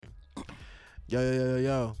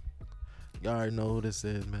Yo. Y'all already know who this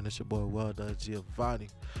is, man. It's your boy Welda Giovanni.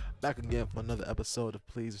 Back again for another episode of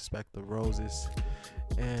Please Respect the Roses.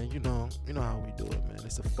 And you know how we do it, man.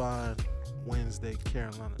 It's a fine Wednesday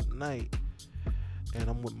Carolina night. And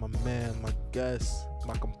I'm with my man, my guest,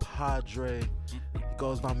 my compadre. He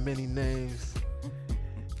goes by many names.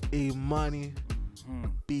 E Money,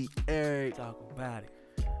 B Eric. Talk about it.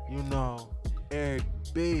 You know, Eric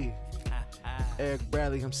B. Eric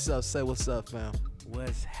Bradley himself. Say what's up, fam.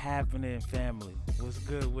 What's happening, family? What's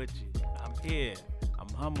good with you? I'm here. I'm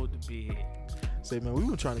humbled to be here. Say, man, we've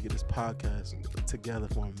been trying to get this podcast together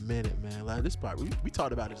for a minute, man. Like this part, we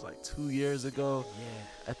talked about this like 2 years ago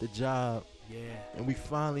at the job. Yeah. And we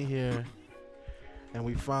finally here, and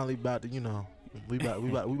we finally about to, we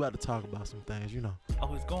about to talk about some things,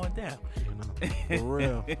 Oh, it's going down. For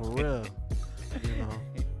real.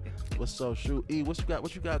 What's up, shoot? E, what you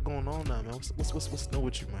got going on now, man? What's new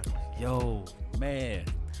with you, man? Yo, man,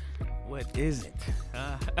 what is it?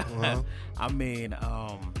 Uh-huh. I mean,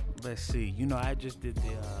 let's see. I just did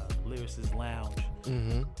the Lyricist Lounge.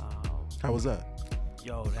 Mm-hmm. How was that?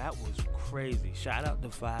 Yo, that was crazy. Shout out to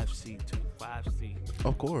 5C too. 5C.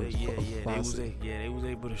 Of course. Yeah. They 5C. was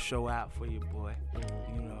able to show out for your boy.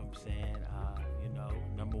 Mhm. You know what I'm saying?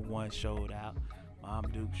 Number one showed out.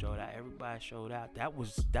 Mom Duke showed out. Everybody showed out. That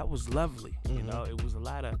was lovely. Mhm. It was a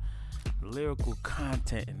lot of lyrical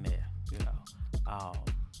content in there.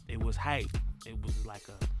 It was hype. It was like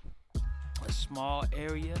a small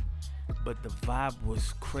area, but the vibe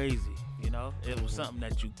was crazy. It was something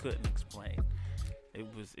that you couldn't explain. It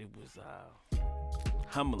was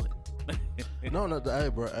humbling. No, hey,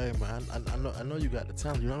 bro, hey, man. I know you got the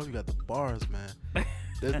talent. You got the bars, man.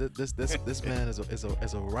 This man is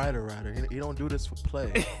a writer. He don't do this for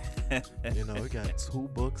play. He got 2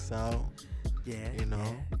 books out. Yeah.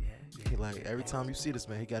 He like every time you see this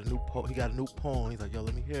man, he got a new poem. He's like, yo,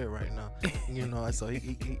 let me hear it right now. So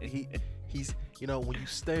he's when you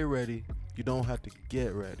stay ready, you don't have to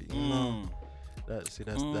get ready. That's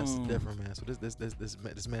different, man. So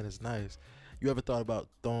this man is nice. You ever thought about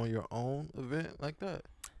throwing your own event like that?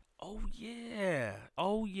 Oh yeah,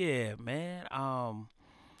 man.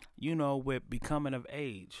 With becoming of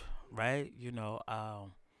age, right?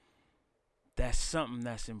 That's something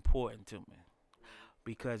that's important to me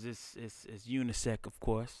because it's unisex, of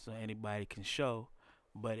course, so anybody can show,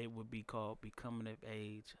 but it would be called becoming of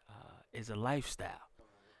age is a lifestyle.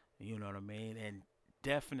 You know what I mean? And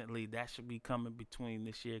definitely that should be coming between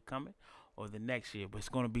this year coming or the next year, but it's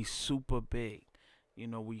going to be super big.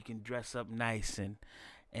 Where you can dress up nice and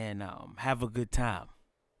have a good time.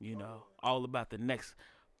 All about the next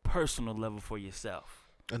personal level for yourself.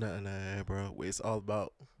 And bro, it's all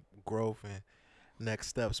about growth and next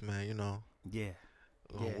steps, man. Yeah.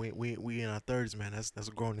 We in our 30s, man. That's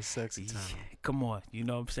growing and sexy time. Come on, you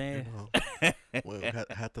know what I'm saying? We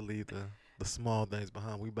have to leave the small things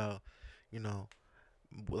behind. We about,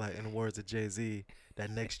 like in the words of Jay-Z, that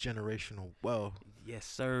next generational wealth. Yes,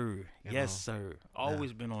 sir. Sir.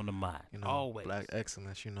 Always been on the mind. Always. Black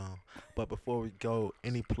excellence, But before we go,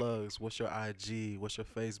 any plugs? What's your IG? What's your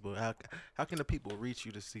Facebook? How can the people reach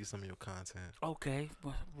you to see some of your content? Okay,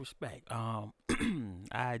 well, respect.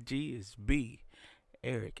 IG is B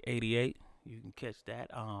Eric 88. You can catch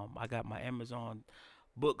that. I got my Amazon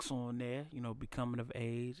books on there. Becoming of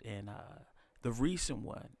age, and the recent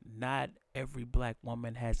one, Not Every Black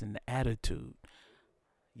Woman Has an Attitude.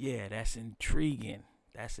 Yeah, that's intriguing.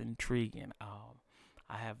 I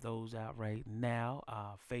have those out right now.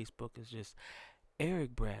 Facebook is just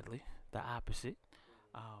Eric Bradley, the opposite.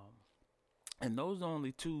 And those are the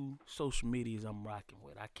only 2 social medias I'm rocking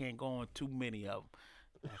with. I can't go on too many of them.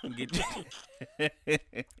 I can get you.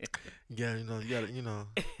 Yeah, you gotta,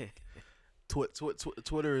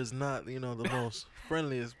 Twitter is not, the most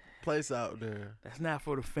friendliest place out there. That's not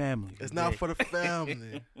for the family. It's not for the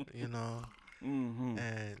family, Mm-hmm.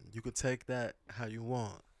 And you can take that how you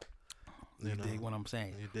want. You dig what I'm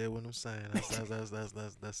saying? You did what I'm saying.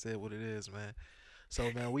 That's it. What it is, man.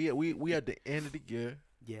 So, man, we at the end of the year.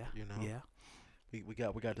 Yeah. Yeah. We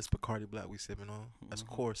got this Bacardi Black we sipping on. That's of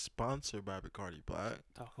course sponsored by Bacardi Black.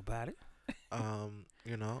 Talk about it. And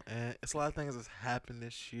it's a lot of things that's happened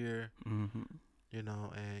this year. Mm-hmm. And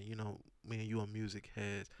me and you are music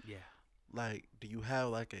heads. Yeah. Like, do you have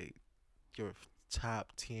like your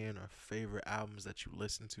top 10 or favorite albums that you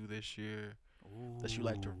listened to this year? Ooh. That you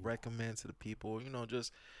like to recommend to the people?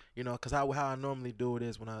 Because how I normally do it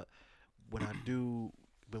is when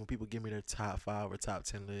people give me their top 5 or top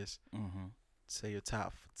 10 list. Mm-hmm. Say the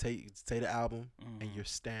album and your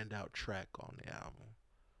standout track on the album.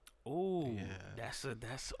 Oh, yeah. that's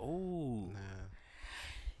oh. Yeah.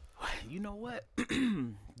 you know what?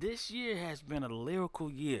 This year has been a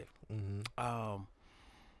lyrical year.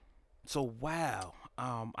 So wow.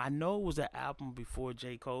 I know it was an album before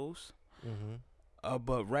J. Cole's.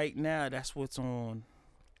 But right now that's what's on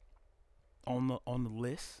the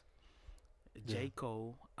list. J.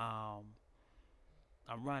 Cole.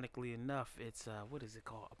 Ironically enough, it's what is it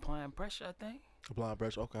called? Applying Pressure, I think. Applying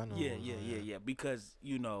Pressure. Okay, I know. Yeah. Because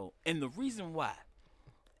and the reason why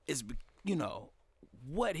is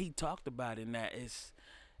what he talked about in that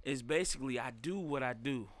is basically I do what I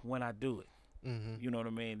do when I do it. You know what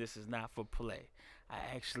I mean? This is not for play. I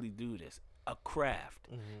actually do this, a craft,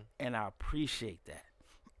 and I appreciate that.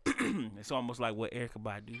 It's almost like what Erykah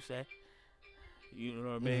Badu say. You know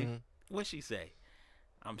what I mean? What she say?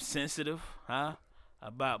 I'm sensitive, huh?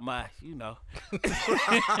 About my, you know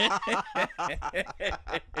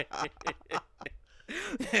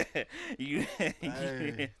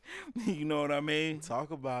what I mean? Talk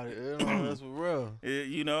about it. That's for real.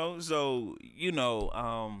 So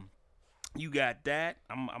you got that.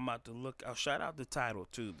 I'm about to look. I'll shout out the Tidal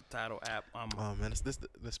too. The Tidal app. Oh man,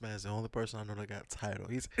 this man's the only person I know that got Tidal.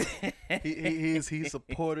 He's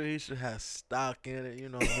supporter. He should have stock in it. You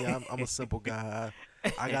know me. I'm a simple guy.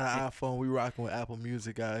 I got an iPhone. We rocking with Apple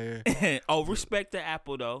Music out here. Oh, respect to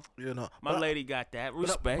Apple though. My lady got that.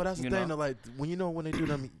 Respect. But that's the thing though. Like when they do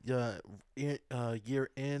them year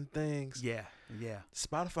end things. Yeah.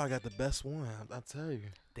 Spotify got the best one. I tell you.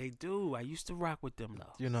 They do. I used to rock with them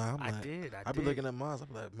though. I did. I've been looking at mine.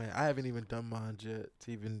 I'm like, man, I haven't even done mine yet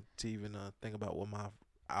to even think about what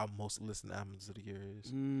our most listened albums of the year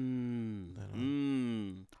is.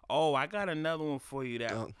 Oh, I got another one for you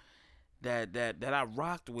that I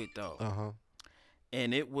rocked with though.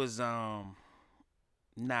 And it was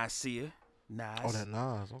Nasir. Nas. Oh, that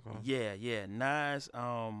Nas. Okay. Yeah. Nas.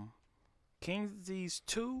 King's Disease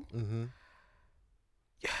 2.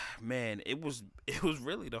 Man, it was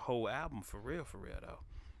really the whole album for real though.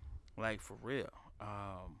 Like for real.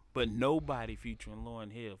 But Nobody featuring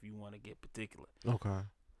Lauryn Hill if you want to get particular. Okay.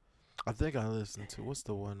 I think I listened to what's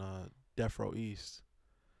the one Death Row East.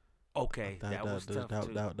 Okay, that was tough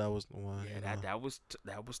too. That was the one. Yeah, that was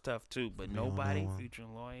tough too. But Nobody featuring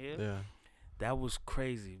Lauryn Hill. Yeah. That was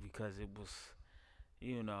crazy because it was,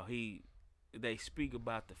 they speak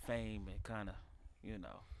about the fame and kind of,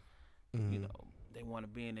 they want to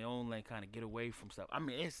be in their own lane, kind of get away from stuff. I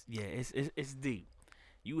mean, it's deep.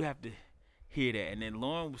 You have to hear that. And then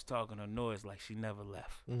Lauren was talking her noise like she never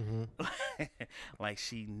left. Like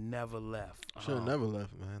she never left. She never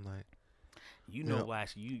left, man. Like why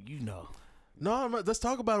you know. No, let's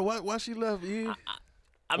talk about it. Why she left you?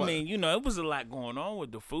 I mean, it was a lot going on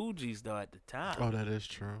with the Fugees though at the time. Oh, that is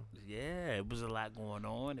true. Yeah, it was a lot going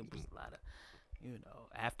on. It was a lot of,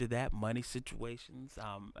 after that, money situations.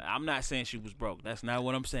 I'm not saying she was broke. That's not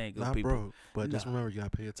what I'm saying. Good not people. Broke, but just remember you gotta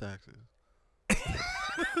pay your taxes.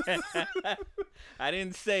 I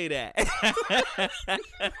didn't say that.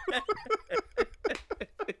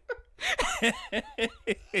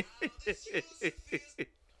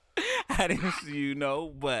 I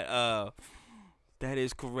didn't, but that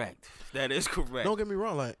is correct. That is correct. Don't get me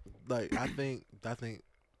wrong. Like I think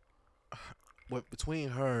what between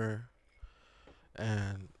her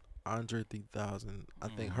and Andre 3000, I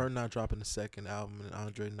think her not dropping the second album and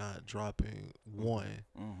Andre not dropping one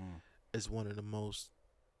is one of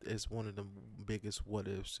the biggest what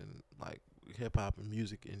ifs in like hip hop and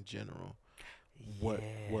music in general. What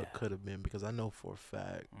could have been, because I know for a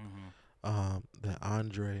fact that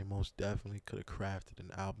Andre most definitely could have crafted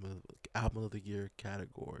an album of the year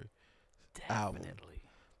category. Definitely.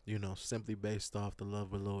 Album, simply based off the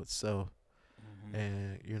Love Below itself.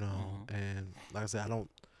 And and like I said, I don't,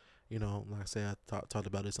 like I said, I talked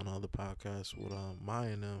about this on another podcast with Maya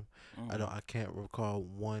and them. I can't recall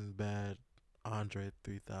one bad Andre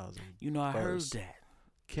 3000. I heard that.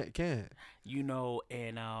 Can't.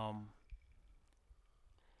 And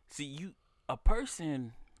see, a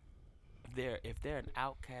person, if they're an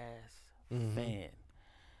Outkast fan,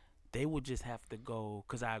 they would just have to go,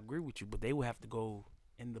 because I agree with you, but they would have to go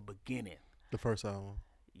in the beginning. The first album.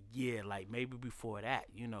 Yeah, like maybe before that,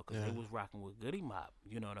 because they was rocking with Goody Mob,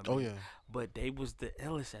 you know what I mean? Oh, yeah. But they was the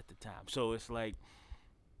illest at the time. So it's like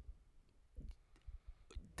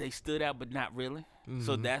they stood out, but not really.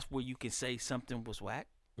 So that's where you can say something was whack.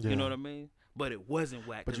 Yeah. You know what I mean? But it wasn't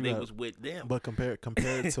whack because they was with them. But compared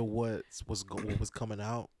to what was coming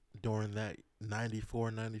out during that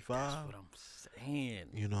 94, 95. That's what I'm saying.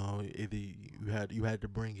 Either you had to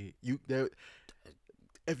bring it.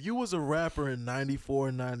 If you was a rapper in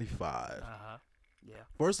 94, 95, yeah.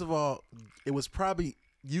 First of all, it was probably,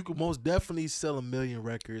 you could most definitely sell 1 million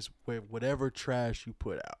records with whatever trash you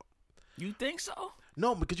put out. You think so?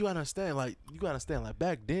 No, because you gotta understand, like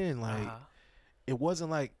back then, like Uh-huh. it wasn't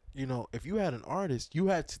like, you know, if you had an artist, you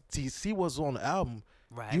had to see what's on the album.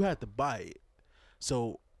 Right. You had to buy it.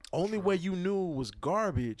 So only True. way you knew it was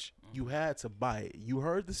garbage, you had to buy it. You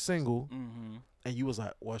heard the single, Mm-hmm. and you was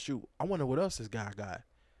like, well, shoot, I wonder what else this guy got.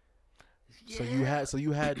 Yeah. So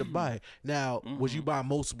you had to buy it. Now, would you Mhm. buy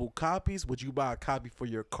multiple copies? Would you buy a copy for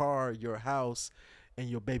your car, your house, and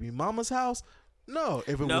your baby mama's house? No,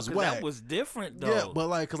 if it No, was 'cause whack. that was different though. Yeah, but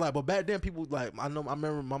like, but back then people like, I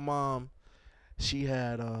remember my mom, she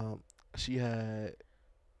had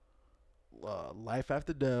Life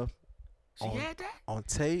After Death she had that. on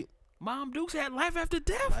tape. Mom Dukes had Life After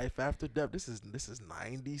Death. Life After Death. This is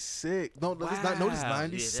 96. No, this is not. No, this is Wow.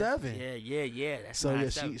 97. Yeah. That's So yeah,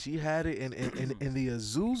 97. she had it in the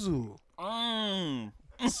Azuzu. Mm.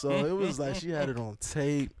 So it was like she had it on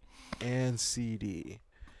tape and CD.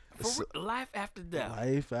 So, Life After Death.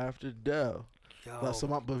 Life After Death. Yo. Like, so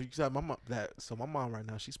but you said my mom my mom right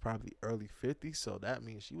now, she's probably early 50s, so that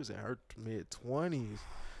means she was in her mid 20s.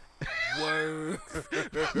 Word.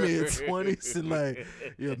 Mid 20s and like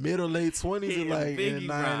mid or late 20s and like in the Biggie 90s.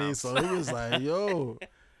 rhymes. So it was like, yo.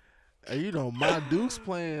 And you know, my Duke's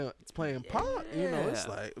playing pop. You know, it's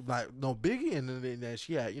Yeah. like no Biggie, and then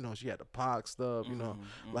she had the Pac stuff. You know,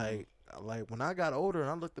 Mhm. like when I got older and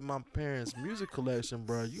I looked at my parents' music collection,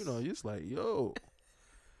 bro. You know, it's like, yo,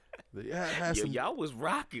 they had Yo, some y'all was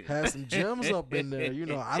rocking. had some gems up in there. You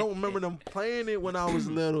know, I don't remember them playing it when I was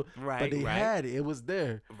little, Right, but they right. had it. It was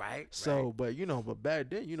there. Right. So, right. but you know, but back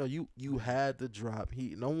then, you know, you had to drop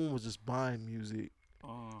heat. No one was just buying music.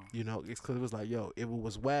 You know, it's because it was like, yo, if it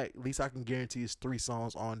was whack, at least I can guarantee it's 3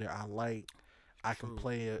 songs on there I like. I can True.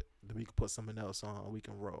 play it. Then we can put something else on. We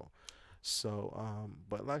can roll. So,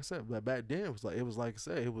 but like I said, but back then it was like I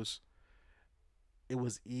said, it was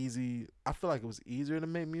easy. I feel like it was easier to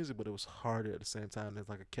make music, but it was harder at the same time. It's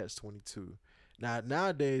like a catch-22.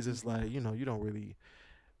 Nowadays it's like, you know, you don't really.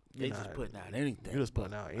 They just putting out anything. You're just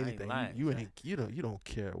putting out I ain't anything. lying, You son. ain't you don't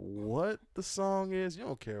care what the song is. You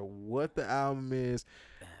don't care what the album is.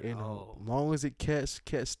 At You know, all. long as it catch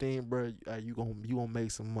steam, bro, you gonna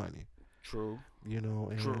make some money. True. You know,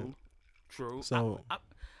 and True. So-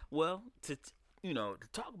 well, to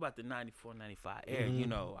talk about the 94, 95 era, Mhm. you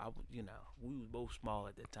know, we was both small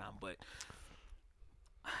at that time, but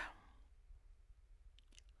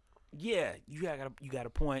yeah, you got a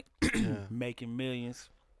point. Yeah. Making millions.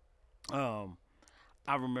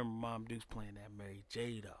 I remember Mom Dukes playing that Mary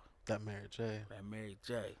J though. that Mary J. That Mary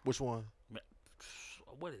J. Which one?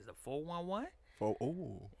 What is it? 411? For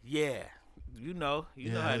oh, Yeah. You know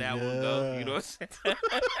Yeah, how that one go. yeah. You know what I'm saying?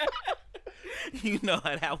 You know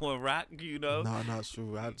how that one rock, you know? no, not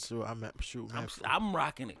true. I'm shoot, man. I'm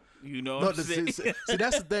rocking it. You know No, what I'm saying? see,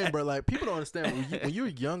 that's the thing, bro. Like people don't understand when you're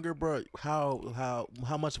younger, bro. How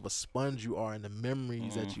much of a sponge you are in the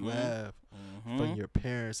memories that you have from your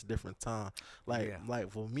parents at different time. Yeah.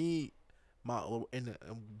 Like for me,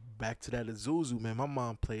 back to that Azuzu, man. My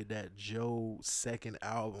mom played that Joe second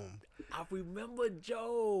album. I remember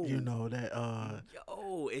Joe. You know that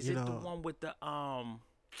Yo, is you it the know- one with the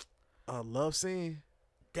Love Scene.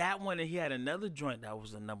 that one, and he had another joint that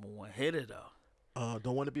was the number one hitter though.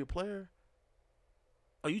 Don't Want to Be a Player.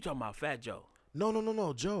 Oh, you talking about Fat Joe?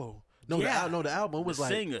 No, Joe. No, Yeah. the album was The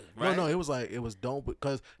like singer, right? No, it was Don't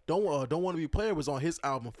Want to Be a Player was on his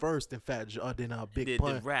album first, then then Big Did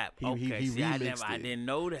Pun. the rap. He Okay, see, remixed I it. didn't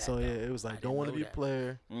know that. So though. yeah, it was I like didn't Don't Want to know Be a that.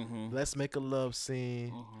 Player. Mm-hmm. Let's Make a Love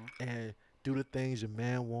Scene Mm-hmm. and Do the Things Your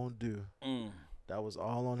Man Won't Do. Mm. That was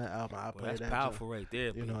all on that album. I Well, played that's that. powerful right there.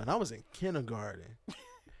 You B. know, and I was in kindergarten,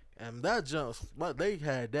 and that jumps. But they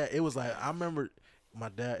had that. It was like I remember my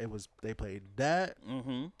dad. They played that.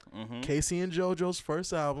 Mm-hmm. Mm-hmm. Casey and JoJo's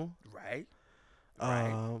first album. Right.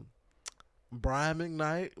 Right. Brian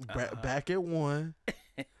McKnight, Back at One,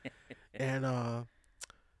 and I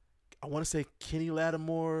want to say Kenny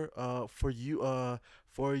Lattimore. For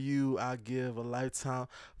you, I give a lifetime.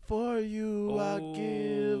 For you, I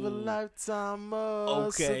give a Oh. lifetime.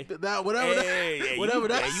 Okay. That whatever Hey, whatever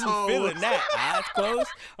that you song feeling was. that? Eyes closed.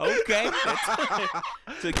 Okay.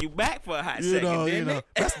 Took you back for a hot You second, know, didn't it?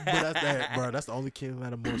 that's that, bro. That's the only Kenny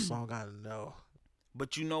Lattimore song I know.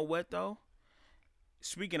 But you know what though?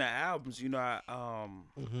 Speaking of albums, you know, I'm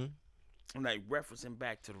like referencing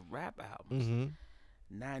back to the rap albums.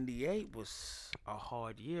 98 was a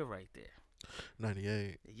hard year right there.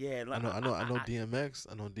 98. Yeah, like, I know DMX.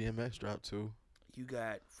 I know DMX dropped too. You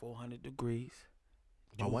got 400 Degrees.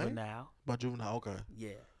 By Wayne? Juvenile. By Juvenile. Okay. Yeah.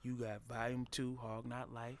 You got Volume 2, Hog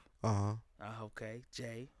Not Life. Okay.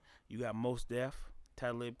 Jay. You got Mos Def,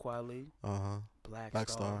 Talib Kweli, Black Black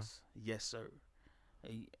Stars. Yes, sir.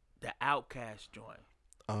 the Outkast joint.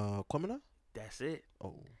 Quemina? That's it.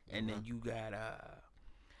 Oh. And then you got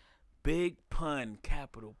Big Pun,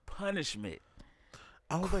 Capital Punishment.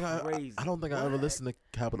 I don't think I ever listened to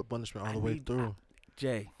Capital Punishment all the way through.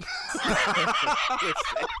 Jay.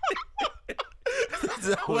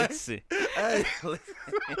 Listen. Listen. Hey.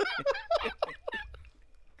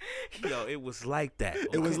 Yo, it was like that. Okay?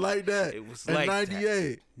 It was like that. It was in like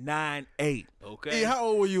 98. 9-8. Okay. E, how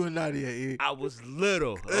old were you in 98? E? I was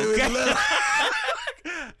little. It Okay. was little.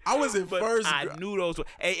 I was in But first. I knew those.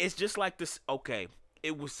 Hey, it's just like this. Okay.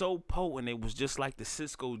 It was so potent. It was just like the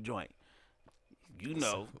Cisco joint. You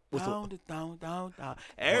know. Down.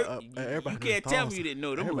 Everybody You can't tell me you didn't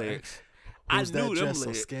know them lyrics. I Who's knew that them just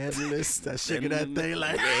lyrics. so scandalous? That shaking that thing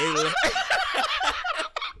like.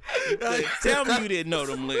 You can't tell me you didn't know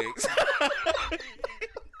them lyrics.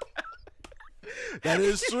 That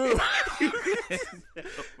is true.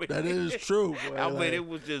 That is true. Boy. I mean, it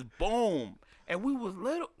was just boom, and we was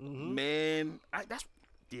little. Man,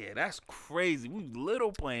 that's crazy. We was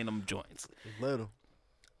little playing them joints. Little.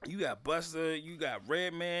 You got Busta, you got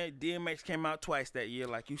Redman, DMX came out twice that year,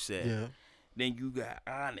 like you said. Yeah. Then you got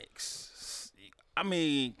Onyx. I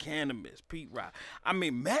mean, Cannabis, Pete Rock. I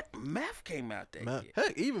mean, Meth came out that year.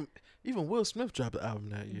 Heck, even Will Smith dropped the album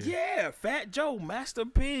that year. Yeah, Fat Joe, Master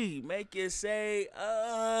P, make it say,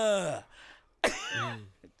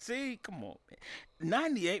 See, come on, man.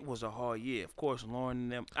 98 was a hard year. Of course, Lauren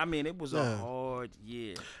and them. I mean, it was a hard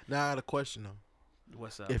year. Now I got a question though.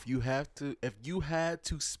 What's up? If you had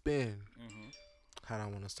to spend, how do I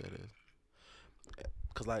want to say this?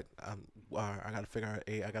 Cause like I gotta figure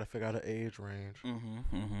out an age range.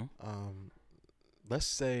 Let's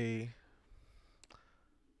say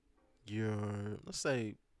you're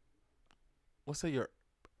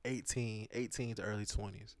 18 to early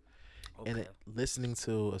 20s, and listening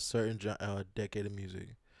to a certain decade of music.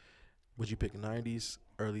 Would you pick 90s,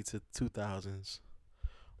 early to 2000s,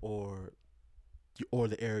 or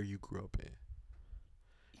the era you grew up in?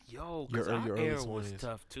 Yo, because our era was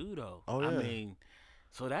tough too, though. Oh, yeah. I mean,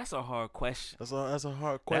 so that's a hard question. That's a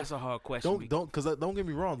hard question. That's a hard question. Don't get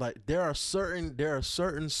me wrong. Like there are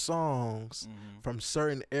certain songs from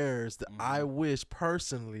certain eras that I wish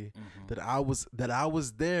personally that I was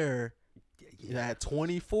there at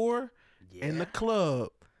 24 in the club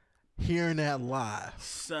hearing that live.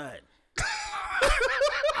 Son.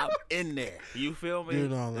 I'm in there. You feel me? You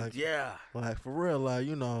know, like like for real, like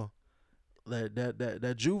you know, like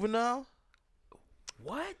that Juvenile.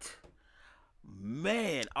 What?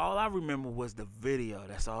 Man, all I remember was the video.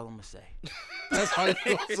 That's all I'm gonna say. That's all you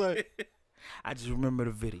gonna say. I just remember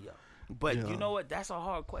the video. But you know what? That's a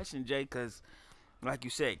hard question, Jay, because like you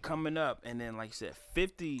said, coming up, and then like you said,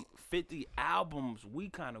 50 albums we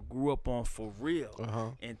kind of grew up on for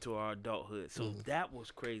real into our adulthood. So that was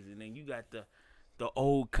crazy. And then you got the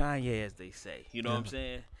old Kanye, as they say. You know what I'm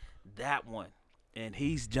saying? That one. And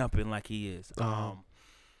he's jumping like he is.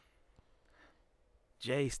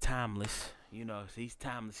 Jay's timeless. You know, he's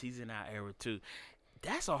timeless. He's in our era too.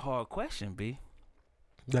 That's a hard question, B.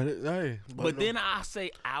 That is, hey, but then I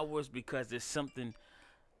say ours because it's something.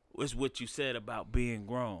 It's what you said about being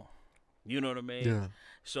grown. You know what I mean? Yeah.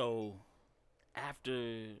 So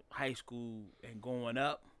after high school and going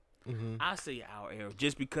up, I say our era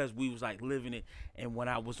just because we was like living it. And when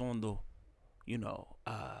I was on the, you know,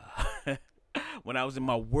 when I was in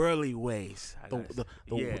my worldly ways,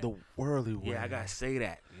 the worldly ways. Yeah, I gotta say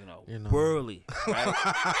that. You know. Oh. Worldly, right?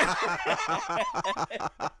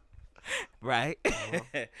 Right.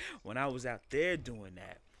 When I was out there doing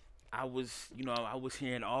that, I was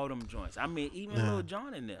hearing all them joints. I mean, even Lil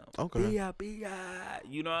Jon in them. Okay. B.I.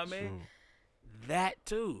 You know what I mean? True. That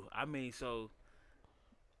too. I mean, so.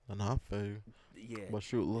 And I feel you. Yeah. But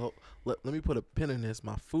shoot, let me put a pin in this.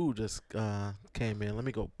 My food just came in. Let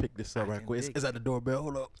me go pick this up right quick. It's at the doorbell.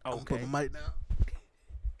 Hold up. Okay. I'm put my mic down.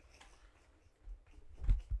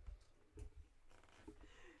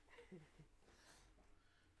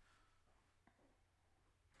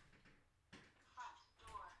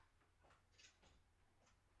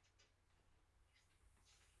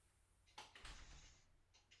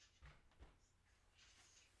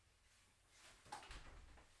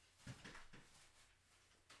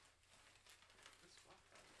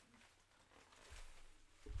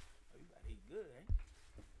 Good, eh?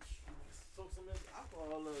 Soak some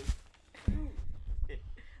alcohol up. I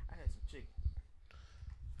had some chicken.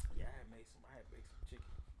 Yeah, I had baked some chicken.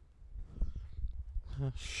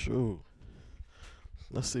 Shoot.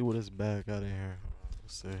 Let's see what this bag got in here.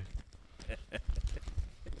 Let's see.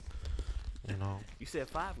 You know. You said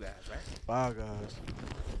Five Guys, right? Five Guys.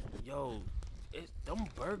 Yo, them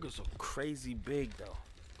burgers are crazy big though.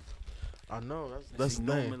 I know that's See,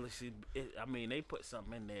 the thing. normally, I mean, they put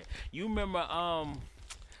something in there. You remember,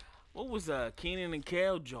 what was Keenan and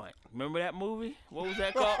Kel joint? Remember that movie? What was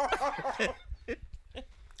that called?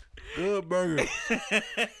 Good burger.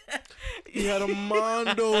 He had a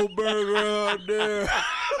Mondo burger out there.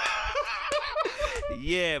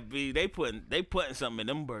 Yeah, B. They putting something in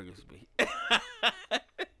them burgers, B.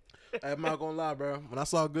 I'm not gonna lie, bro. When I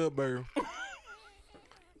saw a Good Burger,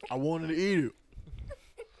 I wanted to eat it.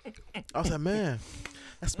 I was like, man,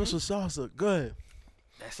 that special sauce look good.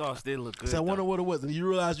 That sauce did look good. So I wonder though. what it was. And you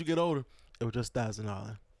realize you get older, it was just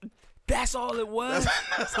 $1,000. That's all it was.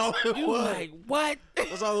 That's all it You was. like what?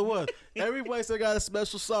 That's all it was. Every place that got a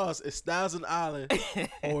special sauce, it's Thousand Island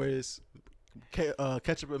or it's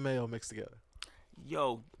ketchup and mayo mixed together.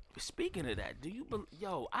 Yo, speaking of that,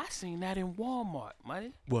 I seen that in Walmart,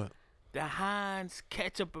 money. What? The Heinz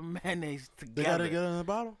ketchup and mayonnaise They got together. to get it in a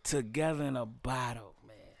bottle? Together in a bottle,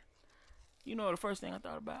 man. You know the first thing I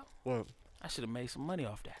thought about? What? I should have made some money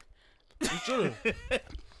off that. You should have.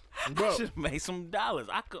 I Bro, should have made some dollars.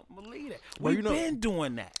 I couldn't believe that. Well, We've been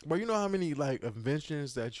doing that. but you know how many like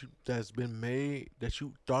inventions that's been made that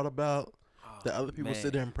you thought about that other people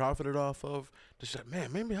sit there and profited off of? Just like,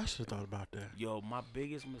 man, maybe I should have thought about that. Yo, my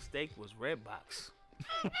biggest mistake was Redbox.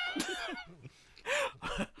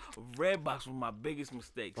 Redbox was my biggest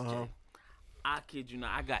mistake, Jay. I kid you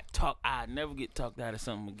not. I never get talked out of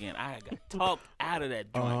something again. I got talked out of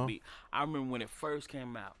that joint beat. I remember when it first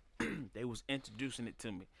came out, they was introducing it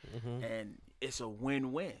to me. And it's a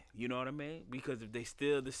win-win. You know what I mean? Because if they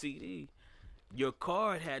steal the CD, your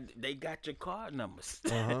card they got your card numbers.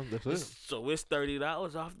 That's it. So it's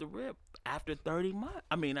 $30 off the rip after 30 months.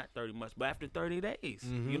 I mean, not 30 months, but after 30 days.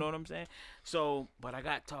 You know what I'm saying? So, but I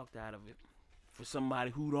got talked out of it for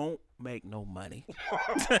somebody who don't make no money.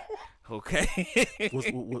 Okay?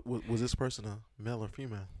 Was this person a male or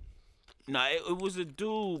female? No, it was a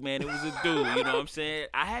dude, man. It was a dude. You know what I'm saying?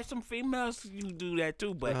 I had some females who do that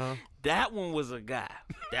too, but that one was a guy.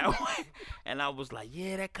 That one, and I was like,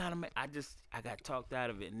 yeah, that kind of. I got talked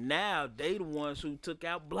out of it. Now they the ones who took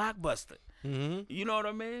out Blockbuster. You know what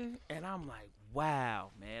I mean? And I'm like,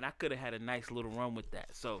 wow, man, I could have had a nice little run with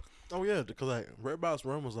that. So. Oh yeah, because like Redbox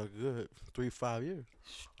run was like a good 3-5 years.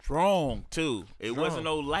 Strong too. It wasn't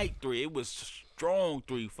no light 3. It was strong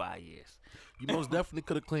 3-5 years. You most definitely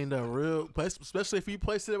could have cleaned that real place, especially if you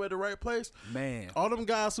placed it at the right place. Man, all them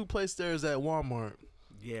guys who placed theirs at Walmart,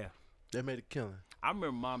 yeah, they made a killing. I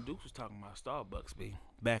remember Mom Dukes was talking about Starbucks,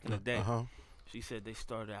 back in the day. She said they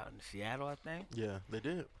started out in Seattle, I think. Yeah, they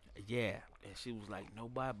did. Yeah, and she was like,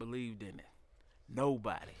 nobody believed in it.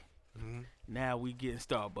 Nobody. Now we getting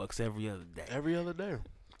Starbucks every other day. Every other day.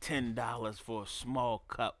 $10 for a small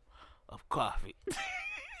cup of coffee.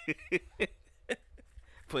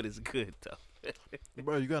 But it's good though.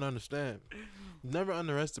 Bro, you gotta understand. Never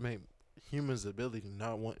underestimate humans' ability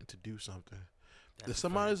not wanting to do something. If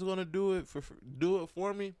somebody's gonna do it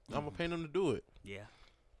for me, I'm gonna pay them to do it.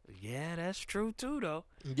 Yeah, that's true too though.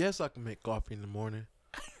 Yes, I can make coffee in the morning.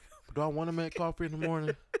 But do I want to make coffee in the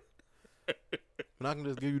morning? And I can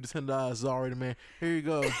just give you the $10 already, man. Here you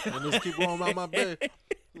go, and just keep going about my bed.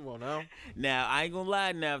 Come on now. Now I ain't gonna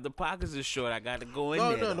lie. Now if the pockets are short, I got to go in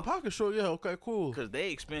there. No, the pocket's short. Yeah, okay, cool. Cause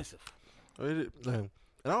they expensive. And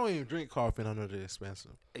I don't even drink coffee, and I know they're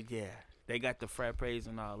expensive. Yeah, they got the frappes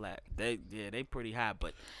and all that. They pretty high,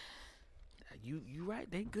 but you right.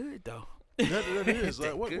 They good though. That is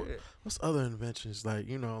like what's other inventions like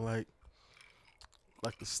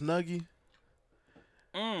like the Snuggie.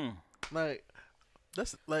 Like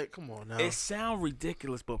that's like come on now. It sound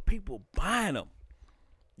ridiculous, but people buying them.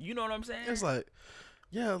 You know what I'm saying? It's like,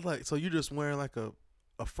 yeah, like so you just wearing like a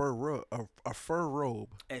fur robe.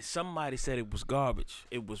 And somebody said it was garbage.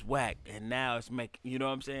 It was whack, and now it's making. You know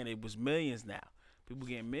what I'm saying? It was millions now. People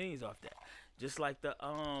getting millions off that. Just like the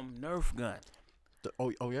Nerf gun.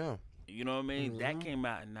 Oh yeah. You know what I mean? That came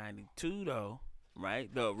out in '92 though,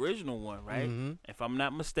 right? The original one, right? If I'm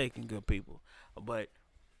not mistaken, good people. But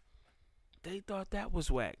they thought that was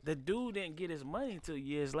whack. The dude didn't get his money until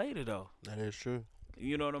years later though. That is true.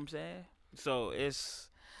 You know what I'm saying? So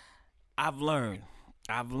I've learned,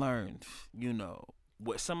 you know,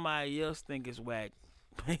 what somebody else think is whack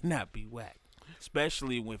may not be whack.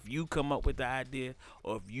 Especially if you come up with the idea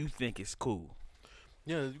or if you think it's cool.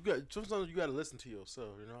 Yeah, sometimes you gotta listen to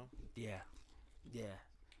yourself, you know? Yeah.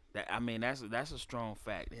 That's a strong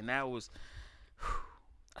fact. And that was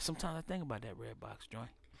sometimes I think about that Redbox joint.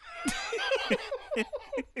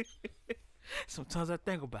 Sometimes I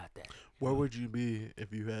think about that. Where would you be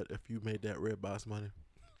if you made that Redbox money?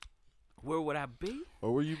 Where would I be?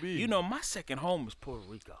 Where would you be? You know, my second home is Puerto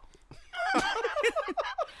Rico.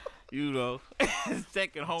 You know,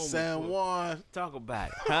 second home. San Juan. Talk about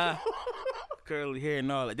it, huh? Curly hair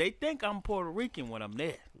and all that. They think I'm Puerto Rican when I'm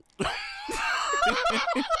there.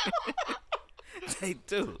 They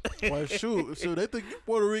do. Well, shoot, they think you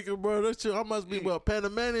Puerto Rican, bro. That shit, I must be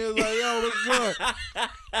Panamanian. Like, yo, what's good?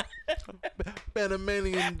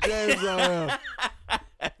 Panamanian James on here.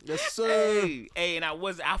 Yes, sir. Hey, and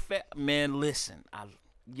I felt, man, listen,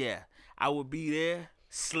 I would be there,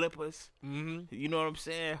 slippers, you know what I'm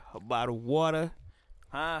saying, a bottle of water,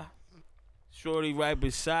 huh? Shorty right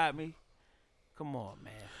beside me. Come on,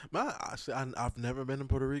 man. I've never been to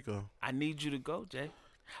Puerto Rico. I need you to go, Jay.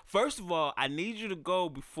 First of all, I need you to go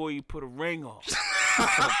before you put a ring on.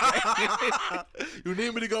 You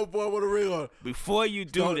need me to go before I put a ring on. Before you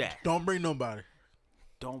do that. Don't bring nobody.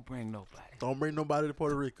 Don't bring nobody. Don't bring nobody to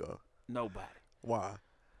Puerto Rico. Nobody. Why?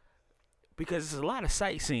 Because there's a lot of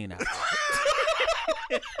sightseeing out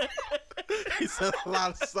there. He said a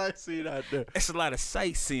lot of sightseeing out there. It's a lot of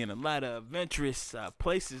sightseeing, a lot of adventurous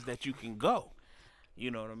places that you can go. You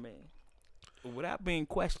know what I mean? But without being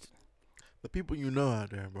questioned. The people you know out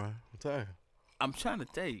there, bro. I'm telling you. I'm trying to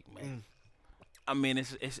tell you, man. I mean,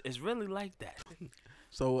 it's really like that.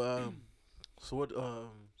 So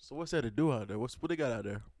what's there to do out there? What they got out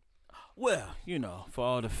there? Well, you know, for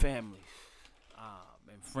all the families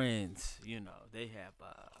and friends, you know, they have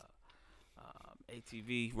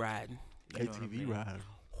ATV riding. ATV riding.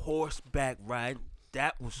 Horseback riding.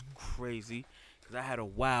 That was crazy because I had a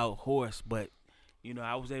wild horse, but, you know,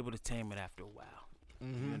 I was able to tame it after a while.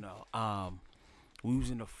 You know, we was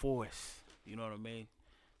in the forest. You know what I mean?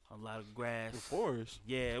 A lot of grass. The forest?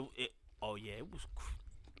 Yeah. It was.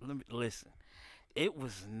 Let me listen. It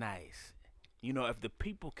was nice. You know, if the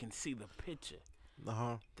people can see the picture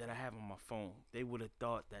that I have on my phone, they would have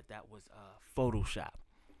thought that was Photoshop.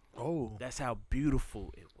 Oh. That's how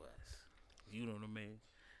beautiful it was. You know what I mean?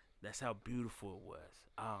 That's how beautiful it was.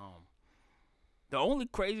 The only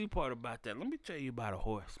crazy part about that, let me tell you about a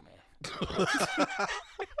horse, man.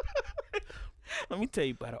 Let me tell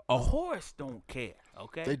you about a horse. Don't care,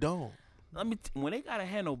 okay? They don't. When they gotta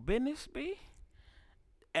handle business,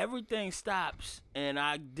 everything stops, and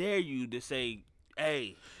I dare you to say,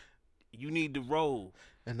 "Hey, you need to roll."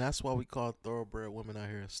 And that's why we call thoroughbred women out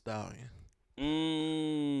here a stallion.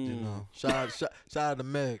 You know, shout out to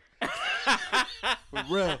Meg. For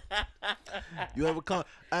real. You ever come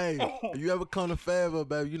to Fayetteville,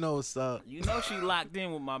 baby? You know what's up. You know she locked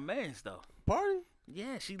in with my mans though. Pardon?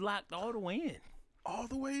 Yeah, she locked all the way in. All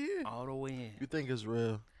the way in? All the way in. You think it's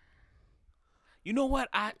real? You know what?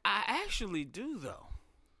 I actually do though.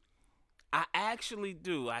 I actually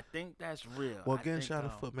do. I think that's real. Well, getting shot in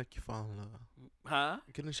the foot make you fall in love. Huh?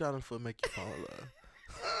 Getting shot in the foot make you fall in love.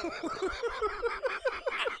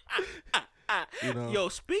 You know, yo,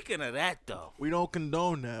 speaking of that though, we don't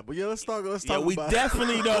condone that. But yeah, let's talk. We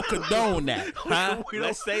definitely don't condone that. Huh?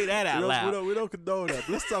 Let's say that out loud. We don't condone that. But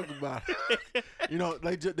let's talk about it. You know,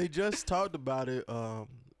 they just talked about it.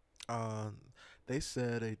 They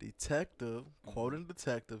said a detective, quoting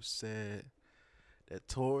detective, said that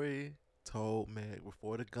Tory told Meg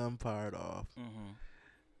before the gun fired off,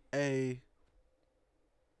 a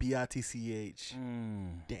BITCH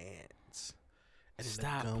dance. And then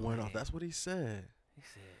the gun went off. That's what he said. He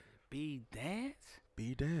said, "B dance?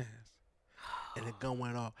 B dance." And the gun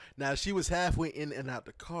went off. Now, she was halfway in and out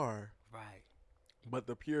the car. Right. But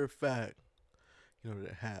the pure fact,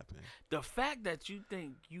 that happened. The fact that you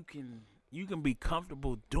think you can be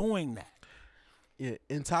comfortable doing that. Yeah,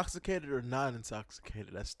 intoxicated or not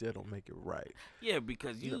intoxicated, that still don't make it right. Yeah,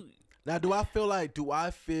 because Now, do I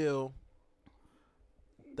feel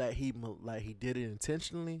that he did it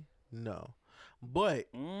intentionally? No. But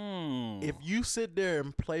if you sit there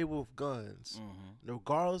and play with guns,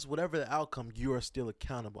 regardless, whatever the outcome, you are still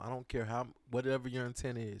accountable. I don't care whatever your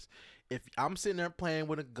intent is. If I'm sitting there playing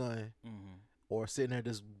with a gun or sitting there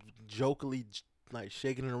just jokingly like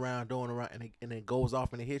shaking it around, throwing it around, and it goes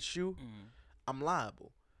off and it hits you, I'm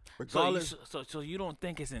liable. Regardless. So you don't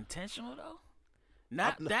think it's intentional though?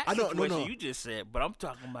 Not that situation you just said, but I'm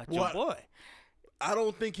talking about your boy. I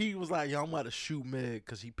don't think he was like, yo, I'm about to shoot Meg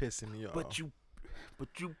because he pissing me off. But you.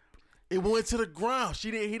 It went to the ground. He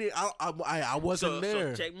didn't. I wasn't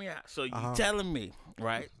there. So check me out. So you telling me,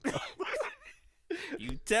 right?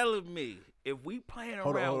 You telling me if we playing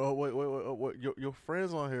around? Hold on, wait. Your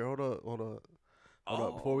friends on here. Hold up.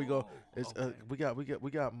 Before we go, we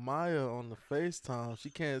got Maya on the FaceTime. She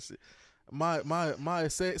can't see. Maya,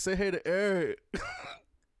 say hey to Eric.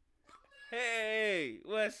 Hey,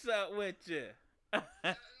 what's up with you?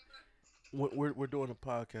 We're doing a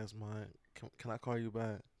podcast, Maya. Can I call you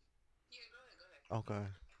back? Yeah, go ahead.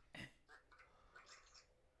 Okay.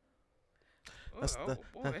 Boy, that's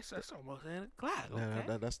almost 8:00.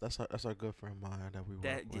 Okay. That's our good friend Maya that we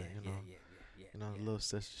work with. You know, the little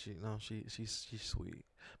sister. She's sweet.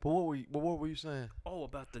 But what were you saying? Oh,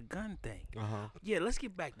 about the gun thing. Uh-huh. Yeah, let's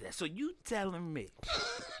get back to that. So you telling me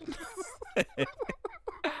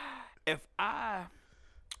if I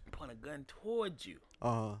point a gun towards you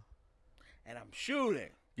Uh-huh. and I'm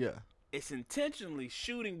shooting, Yeah. it's intentionally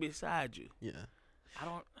shooting beside you. Yeah. I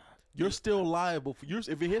don't. You're still liable for yours.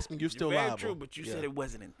 If it hits me, you're still very liable. true, but you said it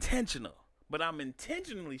wasn't intentional. But I'm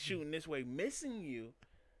intentionally shooting this way, missing you.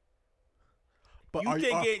 But You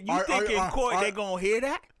think in court they gonna hear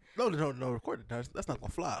that? No, recorded. That's not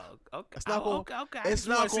gonna fly. Okay. It's not gonna. Okay. It's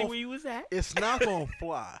not see gonna. where you was at. It's not gonna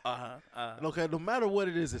fly. Uh-huh. Okay, no matter what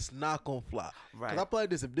it is, it's not gonna fly. Right. Cause I play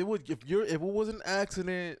this. If it was an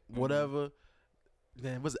accident, whatever,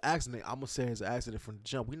 then it was an accident. I'm gonna say it's an accident from the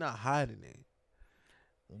jump. We're not hiding it.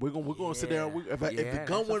 We're gonna sit there. If the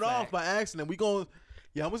gun went off by accident, I'm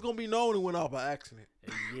just gonna be known it went off by accident.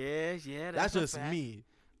 Yeah. That's just fact. me.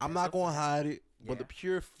 I'm That's not gonna hide it. But Yeah. the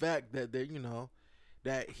pure fact that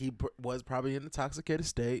that he was probably in an intoxicated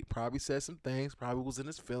state, probably said some things, probably was in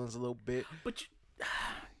his feelings a little bit. But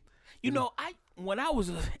you know, when I was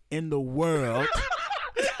in the world.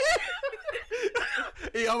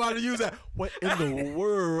 Hey, I'm about to use that. What in the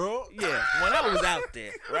world? Yeah, when I was out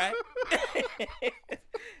there, right?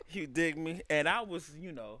 You dig me? And I was,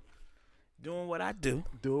 doing what I do,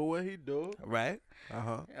 Doing what he do. right?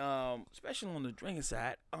 Especially On the drinking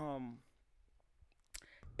side.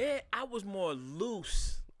 I was more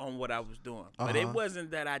loose on what I was doing, but it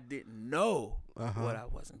wasn't that I didn't know what I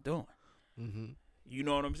wasn't doing. Mm-hmm. You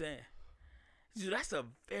know what I'm saying? So that's a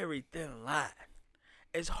very thin line.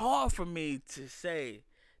 It's hard for me to say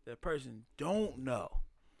that a person don't know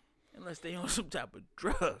unless they on some type of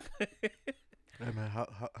drug. Hey man,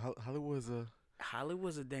 Hollywood's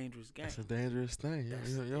a dangerous game. It's a dangerous thing.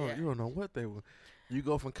 You don't know what they were. You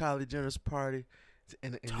go from Kylie Jenner's party,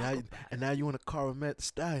 and now you in a car with Matt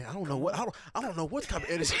Stallion. I don't know what type of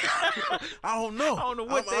energy. I don't know. I don't know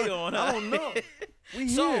what they on. I don't know. We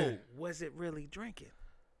So here. was it really drinking?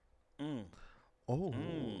 Oh,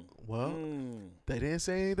 well, they didn't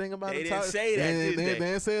say anything about They it. didn't say that, did they? They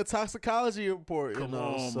didn't say a toxicology report. Come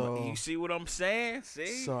on, so you see what I'm saying?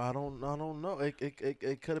 See? So I don't know.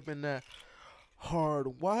 It could have been that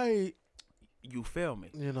hard white. You feel me?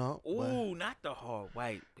 Ooh, not the hard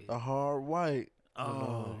white. Bitch. A hard white.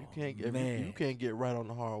 Oh, you can't get right on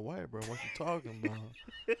the hard white, bro. What you talking about?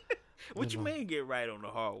 What you mean get right on the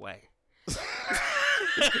hard white?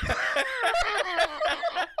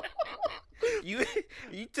 You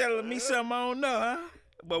telling me something I don't know, huh?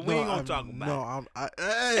 But we ain't gonna talk about it.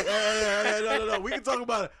 No. We can talk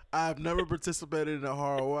about it. I've never participated in a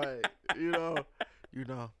hard white.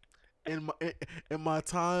 In my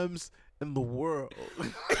times in the world.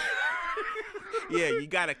 Yeah, you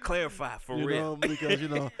gotta clarify for real. Because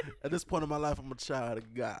at this point in my life, I'm a child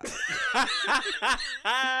of God.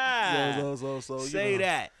 So say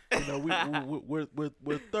that.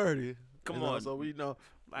 We're 30. Come on. So we know.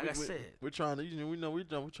 Like I said, we're trying to.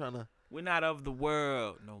 We're trying to. We're not of the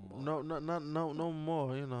world no more. No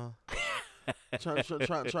more. Trying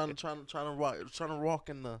to walk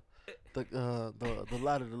in the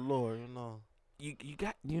light of the Lord. You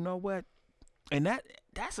got. You know what? And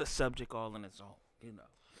that's a subject all in its own.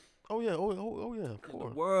 Oh yeah. Oh yeah. Of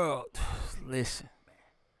course. The world. Listen,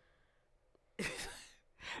 man.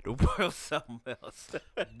 The world's something else.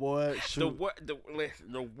 Boy, shoot.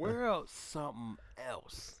 The world's something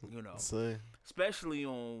else, See? Especially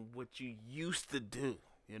on what you used to do,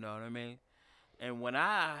 you know what I mean? And when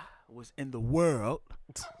I was in the world,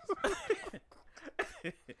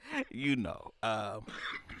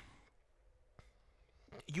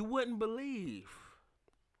 you wouldn't believe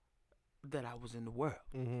that I was in the world.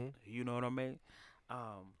 Mm-hmm. You know what I mean?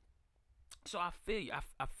 So I feel you.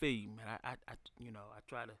 I feel you, man. I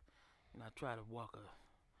try to walk a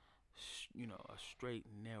straight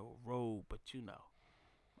and narrow road, but you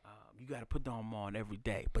got to put them on every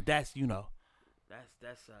day. But that's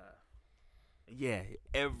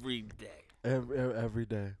every day. Every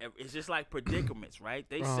day. It's just like predicaments, right?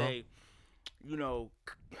 They say,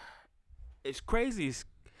 it's crazy as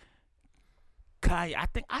Kanye. I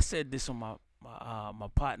think I said this on my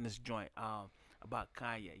partner's joint. About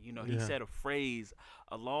Kanye, he said a phrase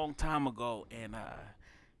a long time ago, and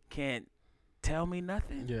can't tell me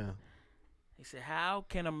nothing. Yeah. He said, "How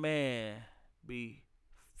can a man be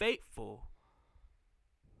faithful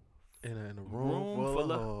in a room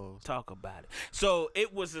full of hoes? Talk about it." So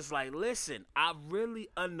it was just like, listen, I really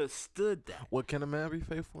understood that. What can a man be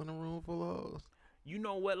faithful in a room full of hoes? You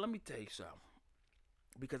know what? Let me tell you something.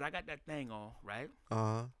 because I got that thing on, right?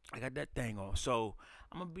 Uh I got that thing on. So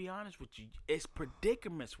I'm gonna be honest with you. It's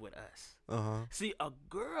predicaments with us. huh. See, a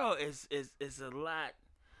girl is a lot.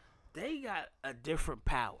 They got a different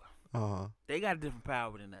power. Uh huh. They got a different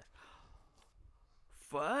power than us.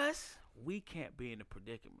 For us, we can't be in a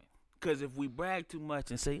predicament. Cause if we brag too much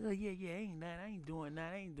and say, "Oh yeah, ain't that, I ain't doing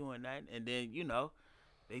that, and then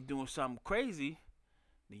they doing something crazy,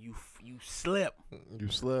 then you slip. You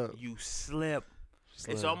slept. You slip. It's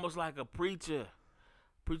Slept. almost like a preacher.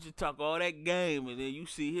 Preacher talk all that game, and then you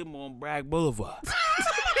see him on Bragg Boulevard. You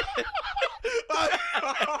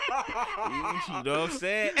know what I'm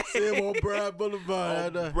saying? See him on Brad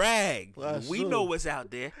Boulevard. Oh, brag. That's We true. know what's out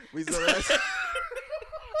there. We said that's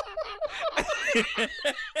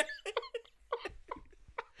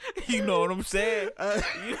You know what I'm saying?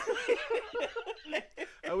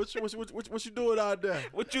 what you doing out there?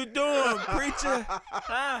 What you doing, preacher?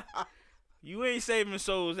 Huh? You ain't saving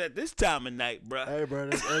souls at this time of night, bruh. Hey, bro.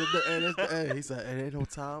 Hey, he said, "Hey, ain't no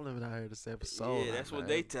time limit out here to save a soul." Yeah, that's what man.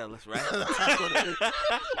 they tell us, right?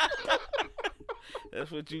 That's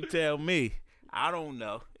what you tell me. I don't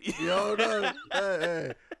know. You don't know.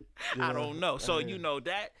 Hey. I don't know. So Hey.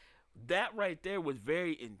 that right there was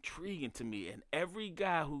very intriguing to me. And every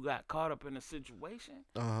guy who got caught up in a situation,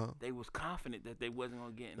 Uh-huh. they was confident that they wasn't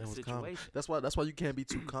gonna get in That a was situation. That's why you can't be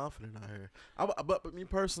too confident out here. But me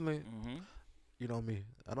personally, Hmm. you know me,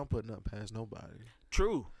 I don't put nothing past nobody.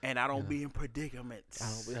 True, and I don't Yeah. be in predicaments. I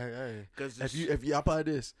don't be. Hey. Cause If you, I'll buy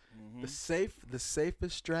this. Mhm. The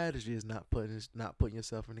safest strategy is not putting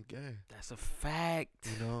yourself in the game. That's a fact.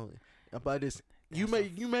 You know, I'll buy this. You That's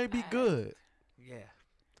a may be fact. good, Yeah.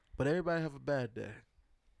 but everybody have a bad day.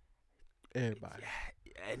 Everybody.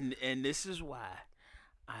 Yeah. And this is why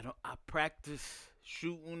I practice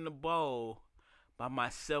shooting the ball by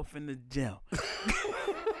myself in the gym.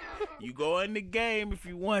 You go in the game if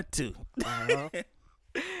you want to. Uh-huh.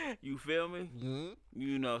 You feel me? Mhm.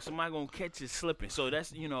 You know, somebody gonna catch you slipping. So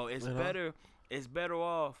that's it's You know? better. It's better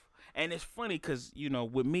off. And it's funny because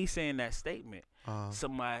with me saying that statement,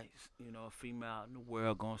 somebody, a female out in the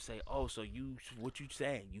world gonna say, "Oh, so what you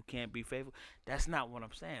saying? You can't be faithful." That's not what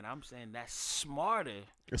I'm saying. I'm saying that's smarter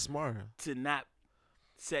It's smarter. to not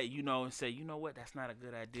say, you know what? That's not a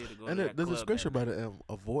good idea to go. And to that there's a club scripture that about night. it.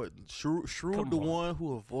 Avoid shrewd Come the on. one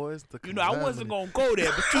who avoids the. I wasn't gonna go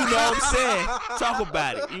there, but you know what I'm saying. Talk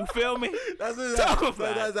about it. You feel me? That's it. Talk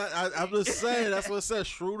about I'm just saying. That's what it says.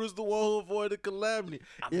 Shrewd is the one who avoid the calamity.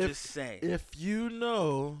 I'm just saying. If you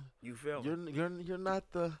know You feel me? you're not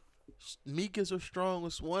the meekest or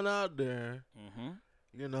strongest one out there,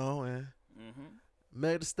 Mm-hmm. and Mm-hmm.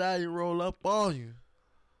 make the stallion roll up on you.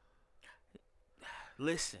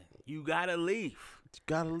 Listen, you gotta leave. You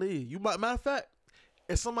gotta leave. Matter of fact,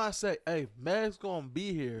 if somebody say, "Hey, Meg's gonna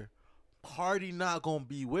be here," Cardi not gonna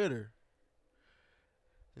be with her.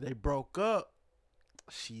 They broke up.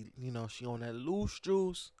 She on that loose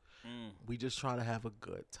juice. We just trying to have a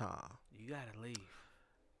good time. You gotta leave.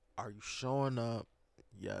 Are you showing up?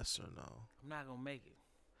 Yes or no? I'm not gonna make it.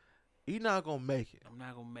 He not gonna make it. I'm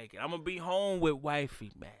not gonna make it. I'm gonna be home with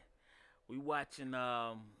wifey, man. We watching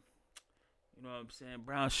you know what I'm saying,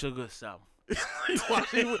 Brown Sugar or something.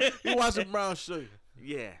 he watching Brown Sugar.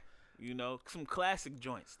 Yeah. Some classic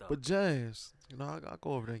joints though. But James, I'll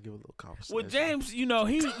go over there and give a little conversation. Well, James, you know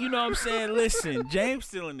what I'm saying? Listen, James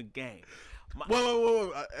still in the game.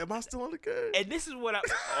 Wait. Am I still on the game? And this is what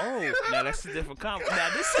now that's a different comment.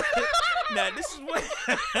 Now this is what,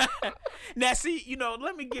 now see,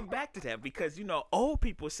 let me get back to that because, old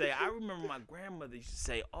people say, I remember my grandmother used to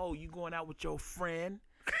say, "Oh, you going out with your friend?"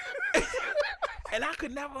 And I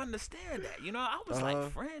could never understand that. I was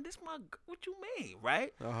like, "Friend, what you mean?"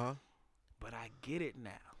 Right? Uh-huh. But I get it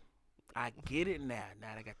now. Now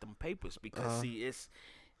that I got them papers because see,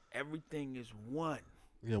 everything is one.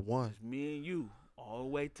 Yeah, one. It's me and you all the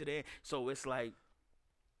way to the end. So it's like,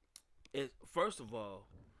 first of all,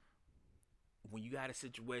 when you got a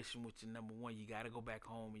situation with your number one, you got to go back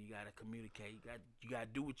home and you got to communicate. You got to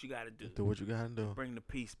do what you got to do. Do what you gotta do. Bring the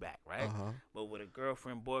peace back, right? Uh-huh. But with a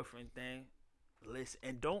girlfriend, boyfriend thing, listen,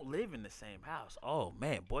 and don't live in the same house. Oh,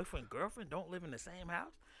 man, boyfriend, girlfriend don't live in the same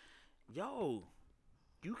house? Yo,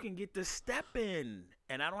 you can get the step in,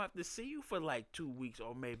 and I don't have to see you for like 2 weeks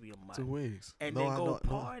or maybe a month. 2 weeks. And then go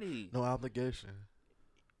party. No obligation.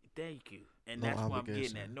 Thank you. And No that's what I'm getting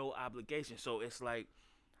obligation. at. No obligation. So it's like,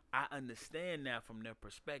 I understand now from their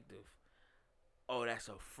perspective. Oh, that's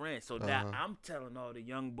a friend. So now I'm telling all the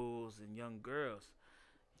young bulls and young girls,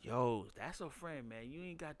 yo, that's a friend, man. You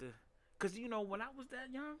ain't got to. Because, when I was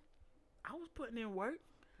that young, I was putting in work.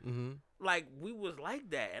 Mm-hmm. Like, we was like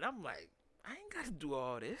that. And I'm like, I ain't got to do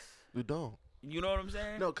all this. You don't. You know what I'm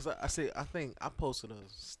saying? No, because I think I posted a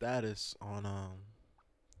status on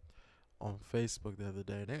Facebook the other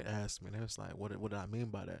day, and they asked me, and they was like, what did I mean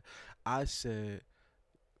by that? I said,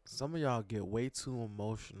 some of y'all get way too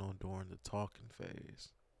emotional during the talking phase.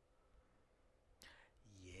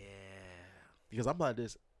 Yeah. Because I'm like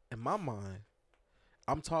this, in my mind,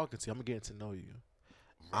 I'm talking to you, I'm getting to know you.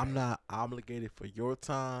 Right. I'm not obligated for your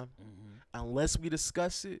time. Unless we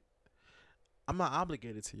discuss it, I'm not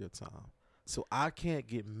obligated to your time. So I can't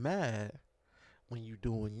get mad when you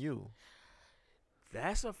doing you.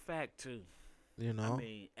 That's a fact too. You know, I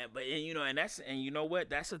mean, and you know what?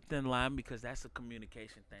 That's a thin line because that's a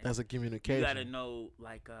communication thing. That's a communication. You gotta know,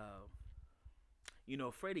 like,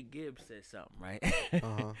 Freddie Gibbs said something, right?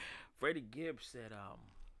 Freddie Gibbs said,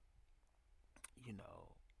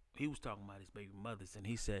 he was talking about his baby mothers, and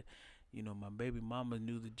he said, my baby mama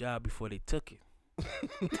knew the job before they took it.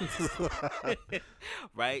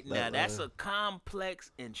 Right? Now, that's a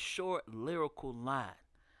complex and short lyrical line.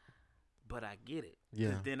 But I get it.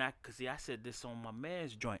 Yeah. Cause I said this on my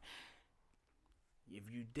man's joint. If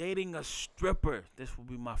you dating a stripper, this will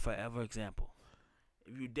be my forever example.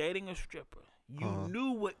 If you're dating a stripper, you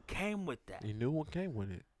knew what came with that. You knew what came with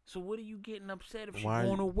it. So what are you getting upset if she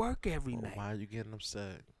going to work every night? Why are you getting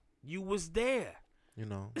upset? You was there. You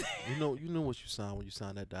know what you signed when you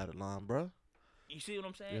signed that dotted line, bro. You see what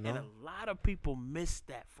I'm saying? And a lot of people miss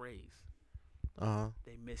that phrase.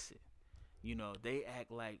 They miss it. They act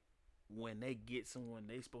like when they get someone,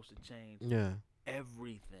 they supposed to change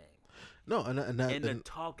everything. No, and the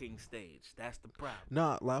talking stage, that's the problem.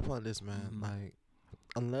 No, laugh on this, man. Like,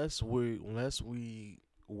 unless we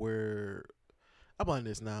were, I'm on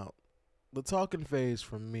this now. The talking phase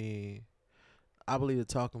for me, I believe the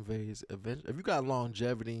talking phase, eventually, if you got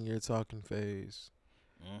longevity in your talking phase,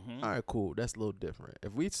 all right, cool. That's a little different.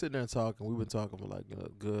 If we sit there and talking, we've been talking for like a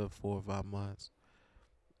good 4 or 5 months.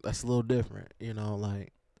 That's a little different,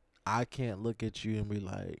 like. I can't look at you and be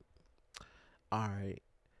like, all right,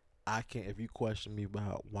 I can't, if you question me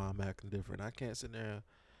about why I'm acting different, I can't sit there,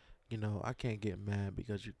 I can't get mad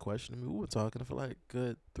because you're questioning me. We were talking for like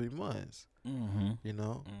good 3 months, and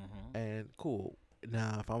cool.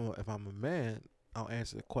 Now, if I'm a man, I'll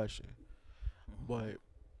answer the question. But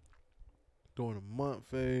during the month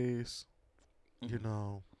phase,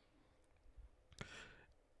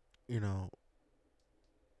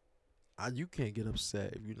 you can't get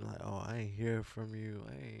upset if you're like, oh, I ain't hear from you.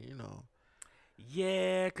 I ain't,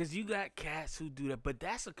 Yeah, because you got cats who do that, but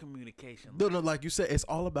that's a communication. No, like you said, it's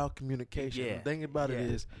all about communication. The thing about it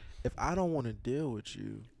is, if I don't want to deal with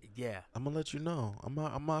you, I'm going to let you know. I'm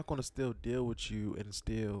not going to still deal with you and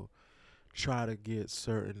still try to get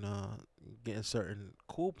certain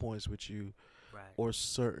cool points with you, right, or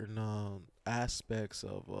certain aspects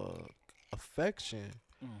of affection.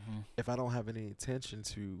 If I don't have any intention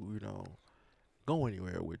to, go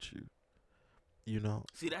anywhere with you,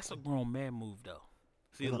 See, that's a grown man move, though.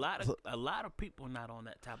 See, a lot of people not on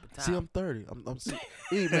that type of time. See, I'm 30. I'm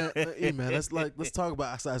man. Let's talk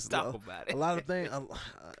about. Talk about it. A lot of things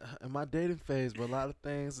in my dating phase, but a lot of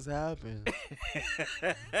things has happened.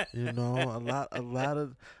 A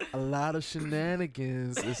lot of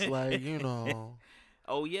shenanigans. It's like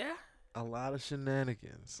Oh yeah. A lot of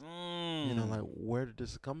shenanigans. Like, where did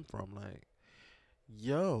this come from? Like,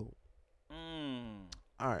 yo.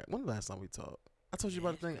 All right, when the last time we talked? I told you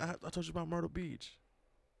about the thing. I told you about Myrtle Beach.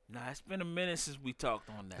 Nah, it's been a minute since we talked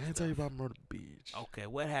on that. I didn't tell you about Myrtle Beach. Okay,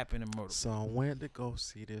 what happened in Myrtle Beach? So I went to go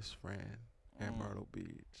see this friend at Myrtle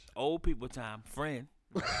Beach. Old people time, friend.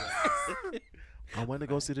 I went to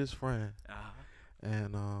go see this friend.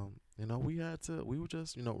 And, we were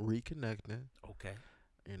just, reconnecting. Okay.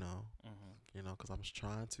 Because I was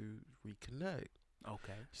trying to reconnect.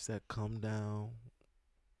 Okay. She said, come down.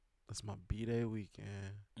 It's my B-Day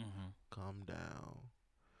weekend. Come down.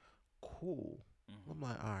 Cool. I'm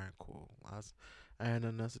like, all right, cool. I had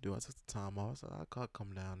nothing else to do. I took the time off. So I'll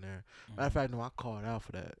come down there. Matter of fact, no, I called out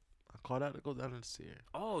for that. I called out to go down and see her.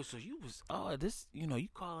 Oh, so you was, you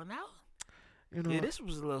calling out? This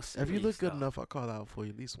was a little serious. If you look good enough, I call out for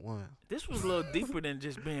you at least once. This was a little deeper than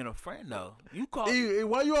just being a friend, though. You called.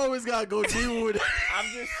 Why you always gotta go deep with it? I'm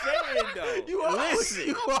just saying, though.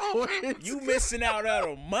 You missing out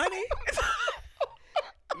on money?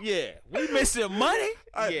 Yeah, we missing money.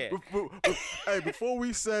 Before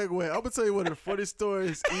we segue, I'm gonna tell you one of the funniest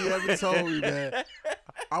stories he ever told me, man.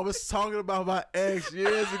 I was talking about my ex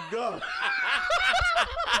years ago.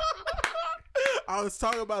 I was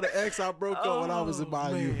talking about an ex I broke up when I was in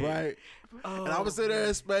my youth, right? And I was sitting there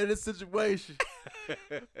explaining the situation.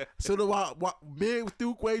 So way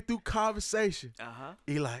through conversation,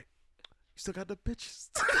 he like, still got the pictures.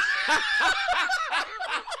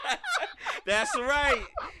 That's right.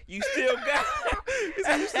 You still got. He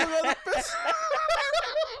said, you still got the pictures.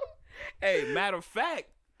 Hey, matter of fact,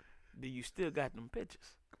 do you still got them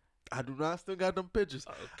pictures? I do not still got them pictures.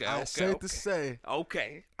 Okay, Safe to say,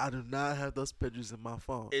 okay. I do not have those pictures in my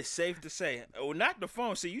phone. It's safe to say. Oh, not the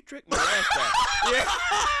phone. See, you tricked me last time.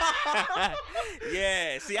 Yeah.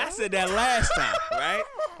 Yeah. See, I said that last time, right?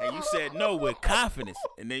 And you said no with confidence.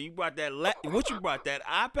 And then you brought that. What you brought? That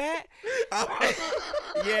iPad?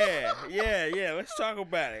 Yeah. Let's talk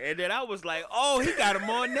about it. And then I was like, oh, he got him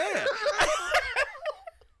on there.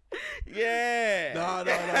 Yeah. No.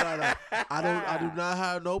 I do not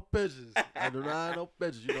have no pictures. I do not have no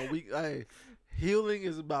pictures. You know, healing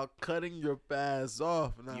is about cutting your past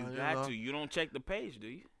off. Now, You got to. You don't check the page, do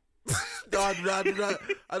you? No, I do not.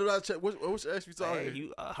 I do not check. Which ex you talking?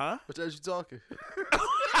 Hey, Which ex you talking?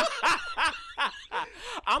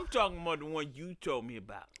 I'm talking about the one you told me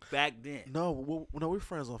about back then. No, we're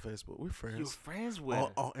friends on Facebook. We're friends. You're friends with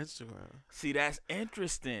her. On Instagram. See, that's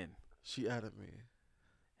interesting. She added me.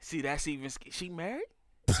 See, that's even. She married?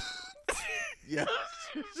 Yeah.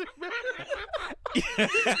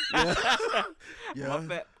 Yeah.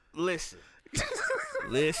 My listen.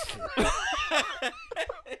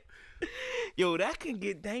 Yo, that can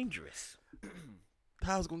get dangerous.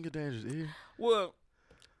 How's it gonna get dangerous? Yeah. Well,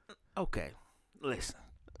 okay. Listen,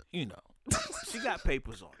 you know, she got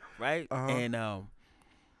papers on her, right? Uh-huh. And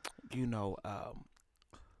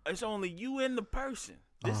it's only you and the person.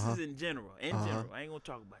 This is in general. In general, I ain't gonna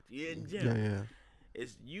talk about you. In general, Yeah.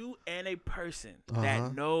 it's you and a person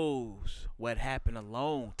that knows what happened a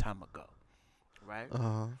long time ago, right?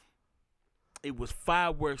 It was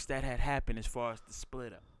fireworks that had happened as far as the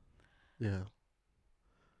split up. Yeah.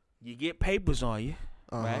 You get papers on you,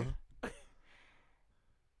 right? Uh-huh.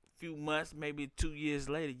 Few months, maybe 2 years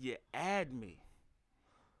later, you add me.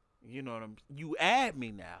 You know what you add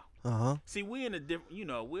me now. See, we in a different,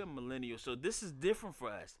 we're millennials, so this is different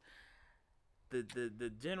for us.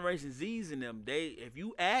 The Generation Z's in them, if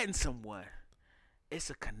you adding someone,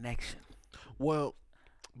 it's a connection. Well,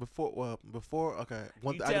 before, okay.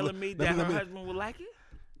 You telling me that her husband would like it?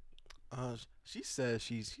 She said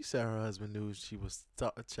her husband knew she was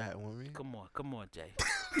chatting with me. Come on, Jay.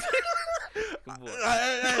 Come on.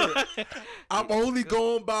 Hey. I'm only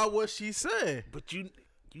going by what she said. But you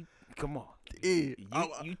come on. Yeah,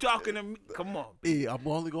 you talking to me? Come on. Yeah, I'm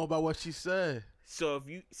only going by what she said. So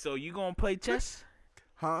you gonna play chess?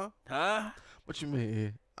 Huh? What you mean?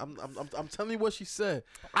 Yeah. I'm telling you what she said.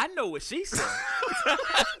 I know what she said.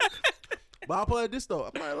 But I'll play this though.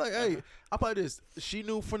 I'm like, hey, I'll play this. She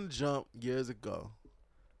knew from the jump years ago.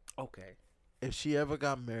 Okay. If she ever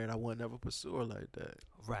got married, I would never pursue her like that.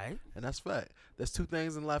 Right. And that's fact. There's two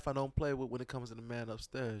things in life I don't play with when it comes to the man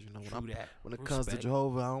upstairs. You know, when it comes to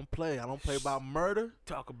Jehovah, I don't play. I don't play about murder.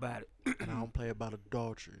 Talk about it. And I don't play about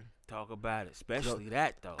adultery. Talk about it, especially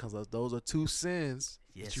that though. Because those are two sins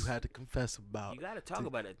that you had to confess about. You got to talk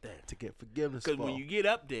about that thing to get forgiveness. Because when you get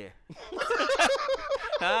up there,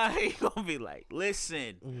 he gonna be like,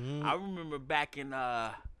 "Listen, I remember back in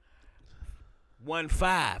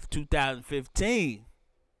 2015."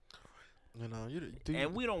 You know,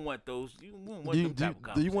 and we don't want those. You don't want them type of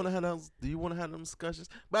conversations. Do you want to have those? Do you want to have them discussions?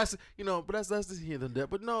 But that's just here and there.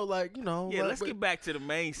 But no, like Yeah, let's get back to the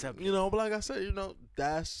main subject. But like I said,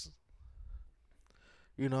 that's.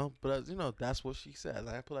 But that's what she said.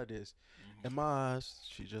 Like I put it like this, in my eyes,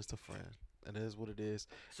 she's just a friend, and it is what it is.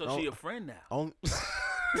 So she a friend now.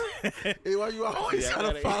 Hey, why you always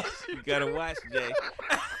trying to follow? You gotta watch, Jay.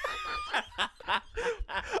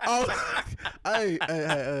 Hey.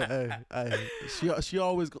 She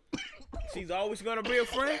always. She's always gonna be a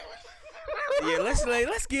friend. Yeah,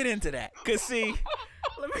 let's get into that. Cause see,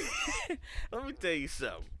 let me tell you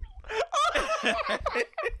something.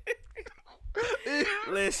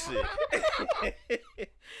 Listen,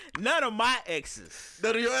 none of my exes.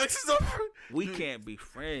 None of your exes are friends? We can't be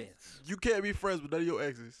friends. You can't be friends with none of your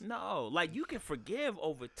exes. No, like you can forgive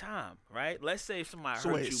over time, right? Let's say if somebody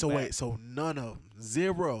hurt you. So none of them,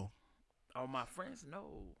 zero. Oh, my friends,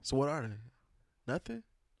 no. So what are they? Nothing.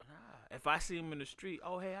 Nah. If I see them in the street,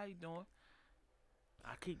 oh hey, how you doing?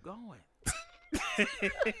 I keep going.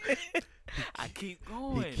 I keep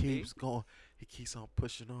going. He keeps going. He keeps on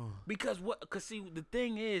pushing on. Because see, the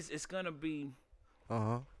thing is, it's gonna be.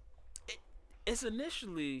 It's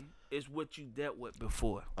initially is what you dealt with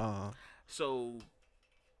before. So,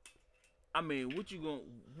 I mean,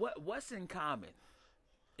 what's in common?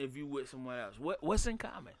 If you with someone else, what's in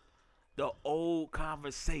common? The old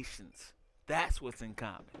conversations. That's what's in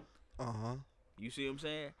common. You see what I'm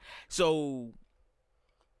saying? So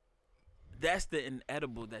that's the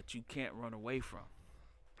inedible that you can't run away from.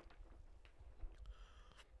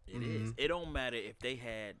 It is. It don't matter if they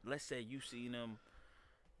had, let's say you seen them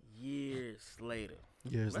years later.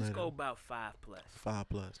 Years Let's later. go about 5+.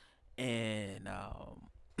 5+. And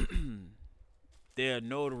they're a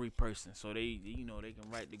notary person, so they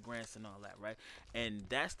can write the grants and all that, right? And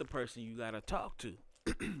that's the person you gotta talk to.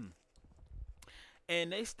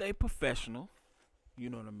 And they stay professional. You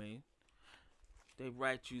know what I mean? They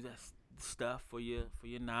write you that stuff for your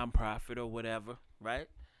nonprofit or whatever, right?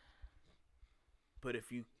 But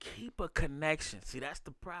if you keep a connection, see, that's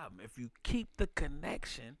the problem. If you keep the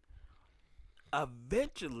connection,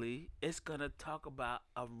 eventually it's gonna talk about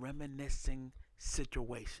a reminiscing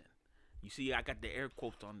situation. You see, I got the air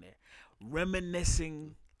quotes on there.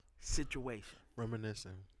 Reminiscing situation.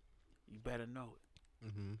 Reminiscing. You better know it.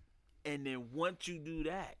 Mm-hmm. And then once you do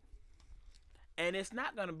that, and it's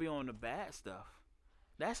not gonna be on the bad stuff.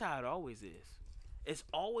 That's how it always is. It's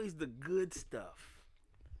always the good stuff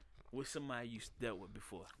with somebody you dealt with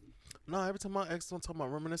before. No, every time my ex don't talk about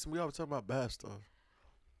reminiscing, we always talk about bad stuff.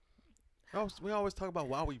 We always talk about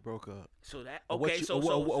why we broke up. So that Or okay,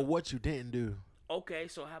 or what you didn't do. Okay,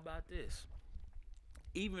 so how about this?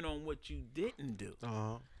 Even on what you didn't do,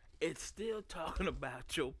 it's still talking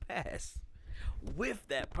about your past with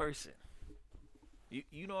that person.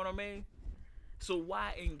 You know what I mean? So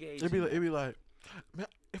why engage? It'd be like, man,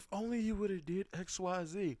 if only you would have did X, Y,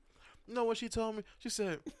 Z. You know what she told me? She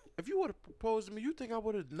said, if you would have proposed to me, you think I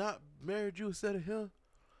would have not married you instead of him?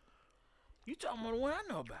 You talking about the one I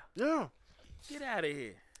know about? Yeah. Get out of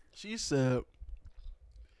here. She said,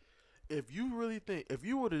 if you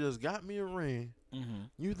would have just got me a ring,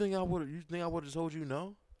 you think I would have told you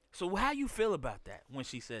no? So how you feel about that when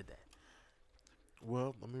she said that?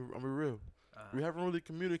 Well, I'm be real. We haven't really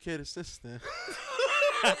communicated since then.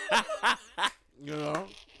 You know,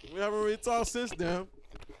 we haven't really talked since then.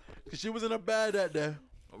 Cause she was in a bad that day.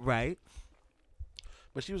 Right.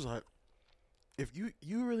 But she was like, if you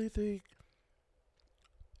really think,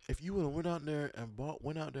 if you would have went out there and bought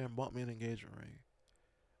me an engagement ring,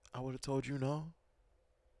 I would have told you no.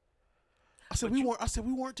 I said we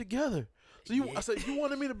weren't together. So I said you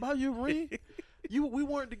wanted me to buy you a ring? We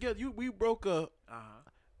weren't together. We broke up.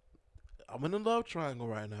 I'm in a love triangle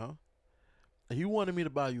right now, and you wanted me to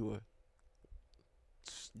buy you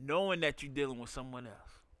knowing that you're dealing with someone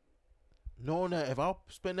else. Knowing that if I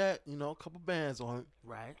spend that, a couple bands on it,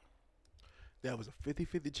 right, that was a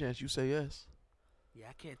 50-50 chance you say yes. Yeah,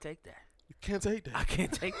 I can't take that. You can't take that. I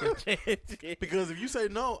can't take that chance. Because if you say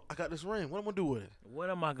no, I got this ring. What am I gonna do with it? What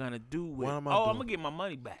am I gonna do with it? I'm gonna get my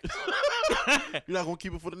money back. You're not gonna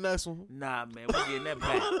keep it for the next one? Nah, man, we getting that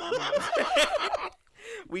back.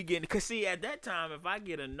 Cause see, at that time, if I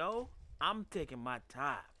get a no, I'm taking my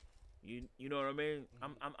time. You know what I mean?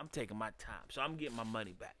 I'm taking my time, so I'm getting my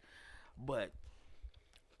money back. But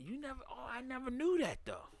I never knew that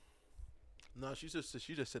though. No, she just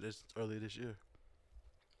said this earlier this year.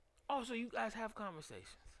 Oh, so you guys have conversations?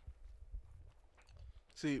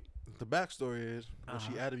 See, the backstory is when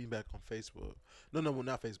she added me back on Facebook. No,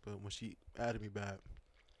 not Facebook. When she added me back,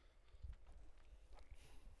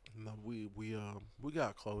 no, we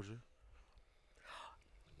got closure.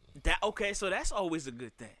 So that's always a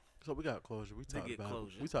good thing. So we got closure. We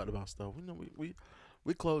talked about stuff.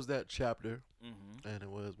 We closed that chapter, and it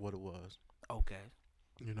was what it was. Okay.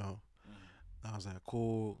 I was like,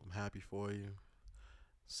 cool. I'm happy for you.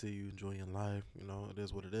 See you enjoying life. It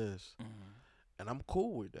is what it is, and I'm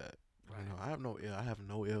cool with that. Right. I have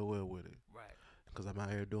no ill will with it. Right. Because I'm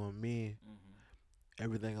out here doing me.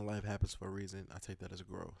 Everything in life happens for a reason. I take that as a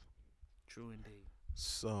growth. True indeed.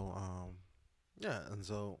 So, yeah, and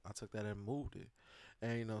so I took that and moved it,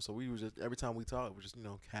 and so we was just every time we talked, it was just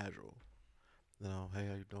casual. Hey,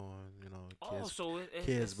 how you doing?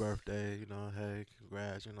 Kid's birthday. Hey,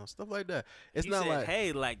 congrats. Stuff like that. It's you not said, like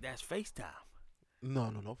hey, like that's FaceTime.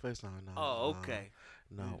 No FaceTime. No. Oh, okay.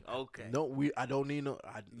 No. Okay. No, I don't need no.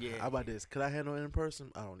 Yeah. How about this? Could I handle it in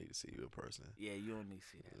person? I don't need to see you in person. Yeah, you don't need to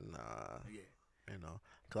see that. Nah. Yeah.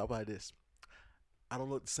 Cause how about this? I don't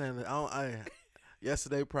look the same.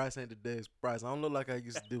 Yesterday price ain't today's price. I don't look like I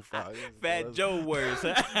used to do 5 years ago. Fat Joe words.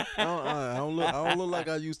 I don't look like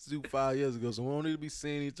I used to do 5 years ago. So we don't need to be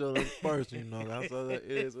seeing each other in person. That's how that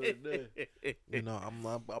is what it is.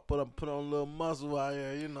 I put on a little muscle out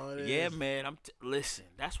here. Yeah, man. Listen.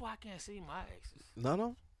 That's why I can't see my exes.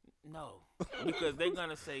 No. Because they're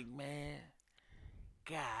gonna say, man,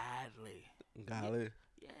 godly.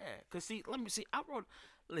 Yeah. Cause see, let me see. I wrote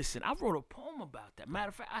a poem about that. Matter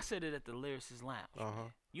of fact, I said it at the Lyricist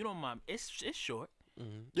Lounge. You don't mind? It's short.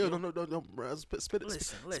 Yo, no, bro. Spit it,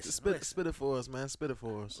 Listen. spit it for us, man. Spit it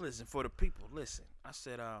for us. Listen, for the people, listen. I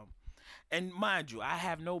said, and mind you, I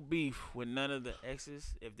have no beef with none of the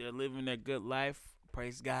exes. If they're living their good life,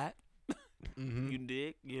 praise God. You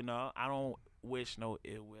dig? You know, I don't wish no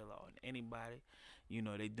ill will on anybody. You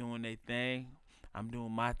know, they doing their thing. I'm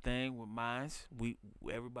doing my thing with mines.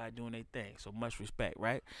 Everybody doing their thing. So much respect,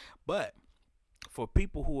 right? But for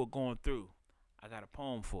people who are going through, I got a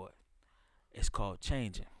poem for it. It's called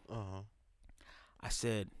Changing. I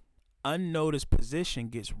said, unnoticed position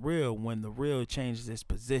gets real when the real changes its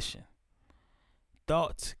position.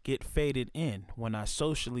 Thoughts get faded in when I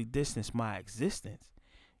socially distance my existence.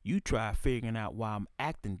 You try figuring out why I'm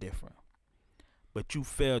acting different, but you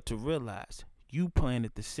fail to realize you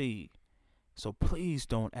planted the seed. So please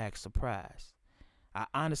don't act surprised. I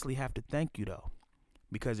honestly have to thank you though,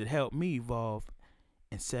 because it helped me evolve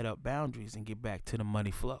and set up boundaries and get back to the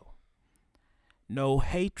money flow. No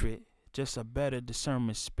hatred, just a better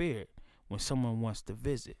discernment spirit when someone wants to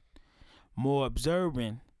visit. More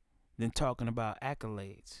observing than talking about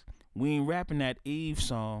accolades. We ain't rapping that Eve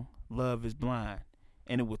song, Love is Blind,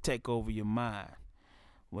 and it will take over your mind.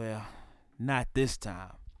 Well, not this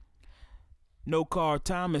time. No Carl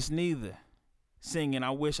Thomas neither, singing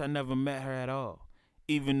I wish I never met her at all,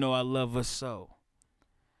 even though I love her so.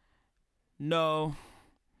 No,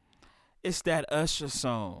 it's that Usher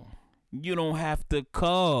song. You don't have to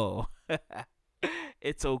call.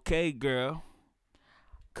 It's okay, girl.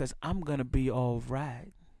 'Cause I'm gonna be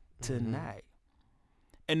alright tonight.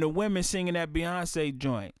 And the women singing that Beyonce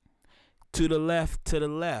joint. To the left, to the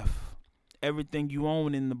left. Everything you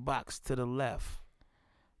own in the box to the left.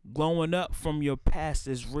 Glowing up from your past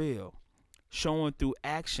is real. Showing through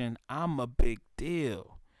action, I'm a big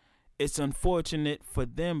deal. It's unfortunate for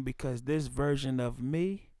them because this version of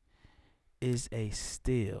me is a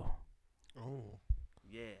steal. Oh.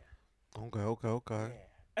 Yeah. Okay.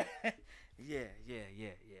 Yeah.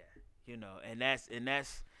 You know, and that's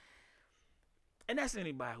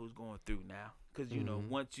anybody who's going through now, because you know,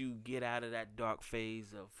 once you get out of that dark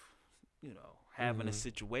phase of, you know, having a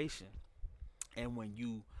situation, and when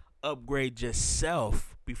you upgrade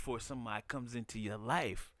yourself before somebody comes into your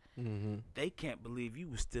life, they can't believe you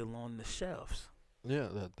was still on the shelves. Yeah,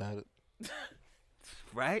 that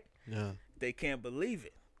right? Yeah. They can't believe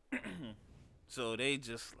it. So they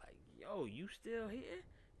just like, yo, you still here?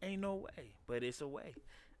 Ain't no way, but it's a way.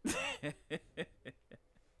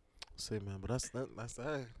 See, man, but that's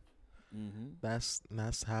that.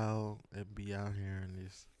 That's how it be out here in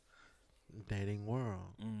this dating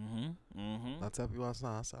world. I tell people all the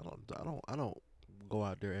time, I say, I don't go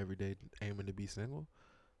out there every day aiming to be single.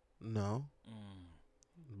 No,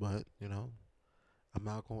 but you know, I'm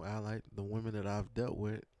not gonna act like the women that I've dealt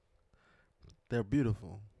with. They're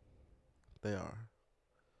beautiful. They are.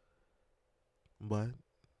 But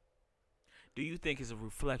do you think it's a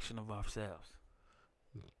reflection of ourselves?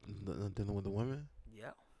 dealing with the women.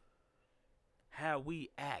 Yep. How we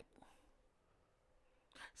act.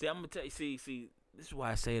 See, I'm gonna tell you. See, this is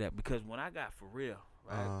why I say that, because when I got for real,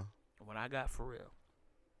 right? When I got for real,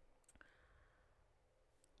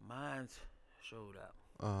 mines showed up.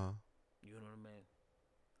 You know what I mean?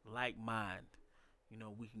 Like mind, you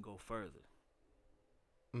know, we can go further.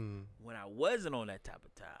 When I wasn't on that type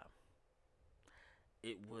of time,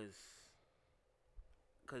 it was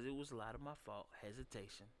because it was a lot of my fault,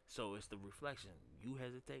 hesitation. So it's the reflection. You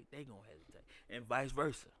hesitate, they gonna hesitate, and vice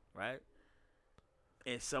versa, right?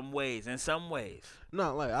 In some ways.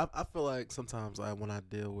 No, like I feel like sometimes like when I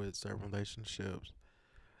deal with certain relationships,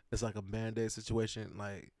 it's like a band-aid situation.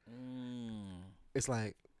 Like it's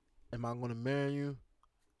like, am I gonna marry you,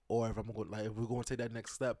 or if if we're gonna take that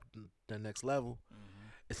next step, that next level,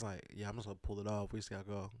 it's like, yeah, I'm just gonna pull it off. We just gotta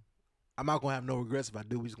go. I'm not gonna have no regrets if I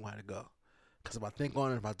do. We just gonna have to go. Cause if I think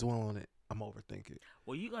on it, if I dwell on it, I'm overthinking.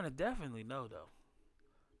 Well, you're gonna definitely know though.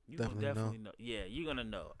 You definitely gonna know. Yeah, you're gonna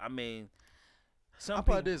know. I mean, I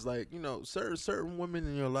probably this, like, you know, certain women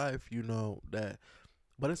in your life, you know, that,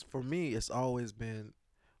 but it's for me, it's always been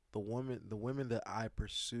the women that I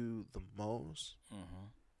pursue the most,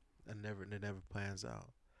 and they never plans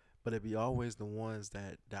out, but it be always the ones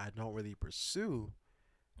that I don't really pursue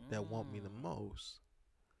that want me the most.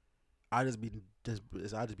 I just be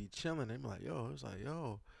chilling. They be like, yo, it's like,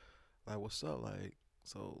 yo, like, what's up, like,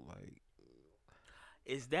 so, like,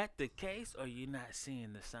 is that the case, or you not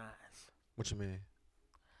seeing the signs? What you mean?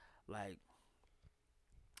 Like,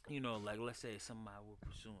 you know, like, let's say somebody we're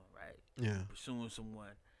pursuing, right? Yeah. Pursuing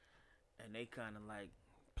someone, and they kind of like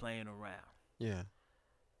playing around. Yeah.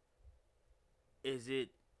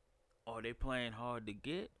 Are they playing hard to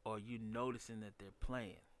get, or you noticing that they're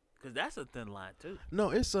playing? Because that's a thin line too.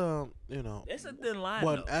 No, it's you know. It's a thin line.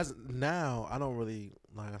 Well, though. as now, I don't really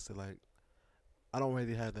like I said like I don't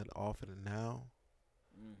really have that often now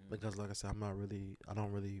because like I said, I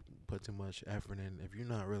don't really put too much effort in. If you're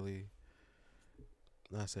not really,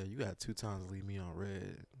 like I said, you got 2 times to leave me on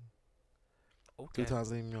red. Okay. 2 times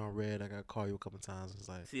to leave me on red. I got to call you a couple times. It's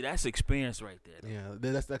like, See, that's experience right there. Though.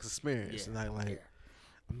 yeah, that's experience. Yeah. And like yeah.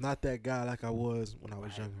 I'm not that guy like I was when I was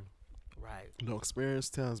Right. younger. Right. You know, experience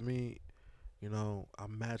tells me, you know,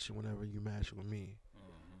 I'm matching whenever you match with me.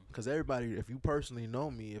 Because everybody, if you personally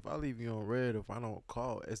know me, if I leave you on red, if I don't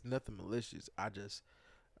call, it's nothing malicious.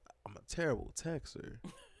 I'm a terrible texter.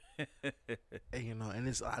 And, you know, and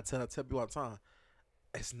I tell people all the time,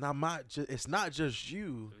 it's not just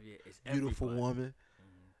you, Yeah, it's beautiful everybody. woman.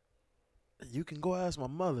 You can go ask my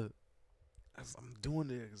mother. I'm doing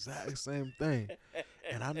the exact same thing.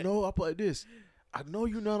 And I know I play this. I know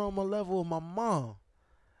you're not on my level with my mom.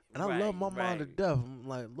 And I love my mom to death. I'm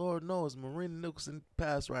like, Lord knows, Marina Nicholson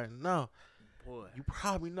passed right now. Boy, You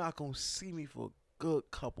probably not going to see me for a good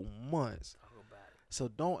couple months. talk about it. So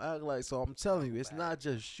don't act like, so I'm telling you, it's Right. not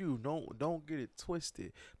just you. Don't get it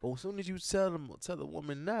twisted. But as soon as you tell the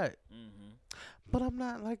woman that, but I'm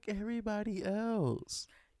not like everybody else.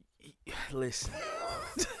 Listen,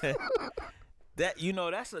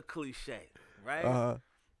 that's a cliche, right? Uh-huh.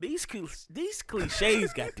 These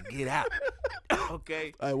cliches got to get out.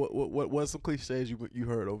 Okay. All right, what's some cliches you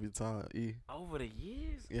heard over your time, E? Over the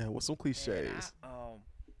years, Yeah, what's some cliches? man,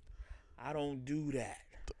 I don't do that.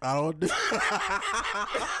 I don't do.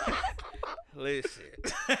 Listen,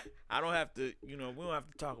 I don't have to. We don't have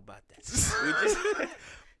to talk about that.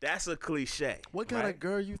 That's a cliche. What kind right? of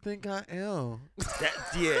girl you think I am?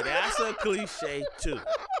 That's a cliche too.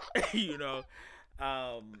 You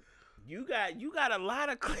got a lot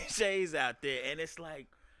of cliches out there, and it's like,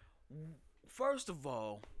 first of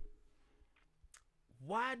all,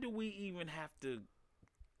 why do we even have to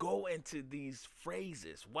go into these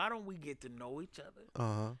phrases? Why don't we get to know each other?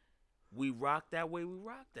 Uh-huh. We rock that way, we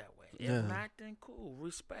rock that way. If Yeah. not, then cool,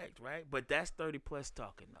 respect, right? But that's 30 plus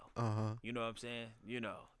talking though. Uh-huh. You know what I'm saying?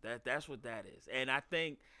 That's what that is. And I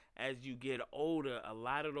think as you get older, a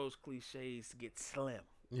lot of those cliches get slim.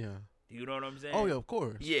 Yeah. You know what I'm saying? Oh yeah, of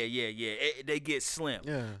course. Yeah. They get slim.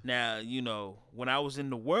 Yeah. Now, when I was in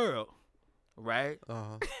the world, right?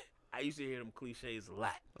 Uh-huh. I used to hear them cliches a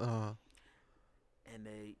lot. Uh-huh. And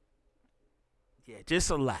just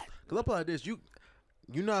a lot. Cause up like this,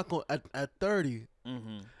 you're not gonna at 30,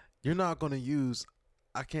 Mm-hmm. you're not gonna use.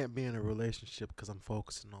 I can't be in a relationship because I'm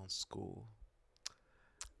focusing on school.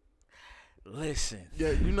 Listen.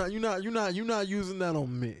 Yeah, you're not using that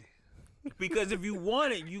on me. Because if you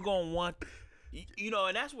want it, you gonna want,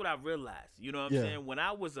 and that's what I realized. You know what I'm Yeah. saying? When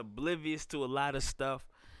I was oblivious to a lot of stuff,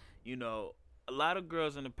 a lot of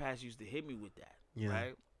girls in the past used to hit me with that. Yeah.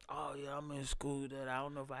 Right? Oh yeah, I'm in school. That I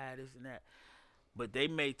don't know if I had this and that, but they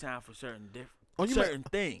made time for certain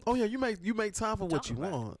things. Oh yeah, you make time for what Talk you about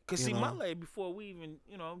it. want. Cause you see, know? my lady before we even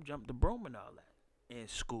jumped the broom and all that in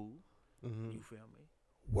school. Mhm. You feel me?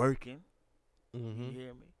 Working. Mhm. You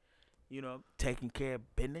hear me? Taking care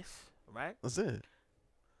of business. Right? That's it.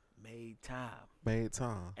 Made time. Made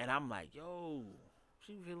time. And I'm like, yo,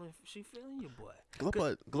 she feeling you, boy.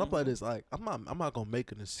 Cause I'm like this, like I'm not gonna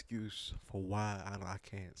make an excuse for why I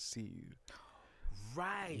can't see you.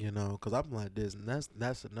 Right. Cause I'm like this, and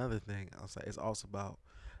that's another thing. I'll say it's also about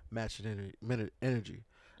matching energy.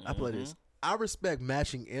 I play this. I respect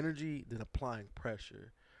matching energy than applying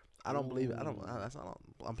pressure. I don't believe it. That's not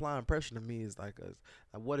applying pressure to me is like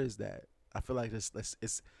what is that? I feel like it's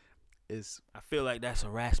I feel like that's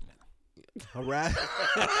harassment. harass.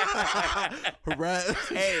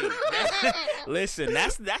 Hey, listen,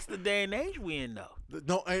 that's the day and age we in though.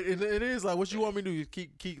 No, it is like what you want me to do. You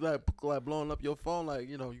keep like blowing up your phone. Like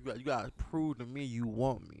you got to prove to me you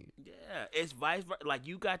want me. Yeah, it's vice versa. Like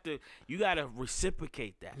you got to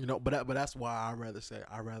reciprocate that. But that's why I'd rather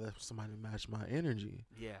somebody match my energy.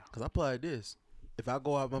 Yeah. Cause I play like this. If I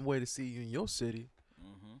go out my way to see you in your city,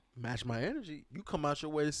 match my energy. You come out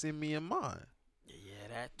your way to see me in mine. Yeah,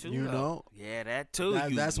 that too. You though. know? Yeah, that too.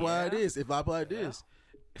 That's why it is. If I play like Yeah. this,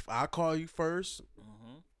 if I call you first,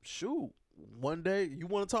 shoot. One day you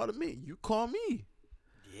want to talk to me, you call me.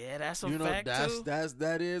 Yeah, that's a fact too.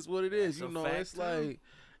 That is what it is. That's a fact, It's too. like,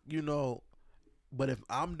 but if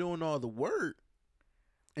I'm doing all the work,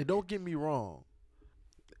 and don't get me wrong,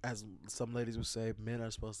 as some ladies would say, men are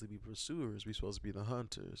supposed to be pursuers. We're supposed to be the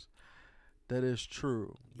hunters. That is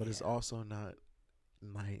true, but it's Yeah. also not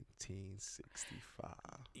 1965.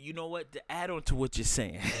 You know what? To add on to what you're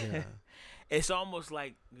saying, Yeah. it's almost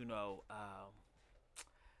like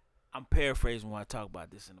I'm paraphrasing when I talk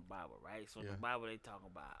about this in the Bible, right? So in Yeah. the Bible they talk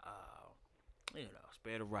about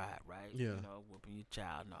spare the rod, right? Yeah. Whooping your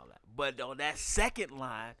child and all that. But on that second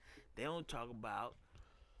line, they don't talk about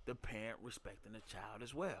the parent respecting the child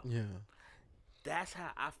as well. Yeah. That's how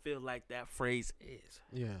I feel like that phrase is.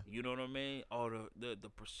 Yeah. You know what I mean? Or the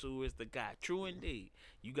pursuer is the guy. True indeed.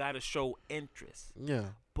 You gotta show interest. Yeah.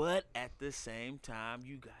 But at the same time,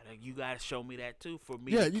 you gotta show me that too for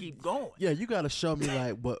me Yeah, to keep going. Yeah, you gotta show me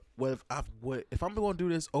like what if I'm gonna do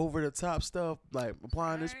this over the top stuff, like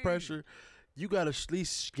applying this Right. pressure, you gotta at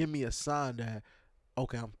least give me a sign that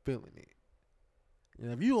okay, I'm feeling it. You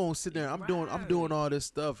know, if you don't sit there, I'm doing Right. all this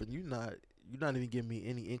stuff, and you're not even giving me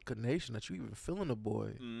any inclination that you even feeling the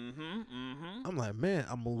boy. Mm-hmm. I'm like, man,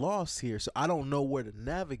 I'm lost here, so I don't know where to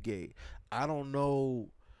navigate. I don't know.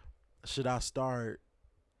 Should I start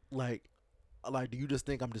like do you just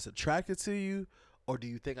think I'm just attracted to you, or do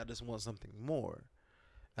you think I just want something more?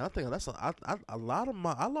 And I think that's a lot of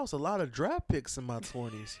I lost a lot of draft picks in my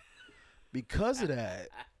 20s because of that.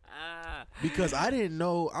 Because I didn't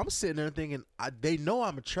know. I'm sitting there thinking they know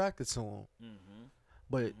I'm attracted to them, Mm-hmm.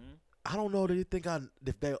 but Mm-hmm. I don't know. They think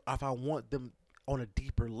if I want them on a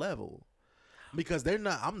deeper level, because they're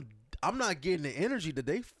not. I'm not getting the energy that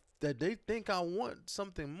they think I want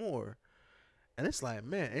something more. And it's like,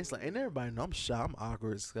 man, and everybody know I'm shy, I'm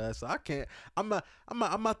awkward as guy, so I can't. I'm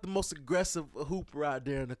not the most aggressive hooper out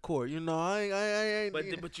there in the court. You know, I ain't.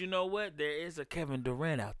 But you know what? There is a Kevin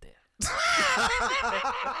Durant out there.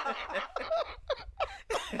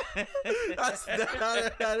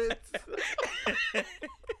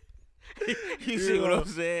 You see what I'm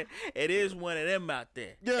saying? It is one of them out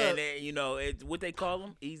there. Yeah. And then, it's what they call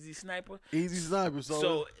them, easy sniper. Easy sniper.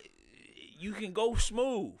 So you can go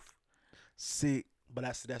smooth. See, but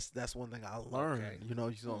that's one thing I learned. Okay. You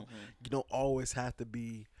don't always have to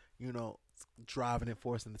be, driving and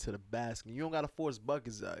forcing it to the basket. You don't gotta force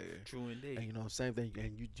buckets out here. True indeed. And same thing.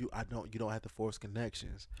 And you don't have to force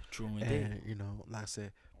connections. True indeed. And like I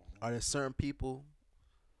said, are there certain people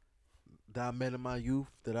that I met in my youth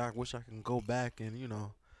that I wish I can go back and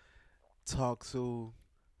talk to,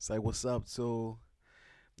 say what's up to,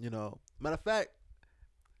 matter of fact,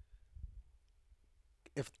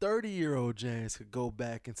 if 30-year-old James could go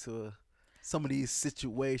back into some of these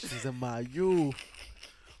situations in my youth,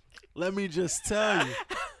 let me just tell you,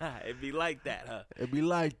 It'd be like that, huh? it'd be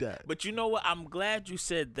like that. But you know what? I'm glad you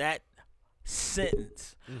said that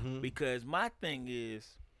sentence Mm-hmm. because my thing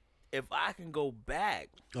is, if I can go back,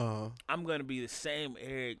 I'm gonna be the same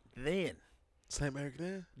Eric then. Same Eric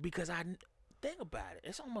then? Because think about it,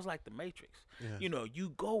 it's almost like the Matrix. Yeah.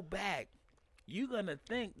 You go back, you're gonna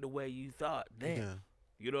think the way you thought then. Yeah.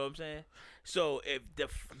 You know what I'm saying? So if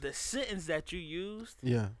the sentence that you used,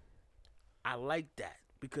 Yeah. I like that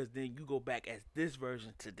because then you go back as this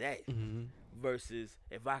version today Mm-hmm. versus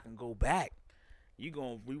if I can go back, you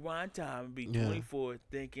gonna rewind time and be 24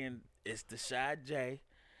 thinking it's the Shy J,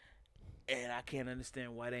 and I can't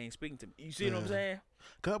understand why they ain't speaking to me. You see what I'm saying?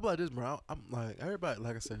 Cause I'm like this, bro. I'm like everybody.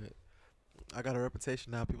 Like I said, I got a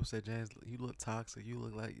reputation now. People say, James, you look toxic. You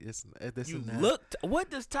look like this and that. What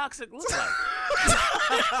does toxic look like?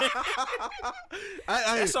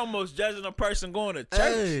 That's almost judging a person going to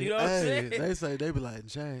church. You know what I'm saying? They be like,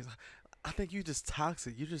 James, I think you just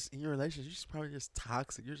toxic. You just in your relationship. You just probably just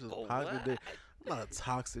toxic. You're just toxic. I'm not a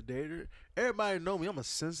toxic dater. Everybody know me. I'm a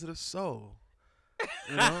sensitive soul.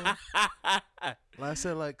 You know, like I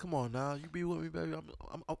said, like, come on now, you be with me, baby.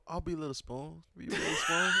 I'll be Little Spoon. Be Little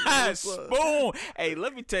Spoon. Spoon. Hey,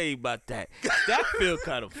 let me tell you about that. That feel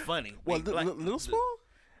kind of funny. What, Little Spoon?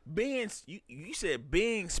 You said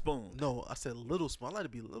being Spoon. No, I said Little Spoon. I like to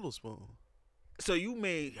be Little Spoon. So you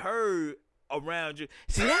made her around you.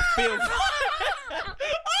 See, that feels.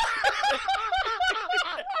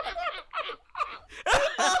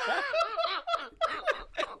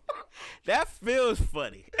 That feels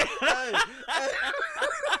funny.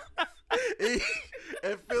 It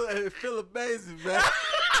feel amazing, man.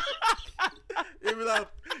 It be like,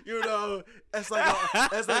 it's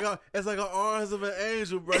like an arms of an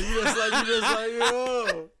angel, bro. You just like,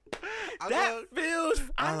 yo. I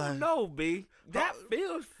don't know, B. That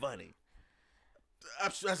feels funny.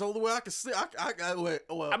 That's the only way I can see.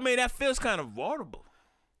 I mean, that feels kind of vulnerable.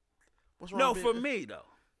 What's wrong? No, for me though.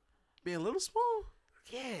 Being Little Spoon.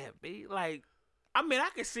 Yeah, B. Like, I mean, I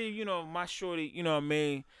can see, my shorty, you know what I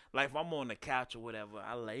mean? Like, if I'm on the couch or whatever,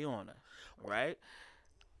 I lay on her, right?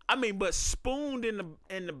 I mean, but spooned in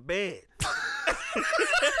the bed.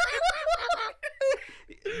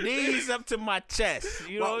 Knees up to my chest.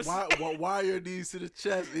 You know. Why are your knees to the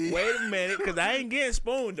chest? E? Wait a minute, because I ain't getting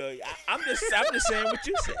spooned though. I'm just saying what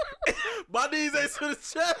you said. My knees ain't to the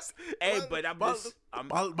chest. Hey, but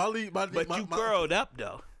you curled up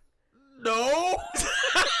though. No.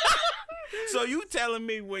 So you telling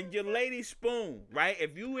me when your lady spoon, right?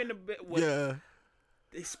 If you in the bed, Yeah.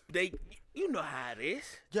 They, you know how it is.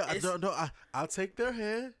 Yeah, I'll take their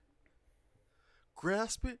hand,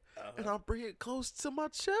 grasp it, and I'll bring it close to my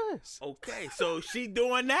chest. Okay, so she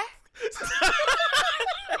doing that? Is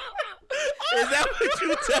that what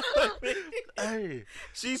you telling me? Hey,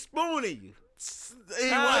 she spooning you.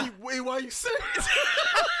 Hey, why you say it?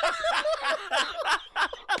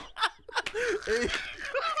 Hey.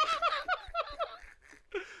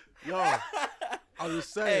 Yo, I'm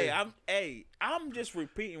just saying. I'm just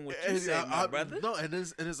repeating what you said, my brother. No, and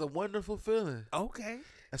it's a wonderful feeling. Okay.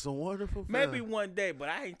 It's a wonderful feeling. Maybe one day, but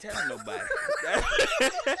I ain't telling nobody.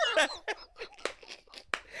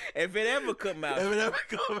 If it ever come out,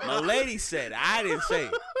 my lady said it. I didn't say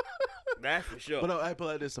it. That's for sure. But no, I put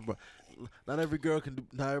like this, bro. Not every girl can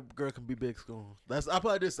be big spoon. I put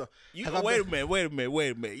like this. Wait a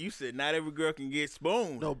minute. You said not every girl can get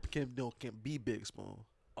spoon. No, can't be big spoon.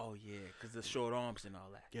 Oh yeah, because the short arms and all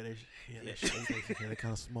that. Yeah, they're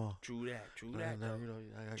kind of small. True that.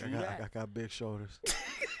 I got big shoulders.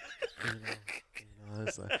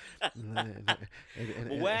 It's like,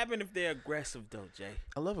 but what happened if they're aggressive though, Jay?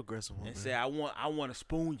 I love aggressive women. And say I want to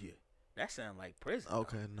spoon you. That sounds like prison.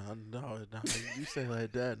 Okay, no. You say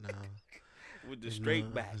like that now. With the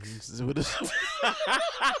straight backs. With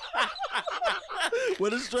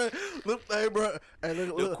the straight. Look, hey, bro. Hey,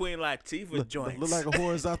 look, the Queen Latifah joints. Look like a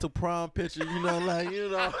horizontal prom picture,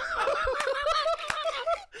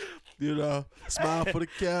 smile for the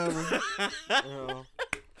camera.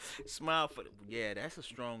 Smile for the, yeah, that's a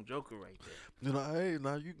strong joker right there. Hey,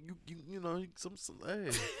 now you some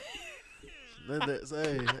hey. But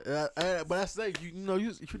I say you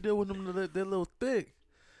deal with them, they're a little thick.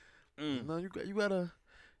 You gotta.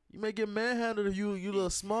 You may get manhandled if you a little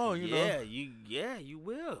small. You know. You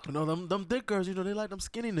will. Them thick girls. They like them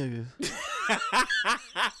skinny niggas.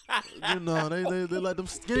 They like them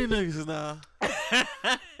skinny niggas now.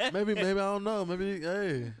 Maybe I don't know. Maybe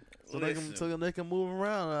hey. So they can move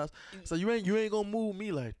around. So you ain't gonna move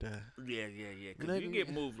me like that. Yeah. Cause you get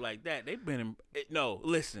moved like that,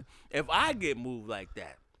 listen. If I get moved like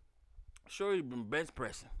that, sure you been bench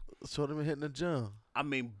pressing. Sure they been hitting the gym. I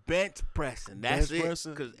mean bench pressing. That's bench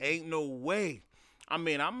pressing. Cause ain't no way. I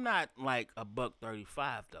mean I'm not like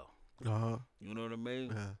 $135 though. You know what I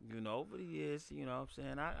mean? Yeah. Over the years, you know what I'm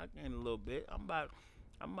saying? I gained a little bit. I'm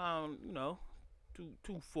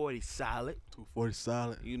 240 solid. 240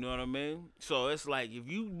 solid. You know what I mean? So it's like if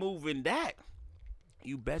you moving that,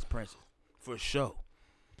 you best pressing for sure.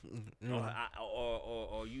 Yeah.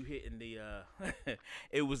 Or you hitting the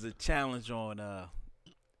it was a challenge on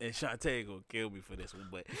and Shantae gonna kill me for this one,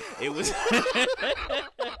 but it was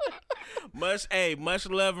much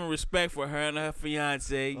love and respect for her and her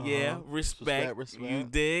fiance. Yeah, respect. You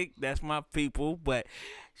dig? That's my people, but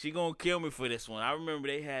she gonna kill me for this one. I remember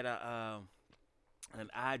they had an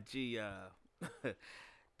IG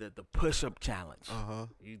the push-up challenge.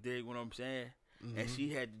 You dig what I'm saying? Mm-hmm. And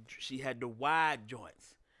she had the wide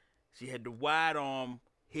joints. She had the wide arm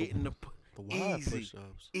hitting the wide easy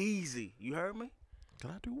push-ups. Easy. You heard me? Can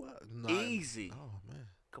I do what? No, easy. Oh man.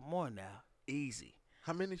 Come on now. Easy.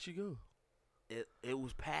 How many did she go? It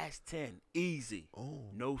was past 10. Easy. Oh.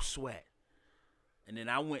 No sweat. And then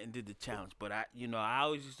I went and did the challenge, but I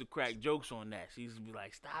always used to crack jokes on that. She used to be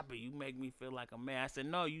like, "Stop it! You make me feel like a man." I said,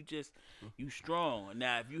 "No, you strong."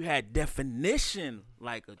 Now, if you had definition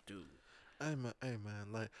like a dude, hey man,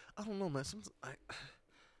 like I don't know, man.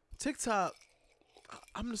 TikTok,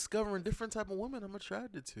 I'm discovering different type of women I'm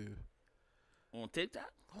attracted to. On TikTok,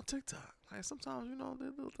 like sometimes they're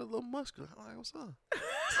a little muscular. I'm like, what's up?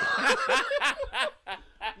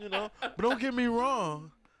 But don't get me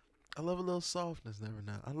wrong. I love a little softness every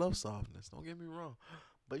now. I love softness. Don't get me wrong,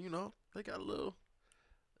 but they got a little.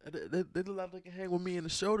 They look like they can hang with me in the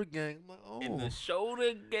shoulder gang. I'm like, oh, in the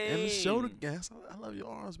shoulder gang. In the shoulder gang. So I love your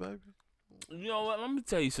arms, baby. You know what? Let me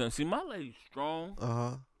tell you something. See, my lady's strong.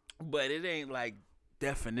 But it ain't like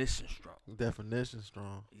definition strong. Definition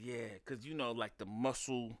strong. Yeah, cause like the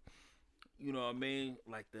muscle. You know what I mean?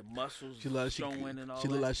 Like the muscles and all that. She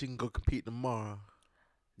look like she can go compete tomorrow.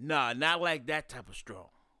 Nah, not like that type of strong.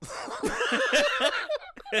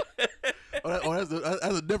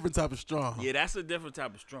 That's a different type of strong. Yeah, that's a different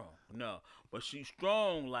type of strong. No, but she's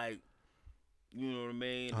strong, like, you know what I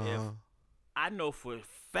mean? If I know for a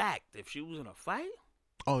fact if she was in a fight,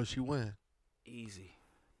 she win. Easy.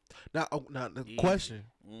 Now the Easy. question.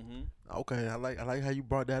 Mm-hmm. Okay, I like how you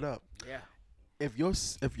brought that up. Yeah. If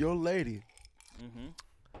your lady Mm-hmm.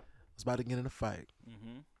 is about to get in a fight,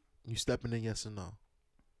 Mm-hmm. you stepping in, yes or no?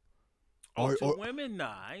 Or women,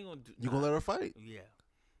 nah, I ain't gonna do. You gonna let her fight? Yeah.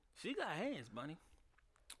 She got hands, bunny.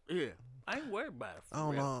 Yeah. I ain't worried about it. For I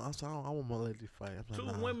don't real. know. I want my lady to fight. I'm Two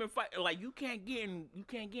like, nah. women fight. Like you can't get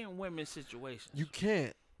in women's situations. You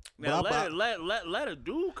can't. Now But let a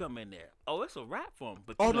dude come in there. Oh, it's a wrap for him.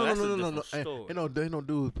 But Oh you know, no, that's no, a no, no, different no! story. Ain't no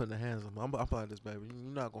dudes putting their hands on me. I'm like this, baby.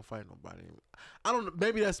 You're not gonna fight nobody. I don't.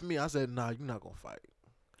 Maybe that's me. I said, nah, you're not gonna fight.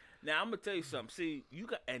 Now I'm gonna tell you something. See, you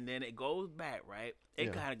got, and then it goes back, right? It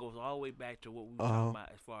Yeah. kind of goes all the way back to what we were talking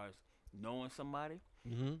about as far as knowing somebody.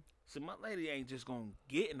 Mm-hmm. So my lady ain't just gonna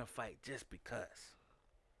get in a fight just because.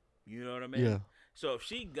 You know what I mean? Yeah. So if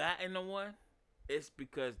she got in the one, it's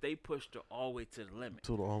because they pushed her all the way to the limit.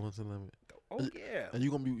 To the all to limit. Oh yeah. And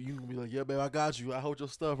you gonna be like, yeah, babe, I got you. I hold your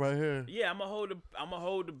stuff right here. Yeah, I'm gonna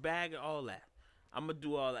hold the bag and all that. I'm gonna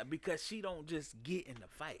do all that because she don't just get in the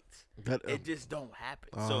fights. It just don't happen.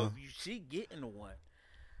 So if she get in the one,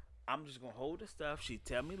 I'm just gonna hold the stuff. She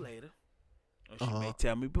tell me later, or she may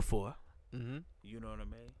tell me before. Mm-hmm. You know what I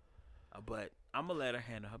mean? But I'm gonna let her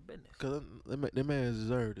handle her business. Cause the man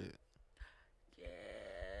deserved it. Yeah.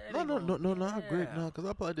 No. I agree. No, cause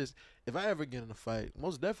I play like this. If I ever get in a fight,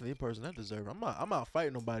 most definitely a person that deserves it. I'm not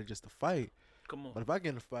fighting nobody just to fight. Come on. But if I get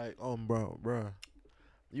in a fight, bro,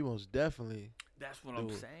 you most definitely. That's what I'm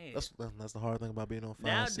saying. That's the hard thing about being on fight.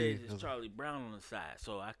 Nowadays it's Charlie Brown on the side,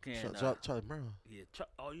 so I can't. Charlie Brown. Yeah.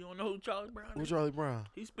 Oh, you don't know who Charlie Brown is? Who's Charlie Brown?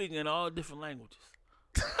 He's speaking in all different languages.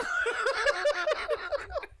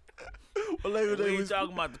 What language We they ain't was?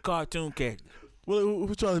 talking about the cartoon character.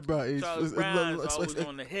 Who Charlie Brown is? Charlie Brown is always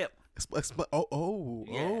on the hip.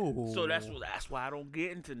 Oh. So that's why I don't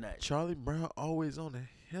get into nothing. Charlie Brown always on the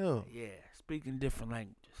hill. Yeah, speaking different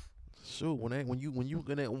languages. Shoot, when you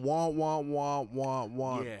gonna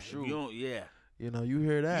wah. Yeah, Shoot. you You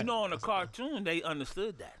hear that? You know, on the cartoon they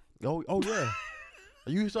understood that. Oh yeah.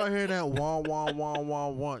 You start hearing that wah.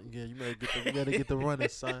 Yeah, you better get the running,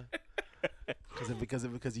 son.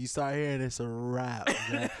 Because you start hearing it's a rap.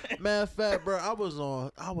 Man. Matter of fact, bro, I was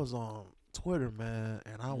on Twitter, man,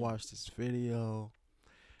 and I watched this video.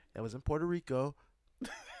 It was in Puerto Rico.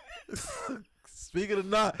 Speaking of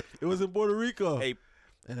not, it was in Puerto Rico. Hey,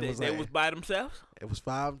 and they was by themselves. It was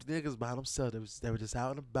 5 niggas by themselves. They were just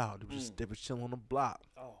out and about. They were chilling on the block.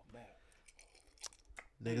 Oh man.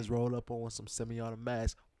 Niggas rolled up on some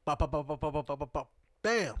semi-automatics. Bop, bop, bop, bop, bop, bop, bop, bop.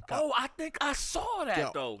 Bam. Oh, I think I saw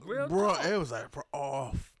that though. Real bro, talk. it was like,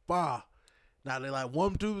 bro, bah. Now they like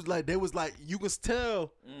one dude was like, they was like, you can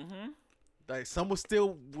tell, like someone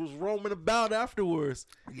still was roaming about afterwards.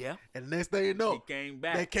 Yeah. And the next thing you know, He came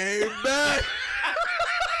back. they came back.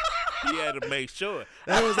 He had to make sure.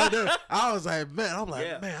 That was like that. I was like, man,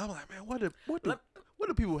 man, what do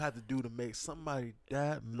people have to do to make somebody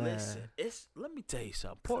that mad? Listen, let me tell you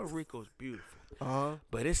something. Puerto Rico's beautiful.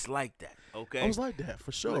 But it's like that, okay? I was like that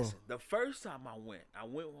for sure. Listen, the first time I went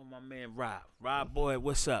with my man Rob. Rob, boy,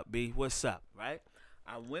 what's up, B? What's up, right?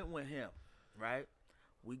 I went with him, right?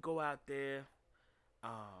 We go out there,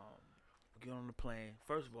 get on the plane.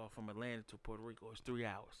 First of all, from Atlanta to Puerto Rico, it's 3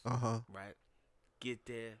 hours, right? Get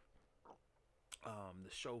there. The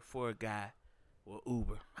chauffeur guy, or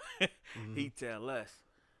Uber, he tell us,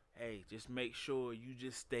 hey, just make sure you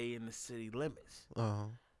just stay in the city limits.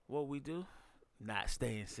 What we do? Not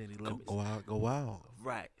stay in city limits. Go out.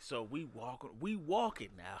 Right. So we walking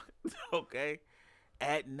now. Okay.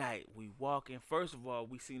 At night, we walking. First of all,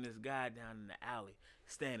 we seen this guy down in the alley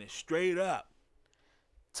standing straight up,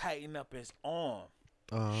 tighten up his arm,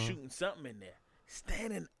 shooting something in there,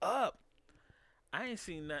 standing up. I ain't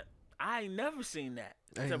seen that. I ain't never seen that.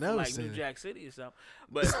 Except for like New Jack City or something.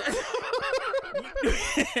 But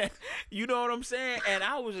you know what I'm saying? And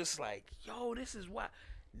I was just like, yo, this is why.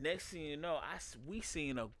 Next thing you know, we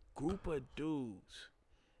seen a group of dudes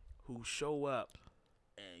who show up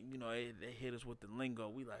and, they hit us with the lingo.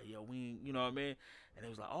 We like, yo, we ain't, you know what I mean? And it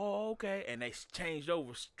was like, oh, okay. And they changed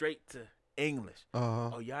over straight to English.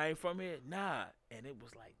 Oh, y'all ain't from here? Nah. And it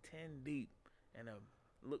was like 10 deep. And it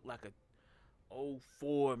looked like a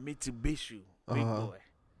 04 Mitsubishi big boy.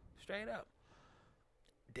 Straight up.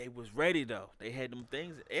 They was ready though. They had them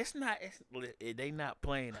things. They not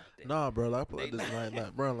playing out there. Nah, bro. Like this,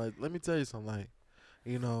 like, bro. Like, let me tell you something. Like,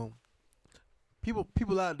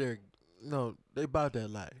 people out there, they about that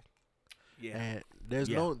life. Yeah. And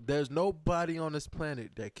there's nobody on this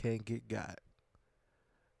planet that can't get got.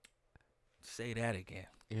 Say that again.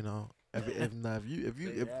 If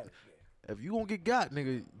you gonna get got,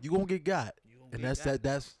 nigga, you gonna get got. And that's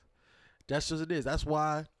just it is. That's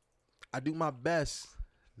why I do my best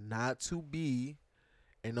not to be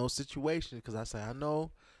in those situations because I say I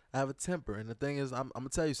know I have a temper, and the thing is, I'm gonna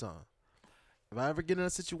tell you something. If I ever get in a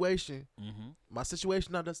situation, my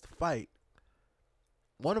situation not just to fight.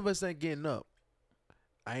 One of us ain't getting up.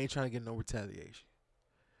 I ain't trying to get no retaliation.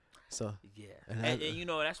 So Yeah, and you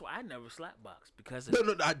know that's why I never slap box because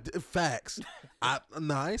of facts. I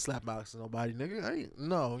ain't slap boxing nobody,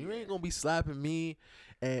 nigga. You ain't gonna be slapping me,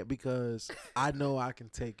 and because I know I can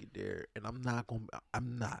take it there, and I'm not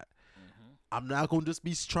gonna just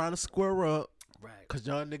be trying to square up, right? Cause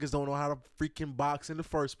y'all niggas don't know how to freaking box in the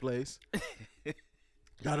first place.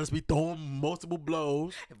 Y'all just be throwing multiple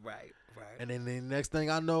blows, right. And then the next thing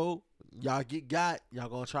I know, y'all got. Y'all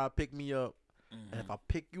gonna try to pick me up. And if I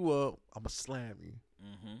pick you up, I'ma slam you.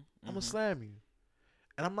 I'ma slam you.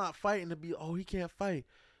 And I'm not fighting to be, he can't fight.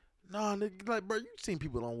 Nah, nigga, like, bro, you seen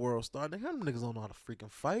people on World Star. Them niggas don't know how to freaking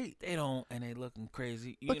fight. They don't, and they looking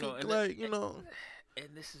crazy. And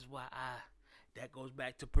this is why that goes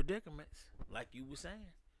back to predicaments. Like you were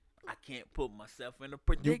saying. I can't put myself in a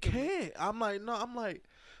predicament. You can't. I'm like,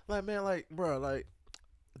 man, like, bro, like,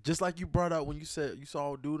 just like you brought out when you said you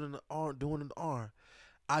saw a dude in the arm doing an arm.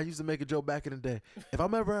 I used to make a joke back in the day. If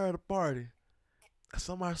I'm ever at a party,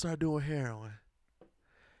 somebody start doing heroin,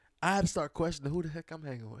 I had to start questioning who the heck I'm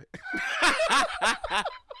hanging with.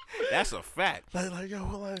 That's a fact.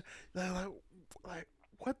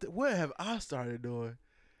 What have I started doing?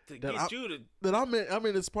 That I'm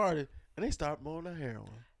in this party and they start blowing the heroin.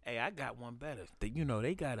 Hey, I got one better. They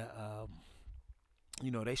got a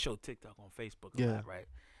they show TikTok on Facebook a lot, right?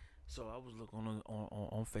 So I was looking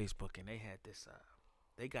on Facebook and they had this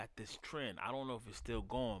they got this trend. I don't know if it's still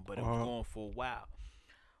going, but it was going for a while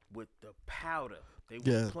with the powder. They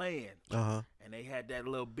were playing, and they had that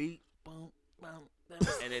little beat, boom, boom, boom,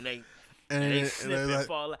 and then they snip and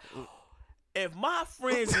fall out. If my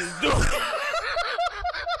friends is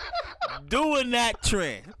doing that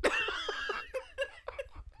trend,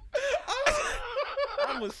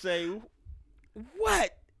 I'm gonna say,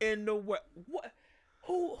 what in the world? What?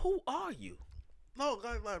 Who are you? No,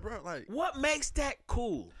 like, bro, like, what makes that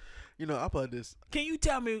cool? I put this. Can you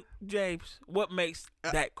tell me, James, what makes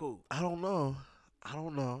that cool? I don't know.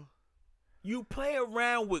 You play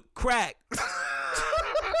around with crack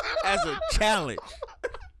as a challenge.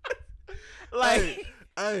 Like,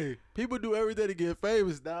 hey, people do everything to get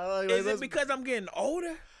famous now. Like, is it because I'm getting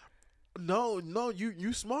older? No,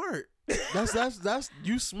 you smart. That's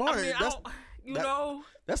you smart. I mean,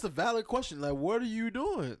 that's the valid question. Like, what are you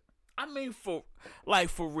doing? I mean, for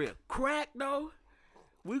real, crack though.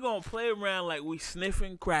 We gonna play around like we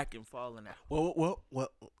sniffing crack and falling out. Well,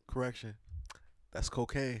 correction. That's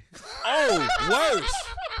cocaine. Oh, worse,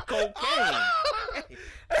 cocaine.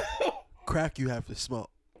 Crack you have to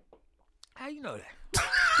smoke. How you know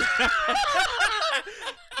that?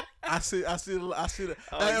 I see the. I see the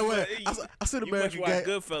American Gangster.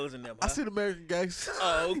 Goodfellas in them. Huh? I see the American Gangster.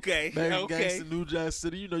 Oh, okay. American Gangster, New Jack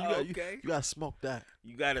City. You gotta smoke that.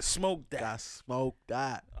 You gotta smoke that. Gotta smoke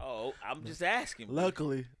that. Oh, I'm just asking.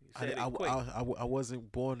 Luckily, I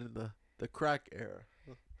wasn't born in the crack era.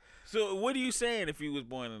 So what are you saying if you was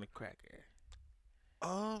born in the crack era?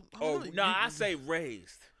 I say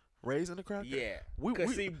raised. Raised in the crack era? Yeah.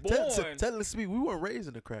 Technically speaking, we weren't raised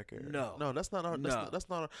in the crack era. No, that's not our. That's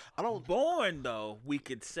not our. I don't. Born though, we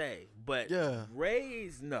could say, but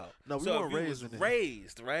raised, no. No, we weren't raised in it.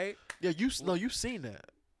 Raised, right? Yeah, you've seen that.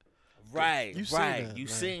 Right, you've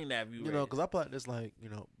seen that. Because I thought this like,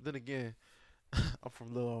 then again, I'm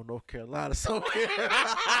from little old North Carolina, so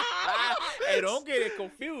hey, don't get it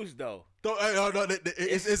confused though.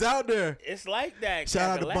 It's out there. It's like that.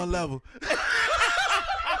 Shout out to Bun Level.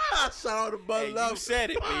 Shout out to Bun Level. You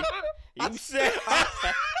said it, man. You said it. I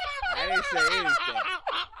didn't say anything.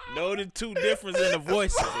 Know the two differences in the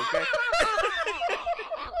voices, okay?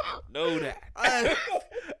 Know that.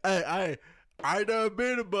 Hey, I ain't never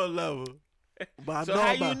been to Bun Level. But I so know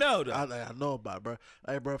how about, you know though? I know about it, bro.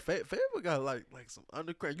 Hey, bro, Favor got like some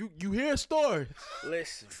undercrack. You hear stories?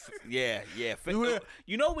 Listen, yeah.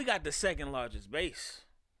 You know we got the second largest base.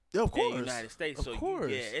 Yeah, of course. In the United States. Of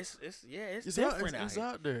course. It's different. It's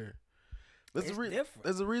out there. There's different.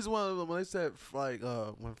 There's a reason why when they said like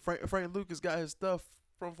when Frank Lucas got his stuff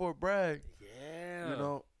from Fort Bragg.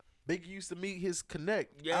 Yeah. Biggie used to meet his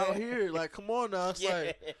connect out here. Like, come on now. It's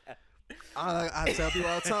like I tell people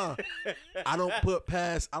all the time. I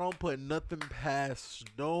don't put nothing past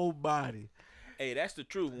nobody. Hey, that's the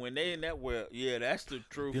truth. When they in that world, that's the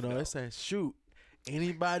truth. They say, shoot,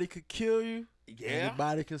 anybody could kill you. Yeah.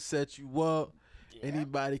 Anybody can set you up. Yeah.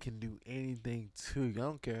 Anybody can do anything to you. I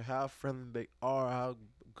don't care how friendly they are, how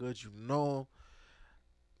good you know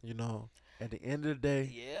them. you know, at the end of the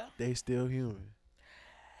day, Yeah. they still human.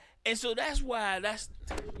 And so that's why that's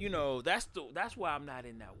why I'm not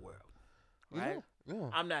in that world, right? Yeah.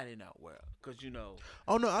 I'm not in that world because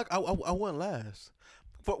Oh no, I wouldn't last.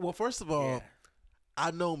 Well, first of all, yeah.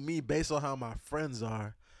 I know me based on how my friends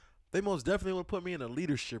are. They most definitely would put me in a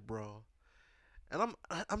leadership role, and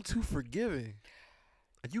I'm too forgiving.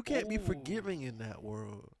 You can't be Ooh. forgiving in that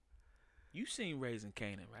world. You seen Raising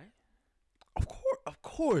Canaan, right? Of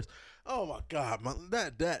course. Oh my God,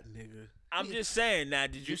 that nigga. I'm just saying. Now,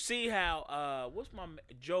 did you see how what's my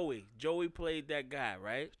Joey? Joey played that guy,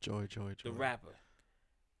 right? Joey. The rapper.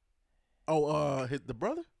 Oh, the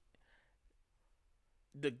brother.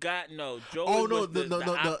 The guy, no, Joey. Oh no, was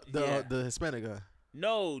the Hispanic guy.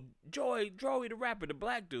 No, Joey, the rapper, the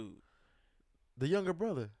black dude. The younger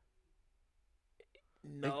brother.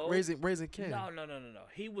 No, like raising Cain. No.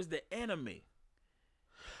 He was the enemy.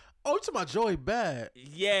 Oh, you talking about Joey Bad?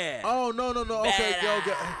 Yeah. Oh no. Okay,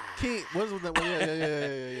 okay. King. What's that?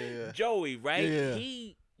 Yeah. Joey, right?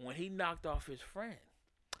 Yeah. When he knocked off his friend.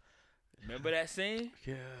 Remember that scene?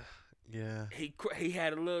 Yeah. He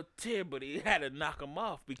had a little tear, but he had to knock him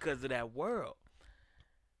off because of that world.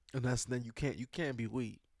 And that's then you can't be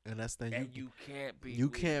weak, and that's then you can't be you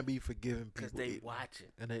can't be forgiving people because they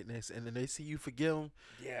watching, and then they see you forgive them.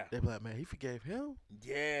 Yeah, they be like, man, he forgave him.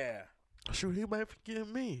 Yeah, sure, he might forgive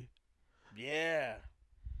me. Yeah.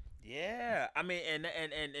 I mean,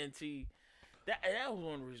 and see. That was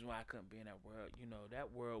one of the reasons why I couldn't be in that world.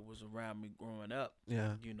 That world was around me growing up.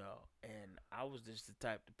 Yeah. And I was just the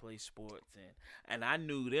type to play sports, and I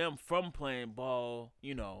knew them from playing ball,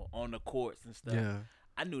 on the courts and stuff. Yeah.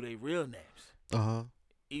 I knew their real names. Uh-huh.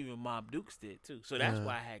 Even Mob Dukes did too. So that's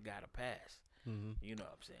why I had got a pass. Mm-hmm. You know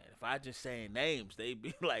what I'm saying? If I just saying names, they'd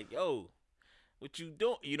be like, "Yo, what you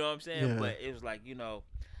doing?" You know what I'm saying? Yeah. But it was like,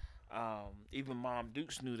 even Mom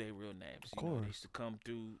Dukes knew their real names. Of course. They used to come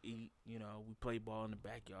through, eat. We played ball in the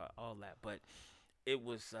backyard, all that. But it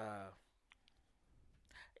was, I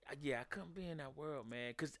couldn't be in that world,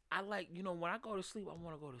 man. Cause I like, when I go to sleep, I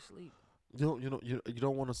want to go to sleep. You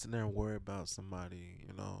don't want to sit there and worry about somebody,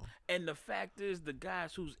 And the fact is, the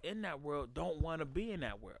guys who's in that world don't want to be in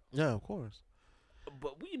that world. Yeah, of course.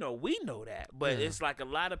 But we know that. But it's like a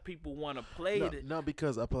lot of people want to play it. No,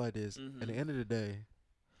 because I play like this. Mm-hmm. At the end of the day,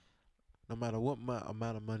 no matter what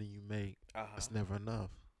amount of money you make, it's never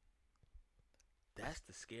enough. That's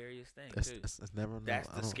the scariest thing, too. It's never enough. That's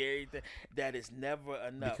the scary thing. That is never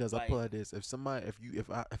enough. Because I play like this. If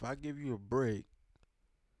I give you a break,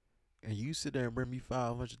 and you sit there and bring me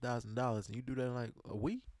 $500,000, and you do that in like a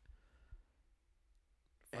week,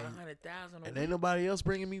 $500,000, and ain't nobody else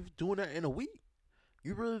bringing me doing that in a week,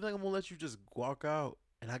 you really think I'm gonna let you just walk out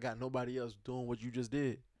and I got nobody else doing what you just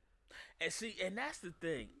did? And see, and that's the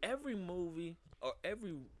thing. Every movie or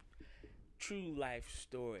every true life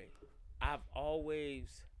story, I've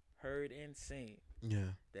always heard and seen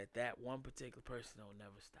that one particular person don't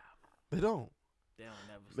never stop. They don't. They don't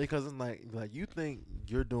never stop. Because it's like you think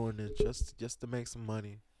you're doing it just to make some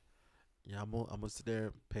money. Yeah, I'm gonna sit there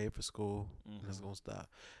and pay for school, and it's gonna stop.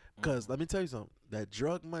 Because let me tell you something. That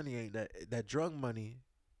drug money ain't that drug money.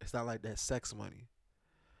 It's not like that sex money.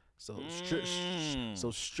 So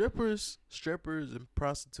so strippers and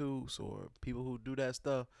prostitutes or people who do that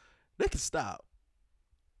stuff, they can stop.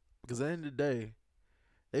 Because at the end of the day,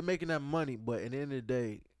 they making that money, but at the end of the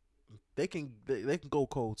day, they can go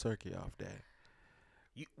cold turkey off that.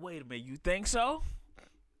 Wait a minute, you think so?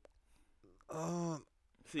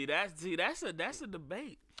 See that's a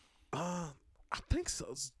debate. I think so.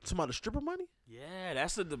 Talking about the stripper money? Yeah,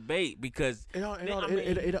 that's a debate because it all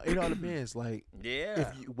depends. Like, if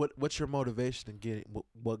what's your motivation in getting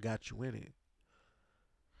what got you in it?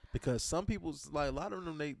 Because some people's like a lot of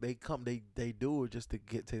them they do it just to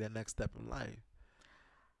get to that next step in life.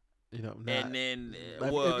 And then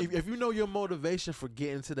if you know your motivation for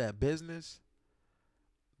getting to that business,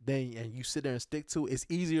 then and you sit there and stick to it, it's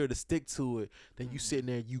easier to stick to it than you sitting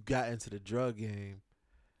there and you got into the drug game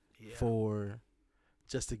for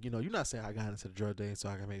just to you're not saying I got into the drug game so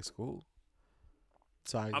I can make school,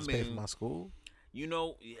 so I can just pay for my school.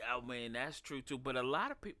 I mean that's true too. But a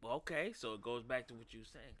lot of people, okay, so it goes back to what you were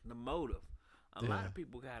saying, the motive. A lot of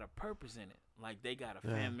people got a purpose in it. Like they got a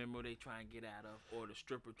family member they try and get out of, or the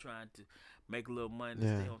stripper trying to make a little money to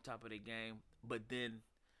stay on top of their game. But then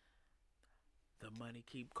the money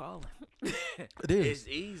keep calling. It is. It's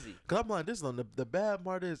easy. Cause I'm like this. The bad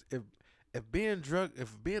part is if being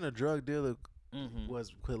a drug dealer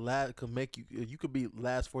could make you could be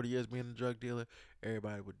last 40 years being a drug dealer,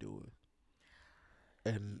 everybody would do it.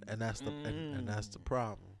 And that's the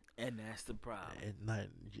problem. And that's the problem. and not,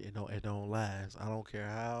 it don't last. I don't care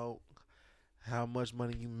how much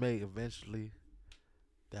money you make. Eventually,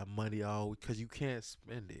 that money all because you can't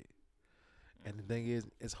spend it. And the thing is,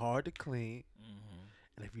 it's hard to clean. Mm-hmm.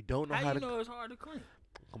 And if you don't know How how you to, know it's hard to clean?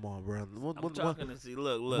 come on, bro. I'm talking to see.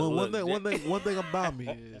 Look. One thing about me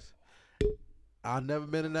is I've never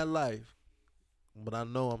been in that life, but I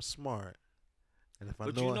know I'm smart. And if But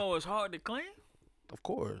I know, you know it's hard to clean. of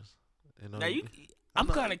course, Now I'm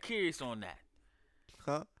kind of curious on that.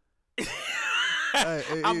 huh?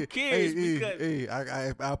 I'm curious because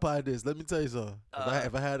I apply this. Let me tell you something.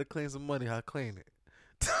 If I had to clean some money, I'd clean it.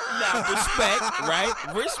 now respect, right?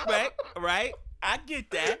 Respect, right? I get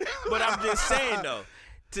that, but I'm just saying though,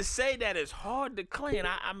 to say that it's hard to clean.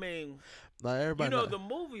 I mean, Not everybody. the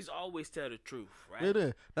movies always tell the truth, right? It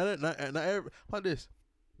is. Not everybody. Like this.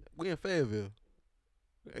 We in Fayetteville.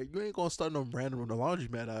 Hey, you ain't gonna start no random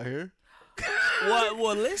laundromat out here.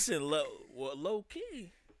 well, listen, low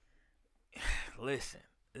key. Listen,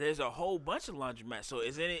 there's a whole bunch of laundromats. So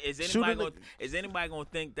is anybody gonna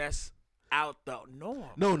think that's out the norm?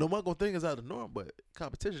 No one gonna think it's out the norm, but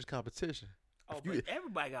competition is competition. Oh, but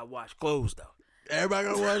everybody got to wash clothes though. Everybody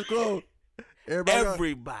gotta wash clothes.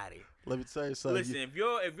 Everybody. Let me tell you something. Listen, if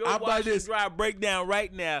your wash and dry break down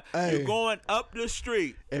right now, you're going up the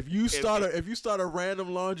street. If you start a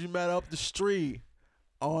random laundromat up the street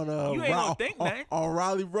on you ain't gonna think that on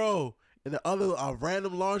Raleigh Road, and the other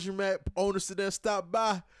random laundromat owner sit there and stop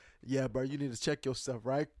by. Yeah, bro, you need to check yourself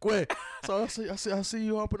right quick. So I see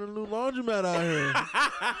you open a new laundromat out here.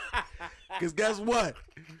 Cause guess what?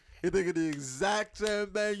 You thinking the exact same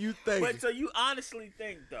thing you think. But so you honestly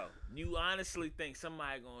think though? You honestly think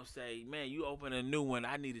somebody gonna say, "Man, you open a new one.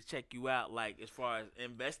 I need to check you out." Like as far as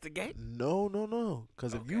investigate? No.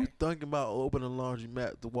 Cause if you thinking about opening a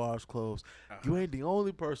laundromat to wash clothes, you ain't the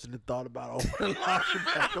only person that thought about opening a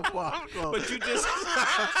laundromat to wash clothes. But you just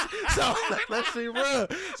so let's see real.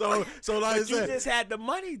 So like I said, you just had the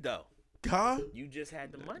money though. Huh? You just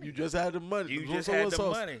had the money. You just had the money. You just had the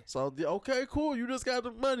money. So okay, cool. You just got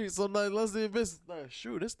the money. So like, let's invest. Like,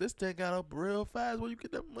 shoot, this thing got up real fast. Where you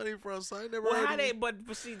get that money from? So I ain't never. Well, how they? But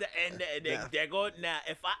see, they go now.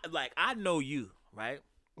 If I know you, right?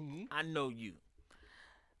 Mm-hmm. I know you.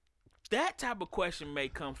 That type of question may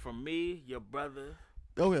come from me, your brother.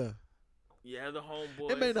 Oh yeah. Yeah, the homeboy.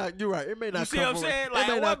 It may not. You're right. It may not. You see what I'm saying? Like,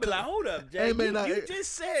 I would be like, hold up, Jay. You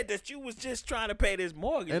just said that you was just trying to pay this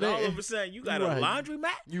mortgage. And all of a sudden, you got a laundromat?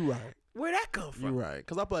 You right. Where'd that come from? You right.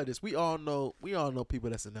 Because I play like this. We all know people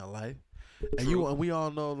that's in that life. And we all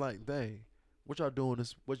know, like, dang, what y'all doing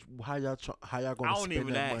is, how y'all going to spend that money? I don't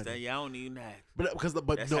even ask that. Yeah, I don't even ask. But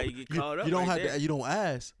that's no, how you get caught up. You don't right have to. You don't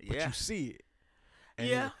ask, but yeah. you see it. And,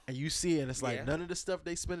 yeah. And you see it, and it's like none of the stuff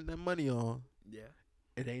they spending that money on. Yeah.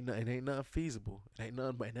 It ain't nothing feasible. It ain't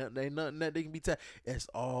nothing that they can be taxed. It's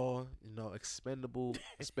all expendable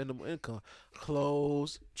income,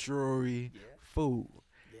 clothes, jewelry, food.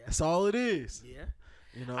 Yeah. That's all it is. Yeah.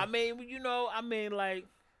 I mean, like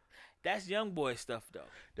that's young boy stuff though.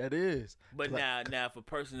 That is. But now if a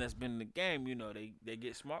person that's been in the game, they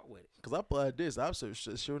get smart with it. Cause I played this. I was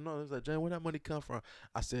sure no. It was like, Jane, where that money come from?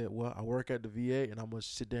 I said, well, I work at the VA, and I'm gonna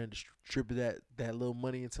sit there and distribute that little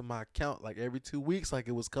money into my account like every 2 weeks, like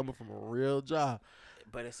it was coming from a real job.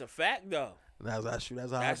 But it's a fact though. That's how I do.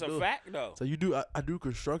 That's a fact though. So you do. I do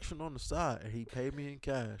construction on the side, and he paid me in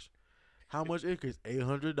cash. How much increase?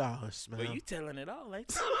 $800, man. But you telling it all,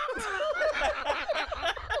 ain't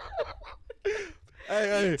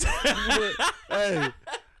Hey.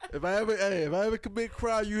 If I ever commit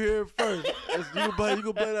crime, you hear it first. You can play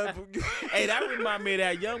that. Hey, that remind me of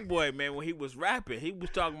that young boy, man. When he was rapping, he was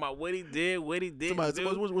talking about what he did. Somebody,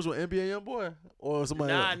 was an NBA young boy or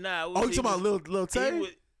somebody? Nah. You talking about Lil Tay?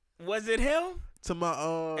 Was it him? To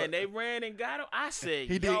my and they ran and got him. I said,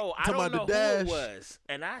 I don't know who it was.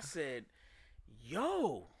 And I said,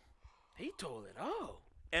 yo, he told it all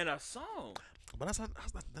in a song. But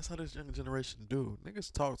that's how this younger generation do.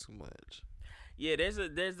 Niggas talk too much. Yeah, there's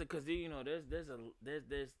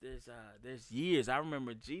years. I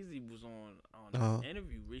remember Jeezy was on an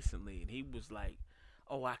interview recently, and he was like,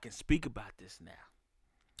 "Oh, I can speak about this now."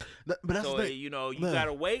 But that's so the thing. You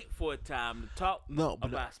gotta wait for a time to talk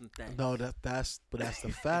about some things. No, that's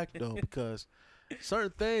the fact though, because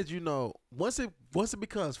certain things, once it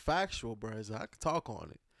becomes factual, bro, I can talk on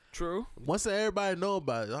it. True. Once everybody know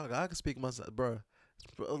about it, I can speak myself, bro.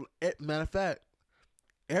 Matter of fact,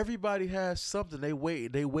 everybody has something they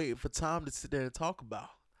wait for time to sit there and talk about.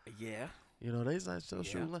 Yeah. They say,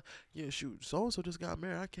 shoot, so and so just got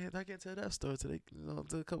married. I can't tell that story till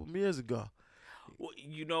a couple of years ago. Well,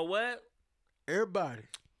 you know what? Everybody.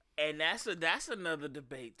 And that's another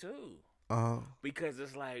debate too, because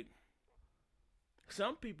it's like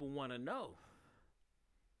some people want to know.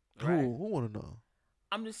 Right? Who want to know?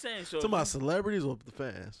 I'm just saying. So talking about celebrities or the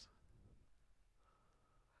fans?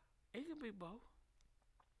 It can be both.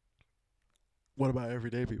 What about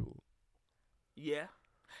everyday people? Yeah,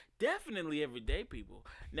 definitely everyday people.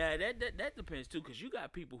 Now that depends too, because you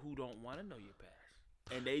got people who don't want to know your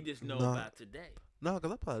past, and they just know about today. No,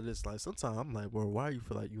 because I probably just like sometimes I'm like, bro, why do you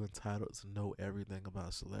feel like you entitled to know everything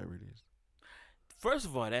about celebrities? First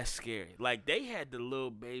of all, that's scary. Like they had the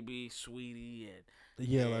little baby sweetie and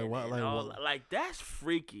like why? Like all, what? like that's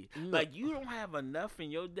freaky. No. Like you don't have enough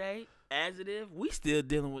in your day as it is. We still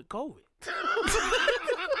dealing with COVID.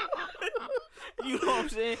 You know what I'm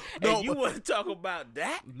saying? No, and you want to talk about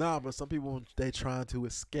that? Nah, but some people they trying to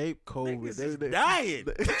escape COVID. They dying.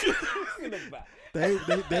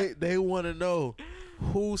 They want to know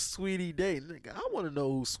who's Sweetie dating. Nigga, I want to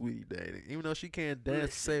know who's Sweetie dating. Even though she can't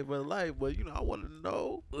dance to save her life, but I want to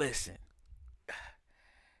know. Listen,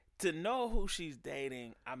 to know who she's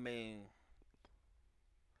dating, I mean,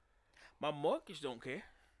 my mortgage don't care.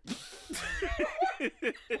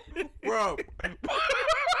 Bro.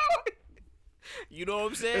 You know what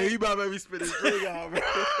I'm saying? Hey, he about to make me spit his drink out, bro.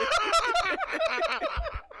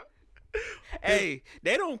 Hey,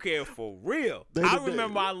 they don't care for real. I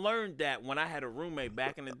remember I learned that when I had a roommate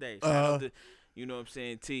back in the day. Shout out to, you know what I'm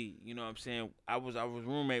saying, T. You know what I'm saying? I was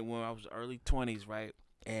roommate when I was early 20s, right?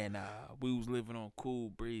 And we was living on Cool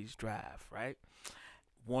Breeze Drive, right?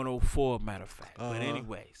 104, matter of fact. But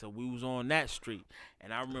anyway, so we was on that street.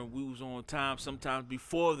 And I remember we was on time sometimes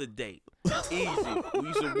before the date. Easy. We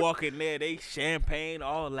used to walk in there, they champagne,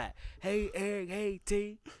 all that. Hey, Eric, hey,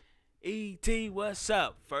 T. E.T., what's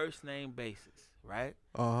up? First name basis, right?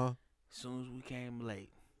 As soon as we came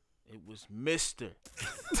late, it was Mr.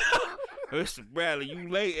 Mr. Bradley, you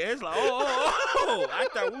late. It's like, oh, I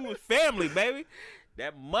thought we was family, baby.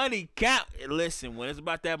 That money count. Listen, when it's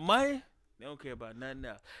about that money, they don't care about nothing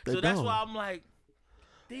else. That's why I'm like,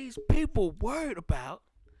 these people worried about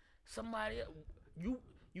somebody else.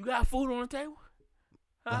 You got food on the table?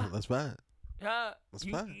 Huh? That's fine. That's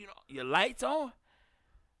fine. You know, your lights on?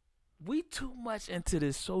 We too much into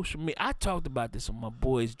this social media. I talked about this on my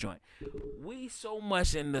boys' joint. We so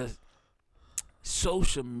much in the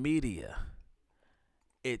social media.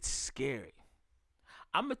 It's scary.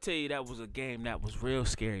 I'm going to tell you that was a game that was real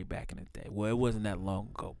scary back in the day. Well, it wasn't that long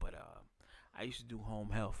ago, but I used to do home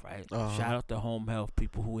health, right? Shout out to home health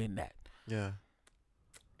people who in that. Yeah.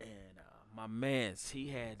 And my mans, he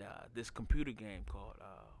had this computer game called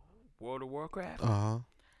World of Warcraft.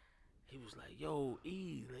 He was like, yo,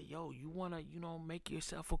 E, like, yo, you want to, make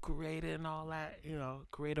yourself a creator and all that,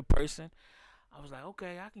 create a person. I was like,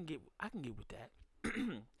 okay, I can get with that.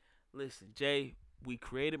 Listen, Jay, we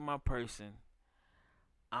created my person.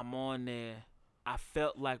 I'm on there. I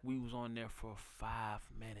felt like we was on there for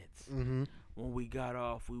 5 minutes. Mm-hmm. When we got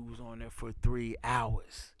off, we was on there for 3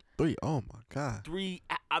 hours. 3? Oh, my God. 3,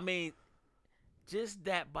 I mean, just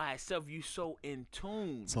that by itself, you so in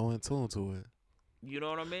tune. So in tune to it. You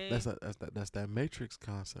know what I mean? That's that Matrix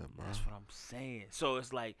concept, bro. That's what I'm saying. So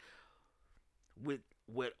it's like with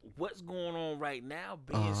what's going on right now,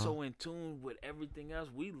 being so in tune with everything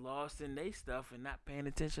else, we lost in they stuff and not paying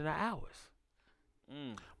attention to ours.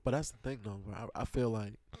 But that's the thing, though, bro. I feel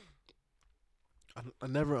like I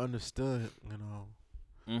never understood,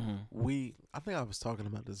 I think I was talking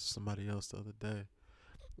about this with somebody else the other day,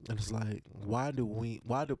 and it's like, why do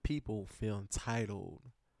people feel entitled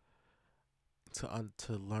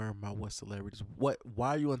to learn about what celebrities,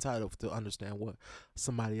 why are you entitled to understand what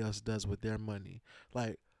somebody else does with their money?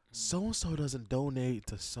 Like, so and so doesn't donate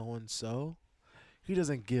to so and so. He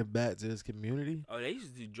doesn't give back to his community. Oh, they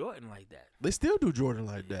used to do Jordan like that. They still do Jordan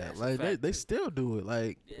like that. Like they still do it.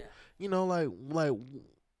 Like, like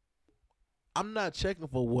I'm not checking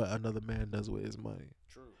for what another man does with his money.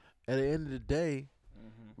 True. At the end of the day,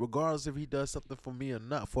 regardless if he does something for me or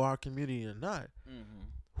not, for our community or not,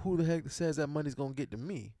 who the heck says that money's gonna get to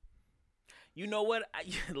me? You know what?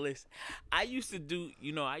 Listen, I used to do.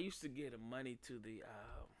 I used to get the money to the.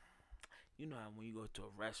 You know how when you go to a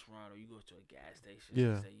restaurant or you go to a gas station,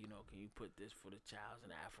 yeah. They say, can you put this for the child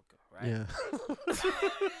in Africa, right? Yeah.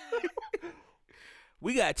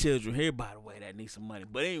 We got children here, by the way, that need some money.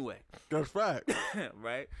 But anyway. That's right.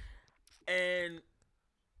 Right? And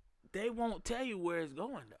they won't tell you where it's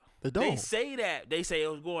going, though. They don't. They say that. They say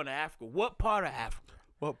it was going to Africa. What part of Africa?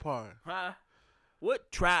 What part? Huh?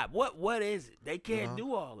 What tribe? What is it? They can't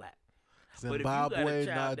do all that. Zimbabwe,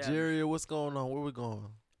 Nigeria, what's going on? Where we going?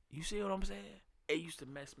 You see what I'm saying? It used to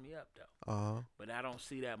mess me up, though. But I don't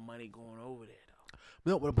see that money going over there, though.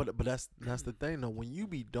 No, but that's the thing though. When you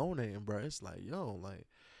be donating, bro, it's like yo, like,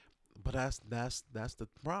 but that's the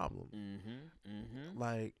problem.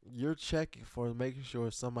 Like you're checking for making sure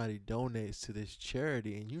somebody donates to this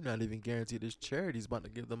charity, and you're not even guaranteed this charity is about to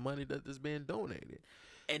give the money that is being donated.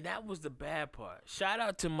 And that was the bad part. Shout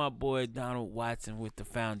out to my boy Donald Watson with the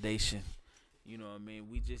foundation. You know what I mean?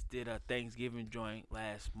 We just did a Thanksgiving joint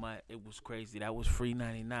last month. It was crazy. That was free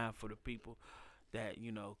 99 for the people that,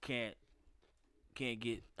 you know, can't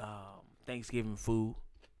get Thanksgiving food.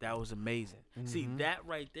 That was amazing. See, that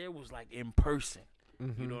right there was like in person.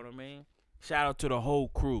 You know what I mean? Shout out to the whole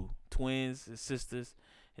crew. Twins, his sisters,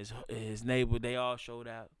 his neighbor, they all showed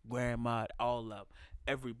out. Grandma, all up.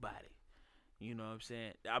 Everybody. You know what I'm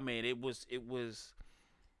saying? I mean, it was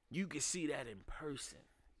you could see that in person.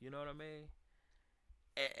 You know what I mean?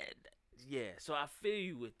 And yeah, so I feel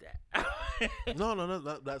you with that. No,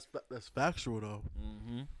 that's factual though.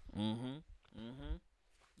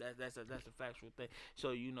 That's a factual thing.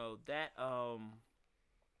 So you know that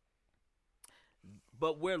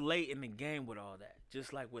but we're late in the game with all that.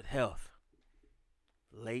 Just like with health.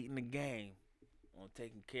 Late in the game on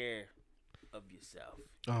taking care of yourself.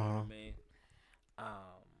 You know what I mean?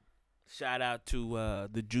 Shout out to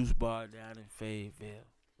the juice bar down in Fayetteville,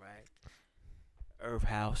 right? Earth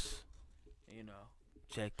House, you know,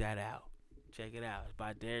 check that out. Check it out. It's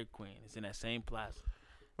by Dairy Queen. It's in that same plaza.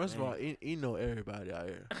 First of all, he know everybody out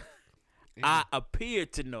here. I appear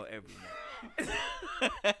to know everyone.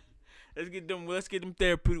 Let's get them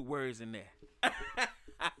therapeutic words in there.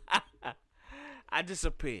 I just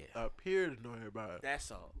appear. I appear to know everybody.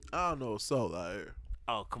 That's all. I don't know so out here.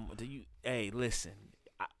 Oh, come on. Hey, listen.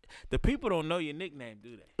 The people don't know your nickname,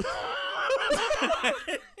 do they?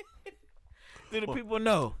 Do the people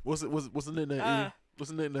know? What's the nickname?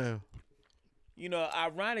 What's the nickname? You know,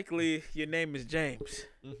 ironically, your name is James,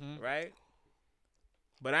 right?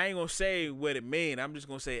 But I ain't gonna say what it mean. I'm just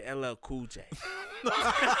gonna say LL Cool J.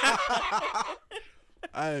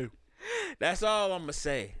 Hey, that's all I'm gonna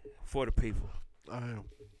say for the people. I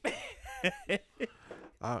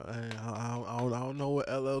don't know what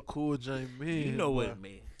LL Cool J means. You know what it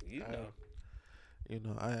means. You know. You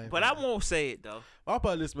know, but I won't say it though. I'll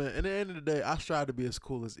probably this man. At the end of the day, I strive to be as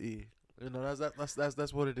cool as E. You know,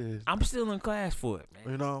 that's what it is. I'm still in class for it, man.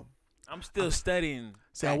 You know, I'm still studying.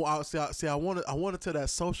 See, I want to tell that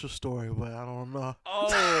social story, but I don't know. Oh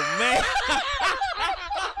man.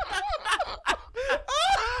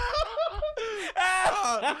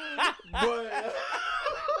 But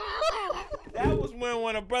that was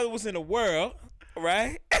when a brother was in the world,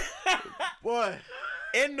 right? Boy,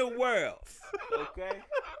 in the world, okay.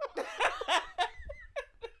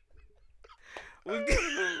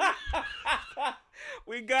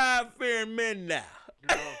 We God-fearing men now. You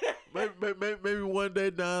know, maybe one day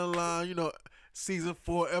down the line, you know, season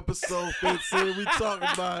 4, episode 15, we talk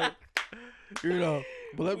about it. You know,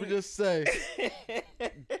 but let me just say,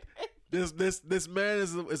 this man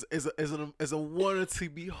is a wonder to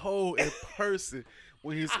behold in person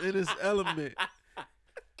when he's in his element.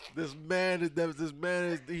 This man is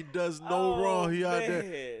he does no wrong. He out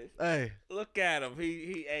there. Hey, look at him.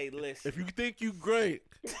 He hey, listen. If you think you great,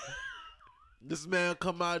 this man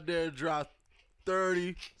come out there and drop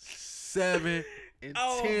 37 and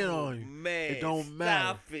 10 on you. Man, it don't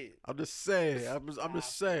matter. It. I'm just saying. I'm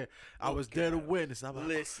just saying. I was there to witness. I'm like,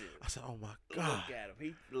 listen. I said, oh my God. Look at him.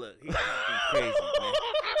 He's talking crazy, man.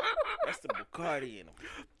 That's the Bacardi in him.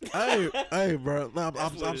 Hey, bro.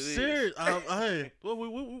 I'm serious. Hey, we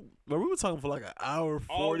were talking for like an hour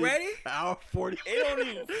 40. Already? Hour 40. It don't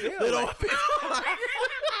even feel. It don't feel like.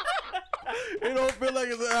 It don't feel like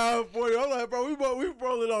it's an hour 40. I'm like, bro, we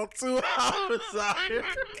rolling on 2 hours out here.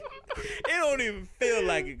 It don't even feel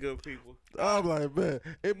like it, good people. I'm like, man,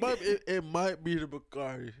 it might be the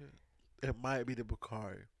Bacardi. It might be the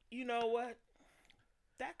Bacardi. You know what?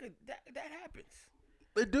 That happens.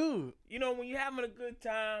 They do. You know, when you're having a good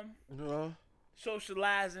time,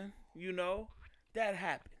 socializing, you know, that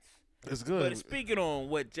happens. It's good. But speaking on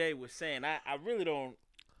what Jay was saying, I really don't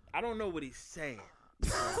know what he's saying.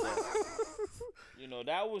 You know,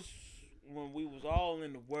 that was when we was all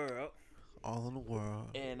in the world. All in the world.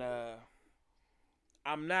 And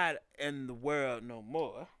I'm not in the world no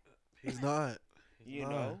more. He's not. You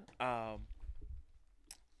know, I'm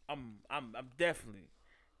definitely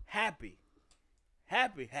happy.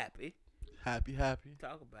 Happy.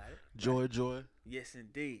 Talk about it. Joy. Yes,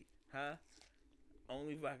 indeed. Huh?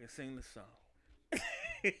 Only if I can sing the song.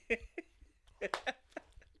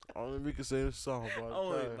 Only if we can sing the song, bro.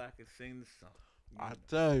 Only if I can sing the song. I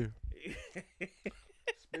tell you.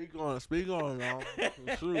 Speak on it, y'all.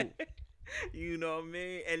 It's true. You know what I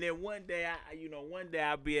mean? And then one day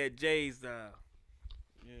I'll be at Jay's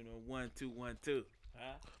 1212.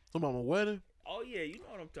 Huh? I'm on my wedding. Oh yeah, you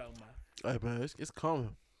know what I'm talking about. Hey man, it's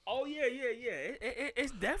coming. Oh yeah.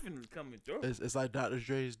 It's definitely coming through. It's like Dr.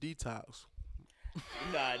 Dre's Detox.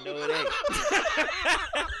 Nah, no it ain't.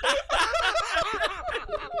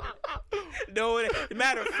 No it ain't.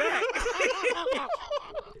 Matter of fact,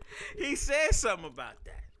 he said something about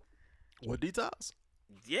that. What detox?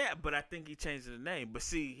 Yeah, but I think he changed the name. But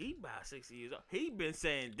see, he about 60 years old. He been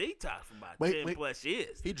saying detox for about 10 plus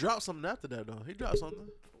years. He dropped something after that though. He dropped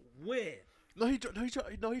something. When? No, he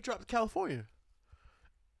dropped California.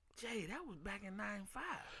 Jay, that was back in 95.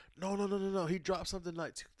 No. He dropped something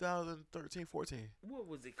like 2013, 14. What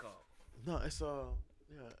was it called? No, it's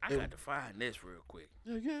yeah. I got to find this real quick.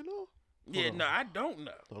 Yeah, no. Yeah, no, I don't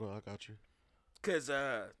know. Hold on, I got you. Cause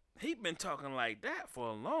he been talking like that for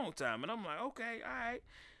a long time, and I'm like, okay, all right,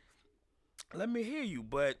 let me hear you,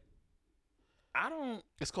 but I don't.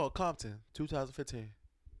 It's called Compton, 2015.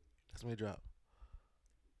 That's when he dropped.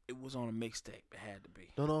 It was on a mixtape. It had to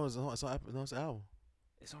be. No, it's an album.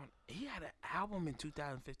 It's on. He had an album in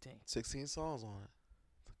 2015. 16 songs on it.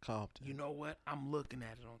 Compton. You know what? I'm looking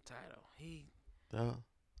at it on Tidal. Yeah.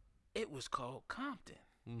 It was called Compton.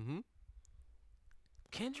 Mm-hmm.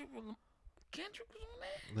 Kendrick was on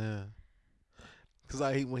that. Yeah. Cause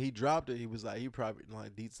like when he dropped it, he was like he probably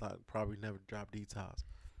like Detox probably never dropped Detox,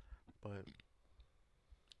 but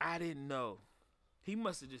I didn't know. He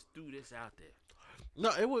must have just threw this out there.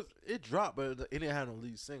 no, it dropped, but it didn't have no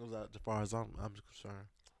lead singles out as far as I'm concerned.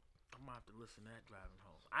 I'm gonna have to listen to that driving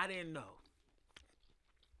home. I didn't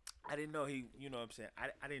know he. You know what I'm saying?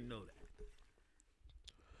 I didn't know that.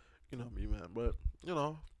 You know me, man, but you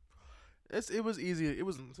know, it was easy. It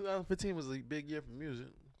was 2015 was a big year for music.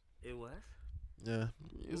 It was. Yeah.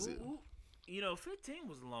 Ooh. You know, 15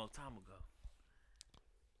 was a long time ago.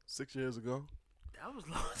 6 years ago. That was a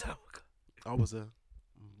long time ago. I was a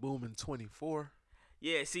booming 24.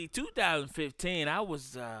 Yeah, see, 2015, I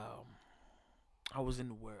was in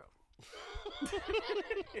the world.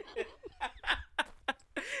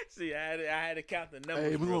 See, I had to count the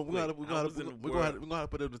numbers. Hey, we're gonna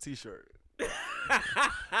put it on the t-shirt.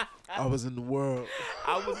 I was in the world.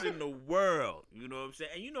 I was in the world. You know what I'm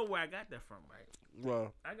saying? And you know where I got that from, right?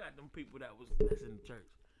 Well, I got them people that's in the church.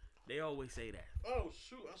 They always say that. oh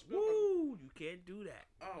shoot! I spilled. Woo! You can't do that.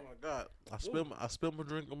 Oh my god! I spilled my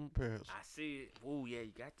drink on my pants. I see it. Woo! Yeah,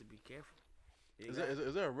 you got to be careful. Is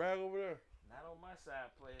there a rag over there? Not on my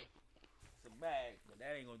side, player. It's a bag, but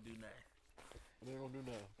that ain't gonna do nothing. They ain't gonna do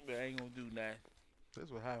nothing. That ain't gonna do nothing.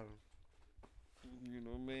 That's what happened. You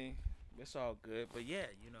know what I mean? It's all good, but yeah,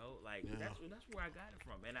 you know, like that's where I got it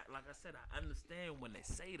from, and like I said, I understand when they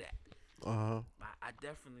say that. I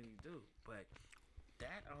definitely do, but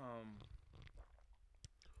that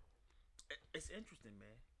it's interesting,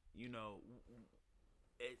 man. You know,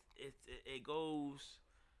 it goes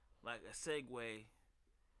like a segue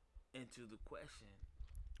into the question: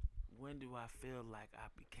 when do I feel like I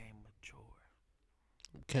became mature?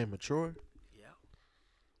 Became mature? Yeah.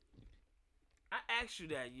 I asked you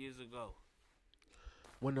that years ago.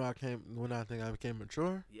 When I think I became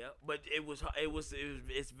mature? Yeah, but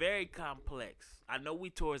it's very complex. I know we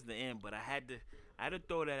towards the end, but I had to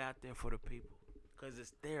throw that out there for the people because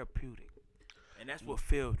it's therapeutic, and that's what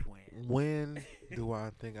feels when do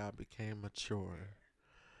I think I became mature?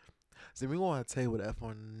 See, we gonna table that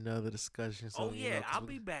for another discussion. So, I'll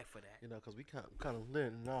be back for that. You know, because we kind of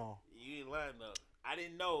lit now. You ain't lying though. I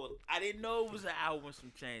didn't know it was an album with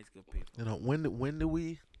some change, good people. You know, when do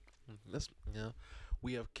we? Let's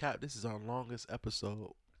we have capped. This is our longest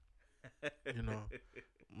episode. You know,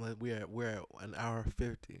 like we're at an hour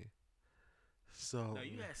 50. So no,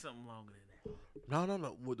 you had something longer than that.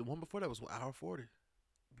 No. The one before that was 1 hour 40.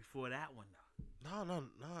 Before that one though. No.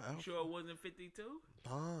 You sure it wasn't 52?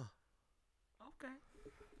 Nah. Okay.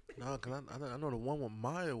 No, cause I know the one with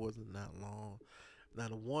Maya wasn't that long. Now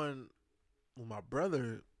the one with my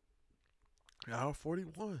brother, hour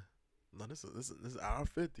 41. No, this is hour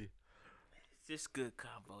 50. It's just good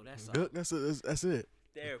combo. That's all. Good. That's it.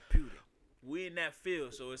 Therapeutic. We in that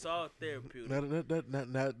field, so it's all therapeutic.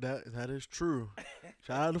 That is true.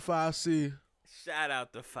 Shout out to 5C. Shout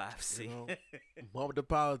out to 5C. You know, bump the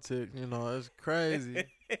politics. You know, it's crazy.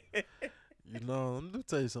 You know, let me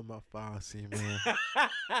tell you something about 5C, man.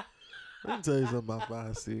 Let me tell you something about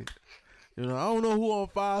 5C. You know, I don't know who on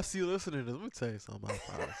 5C listening to this. Let me tell you something about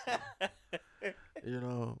 5C. You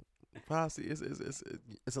know, 5C,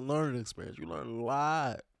 it's a learning experience. You learn a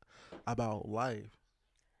lot about life.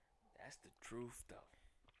 That's the truth, though.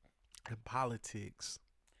 And politics.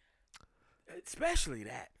 Especially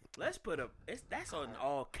that. Let's put that's on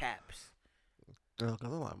all caps. Cause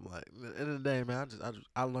I'm like, at the end of the day, man,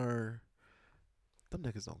 I learned them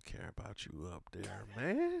niggas don't care about you up there,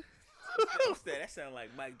 man. What's that? That sounded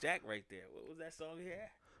like Mike Jack right there. What was that song he had?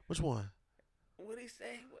 Which one? What did he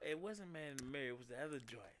say? It wasn't Man in the Mirror. It was the other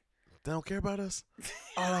joint. They don't care about us?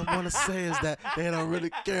 All I want to say is that they don't really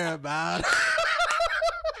care about us.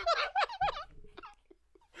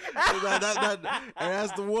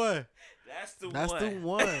 That's the one. That's the That's one. the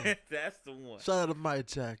one. That's the one. Shout out to Mike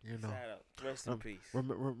Jack, you know. Shout out. Rest in peace.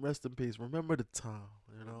 Rest in peace. Remember the time,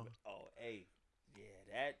 you know. Oh, hey. Yeah,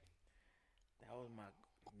 that was my,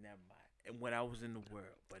 never mind. And when I was in the world,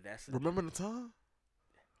 but that's remember the time?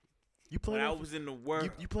 You played when it I was in the world.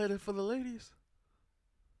 You played it for the ladies?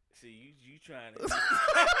 See, you trying to.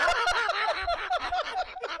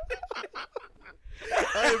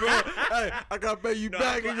 Hey, man. Hey, I got to pay you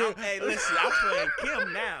back. Hey, listen, I'm playing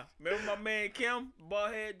Kim now. Remember my man Kim,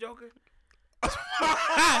 bald head Joker?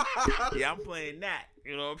 Yeah, I'm playing that.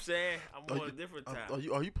 You know what I'm saying? I'm on a different time.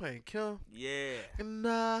 Are you playing Kim? Yeah. And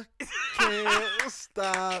I can't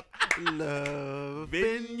stop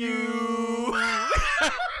loving you.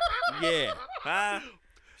 Yeah. Huh?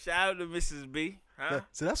 Shout out to Mrs. B. Huh?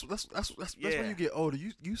 So that's when you get older.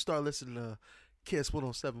 You start listening to Kiss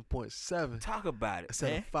 107.7. Talk about it,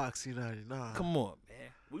 instead man. of Foxy 99. Come on,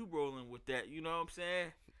 man. We rolling with that. You know what I'm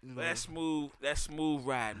saying? You know, That smooth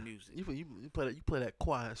ride music. You play that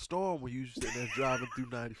Quiet Storm when you sitting there driving through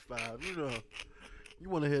 95. You know, you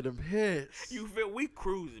want to hear them hits. You feel we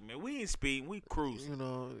cruising, man. We ain't speeding, we cruising. You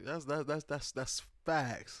know, that's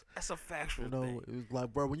facts. That's a factual You know, thing. it was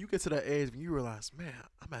like, bro, when you get to that age, when you realize, man,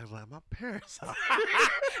 I'm acting like my parents. Nah,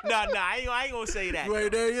 I ain't gonna say that. You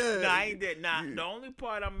ain't there yet. Nah, I ain't there. Nah, the only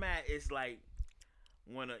part I'm at is like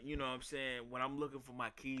when you know what I'm saying, when I'm looking for my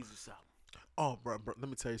keys or something. Oh, bro, let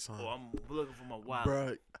me tell you something. Or I'm looking for my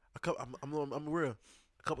wallet. Bro, I'm real.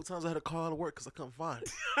 A couple times I had to call out of work because I couldn't find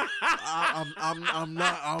it. I'm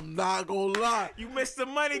not gonna lie. You missed the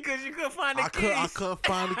money because you couldn't find the keys. I couldn't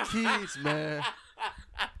find the keys, man.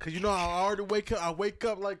 Cause you know I already wake up. I wake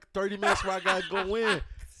up like 30 minutes where I gotta go in,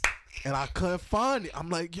 and I couldn't find it.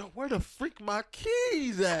 I'm like, yo, where the freak my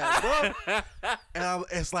keys at, bro? And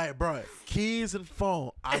it's like, bro, keys and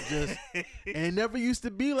phone. And it never used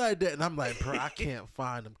to be like that. And I'm like, bro, I can't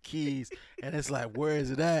find them keys. And it's like, where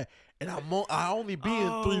is it at? And I only be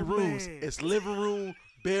in 3 rooms. Man. It's living room,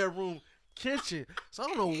 bedroom, kitchen. So I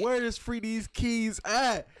don't know where these keys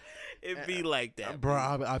at. It be like that, bro.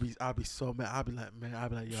 I'll be so mad. I'll be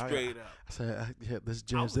like, yo, straight up. I said, yeah, this I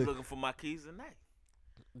James. was looking for my keys tonight.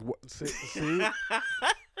 What, see?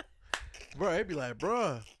 Bro, it'd be like,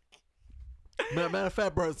 bro. Matter of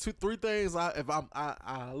fact, bro, 3 things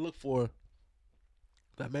I look for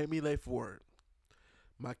that make me late for work: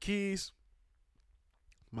 my keys,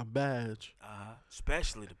 my badge,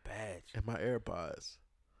 Especially the badge, and my AirPods.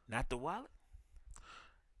 not the wallet.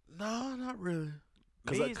 No, not really.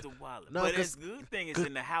 Me is the wallet, no, but it's good thing it's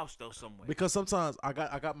in the house though somewhere. Because sometimes I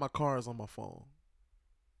got my cards on my phone.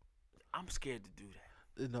 I'm scared to do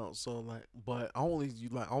that. You know, so like, but I only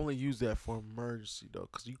use that for emergency though,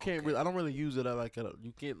 cause you can't really. I don't really use it at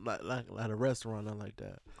you can't like at a restaurant, nothing like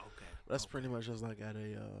that. Okay. That's pretty much just like at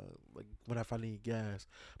a like if I need gas.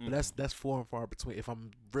 But that's far and far between. If I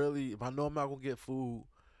know I'm not gonna get food,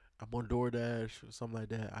 I'm on DoorDash or something like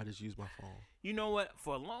that. I just use my phone. You know what?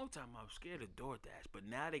 For a long time I was scared of DoorDash, but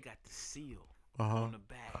now they got the seal Uh-huh. on the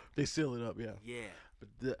back. They seal it up, yeah. Yeah.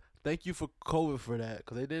 But thank you for COVID for that,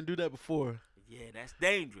 cause they didn't do that before. Yeah, that's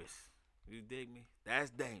dangerous. You dig me?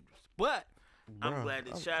 That's dangerous. But I'm Bruh, glad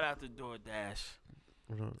that shout out to DoorDash.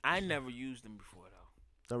 I never used them before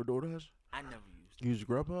though. Never DoorDash? I never used them. Use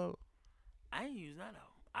Grubhub? I ain't use none of them.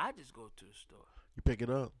 I just go to the store. You pick it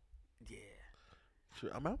up? Yeah.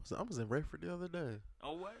 Sure. I was in Rayford the other day.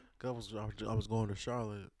 Oh what? I was going to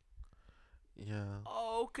Charlotte. Yeah.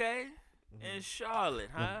 Oh, okay. Mhm. In Charlotte,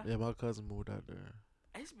 huh? Yeah, my cousin moved out there.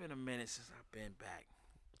 It's been a minute since I've been back.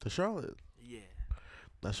 To Charlotte? Yeah.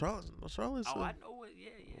 Now Charlotte's. Oh, I know what.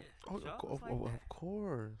 Yeah. Charlotte's like that. Of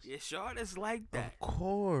course. Yeah, Charlotte's like that. Of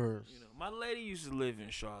course. You know, my lady used to live in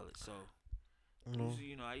Charlotte, so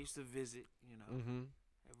You know. I used to visit. Mm-hmm.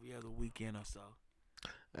 Every other weekend or so.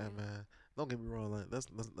 Hey man, don't get me wrong. Like that's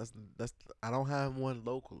I don't have one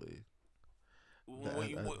locally.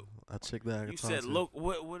 I check that. You said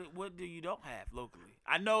what do you don't have locally?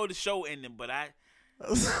 I know the show ending, but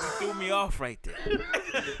you threw me off right there.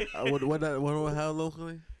 What do I have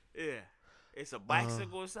locally? Yeah, it's a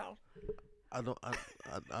bicycle or something. I don't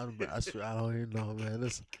even know, man.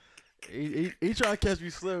 Listen, He trying to catch me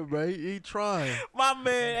slipping, bro. He trying. My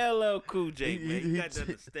man LL Cool J, He- man. he- You got to he-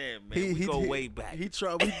 understand, man. We go way back. He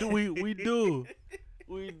try. We do. We do.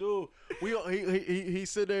 We do. He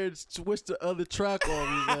sit there and switch the other track on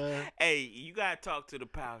me, man. Hey, you gotta talk to the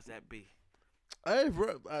powers that be. Hey,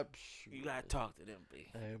 bro. You gotta talk to them, B.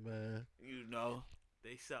 Hey, man. You know,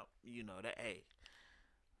 they something. You know that. Hey,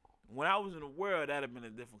 when I was in the world, that'd have been a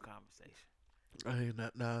different conversation. Hey,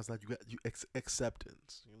 now it's like you got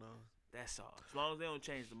acceptance. You know. That's all. As long as they don't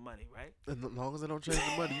change the money, right? And as long as they don't change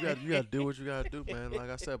the money, you got to do what you got to do, man. Like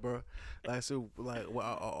I said, bro. Like I said, like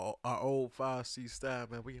our old 5C style,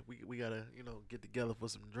 man. We gotta get together for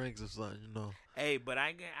some drinks or something, you know. Hey, but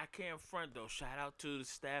I can't front though. Shout out to the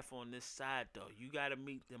staff on this side though. You gotta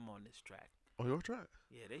meet them on this track. On your track?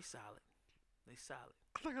 Yeah, they solid. They solid.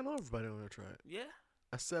 I think I know everybody on your track. Yeah.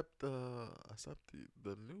 Except the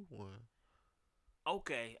new one.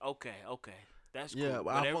 Okay. That's cool. Yeah,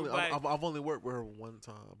 But I've only worked with her one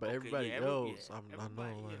time, but okay, everybody yeah, else, I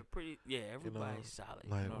everybody, know, like, everybody's solid.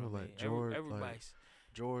 like, You know what I mean? George, Everybody's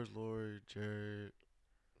George, Lori, Jared,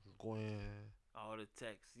 Gwen. all the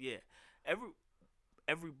texts. Yeah,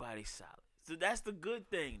 everybody's solid. So that's the good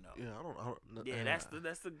thing, though. Yeah, I don't. Yeah,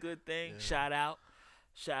 that's the good thing. Yeah.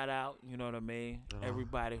 Shout out. You know what I mean?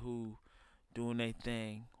 Everybody who doing their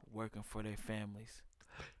thing, working for their families.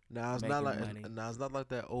 Now it's making not like money. now it's not like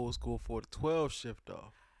that old school 4 to 12 shift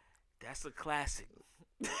off. That's a classic.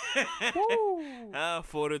 Woo!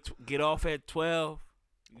 Get off at 12.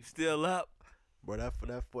 You still up? Bro, that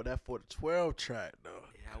 4 to 12 track though.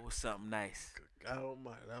 Yeah, that was something nice. God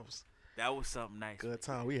almighty, That was something nice. good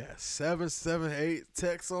time. We had 7, 8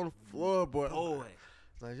 texts on the floor, boy. Boy.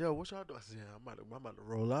 Like, yo, what y'all doing? I said, yeah, I'm about to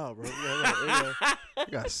roll out, bro.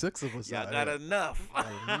 We got 6 of us Y'all out got here. enough.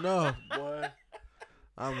 Got enough, boy.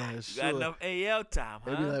 I'm like, You sure. got enough AL time,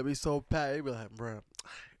 They be huh? like, we so packed. They be like, bro,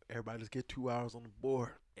 everybody just get 2 hours on the board.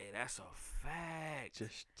 Hey, that's a fact.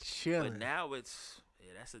 Just chilling. But now that's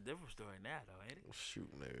a different story now, though, ain't it? Shoot,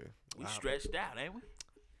 nigga. We stretched out, ain't we?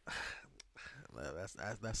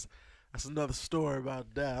 That's another story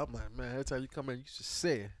about that. I'm like, man, every time you come in, you should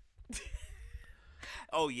say it.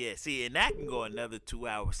 Oh yeah, see, and that can go another 2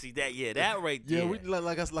 hours. See that? Yeah, that right there. Yeah, we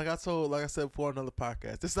like I said before, another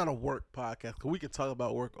podcast. This is not a work podcast, cause we can talk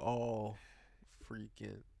about work all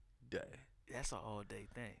freaking day. That's an all day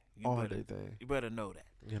thing. Day thing. You better know that.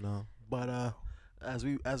 You know. But as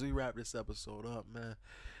we wrap this episode up, man,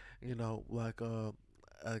 like I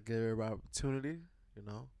give everybody opportunity.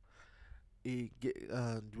 Would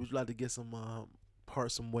you like to get some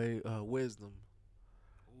wisdom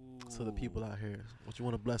to the people out here? What you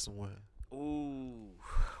want to bless them with? Ooh,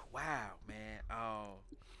 wow, man.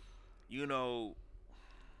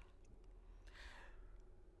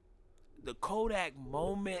 The Kodak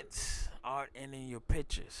moments aren't in your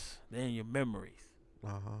pictures; they're in your memories. Uh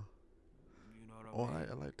huh. You know what I mean?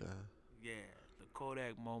 I like that. Yeah, the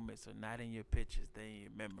Kodak moments are not in your pictures; they're in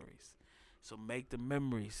your memories. So make the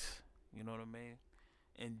memories. You know what I mean?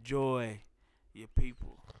 Enjoy your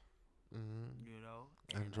people. Mm-hmm. You know,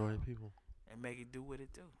 and, Enjoy people and make it do what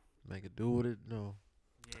it do. Make it do what it do.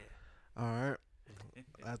 Yeah. All right.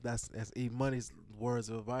 That's E Money's words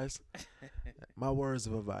of advice. My words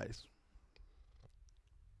of advice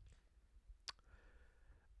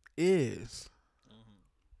is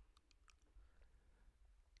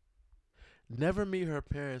never meet her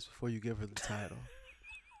parents before you give her the title.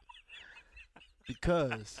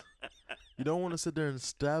 Because you don't want to sit there and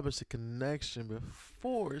establish a connection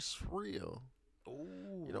before it's real.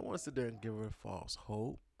 Ooh. You don't want to sit there and give her false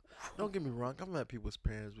hope. Don't get me wrong. I've met people's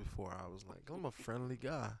parents before. I was like, I'm a friendly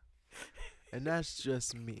guy. And that's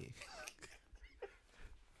just me.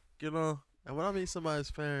 And when I meet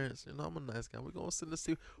somebody's parents, I'm a nice guy. We're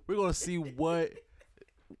gonna see what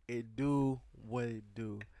it do.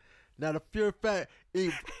 Now the pure fact,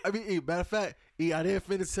 matter of fact, I didn't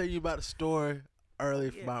finish tell you about the story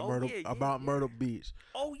earlier about Myrtle Beach.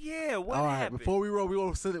 Oh yeah, what All happened? right, before we roll, we're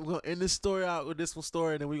gonna end this story out with this one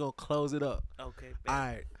story, and then we're gonna close it up. Okay. All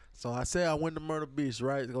right. So I said I went to Myrtle Beach,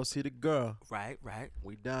 right, to go see the girl. Right.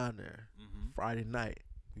 We down there Friday night.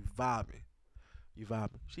 We vibing. You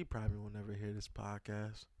vibing. She probably will never hear this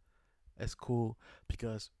podcast. That's cool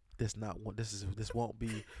because this won't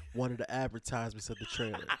be one of the advertisements of the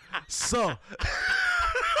trailer. So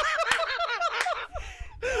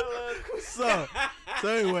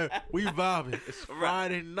anyway, we vibing. It's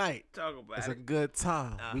Friday night. Talk about it's it. a good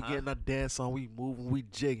time. We getting our dance on. We moving. We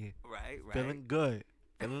jigging. Right. Feeling good.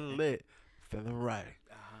 Feeling lit. Feeling right.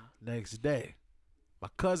 Next day, my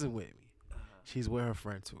cousin with me. She's with her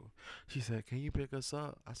friend too. She said, "Can you pick us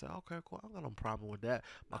up?" I said, "Okay, cool. I don't got no problem with that."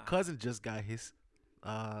 My cousin just got his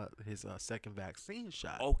his second vaccine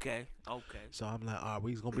shot. Okay. So I'm like, all right,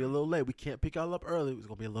 we's gonna be a little late. We can't pick y'all up early. We're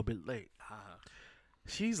gonna be a little bit late.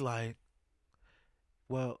 She's like,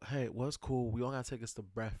 well, hey, what's cool? We all gotta take us to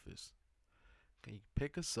breakfast. Can you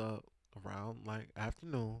pick us up around like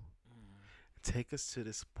afternoon? Take us to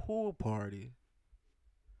this pool party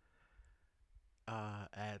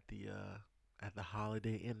at the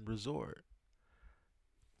Holiday Inn Resort.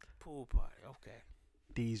 Pool party, okay.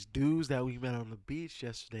 These dudes that we met on the beach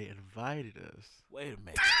yesterday invited us. Wait a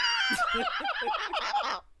minute.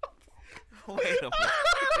 Wait a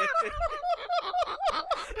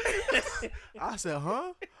minute. I said,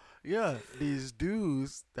 huh? Yeah, these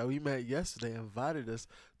dudes that we met yesterday invited us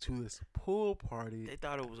to this pool party. They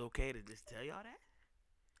thought it was okay to just tell y'all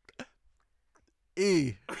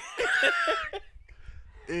that?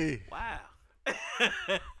 Wow.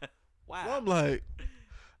 Wow. So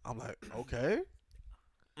I'm like, okay.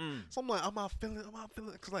 So I'm like, I'm not feeling,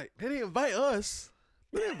 cause like they didn't invite us.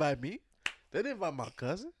 They didn't invite me. They didn't invite my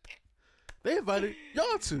cousin. They invited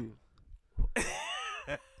y'all two.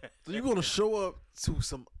 So you're gonna show up to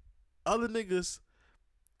some other niggas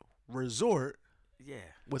resort,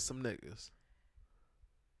 with some niggas.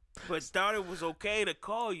 But thought it was okay to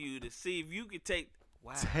call you to see if you could take.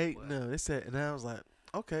 Wow. No, they said, and I was like,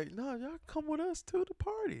 okay, no, y'all come with us to the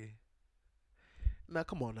party. Now,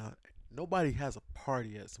 come on now. Nobody has a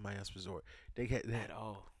party at somebody else's resort. They get that at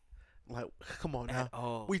all. Like, come on at now.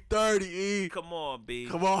 All. We 30, E. Come on, B.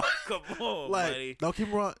 Come on. Come on, like, buddy. don't keep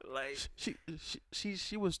me wrong. Like,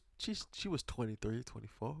 she was 23,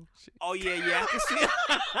 24. Oh yeah, I can see.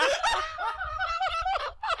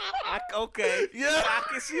 Okay. Yeah. I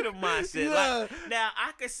can see the mindset. Yeah. Like, now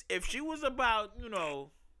I can. If she was about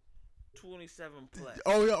 27 plus.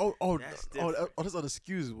 Oh yeah. That's different. That's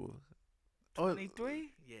unexcusable.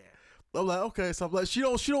 23. Yeah. I'm like, okay, so I'm like, she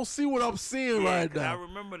don't see what I'm seeing right now. I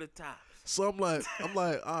remember the times. So I'm like, all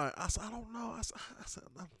right. I said, I don't know. I said,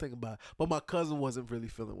 I'm thinking about it. But my cousin wasn't really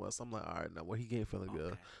feeling well. So I'm like, all right, now, well, he ain't feeling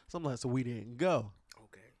good. So I'm like, so we didn't go.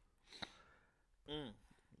 Okay.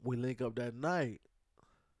 We link up that night.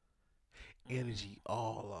 Energy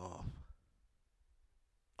all off.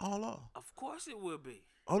 All off. Of course it will be.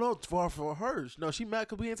 Oh no, far for hers. No, she mad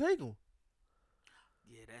because we didn't take him.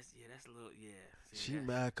 Yeah, that's a little, See, she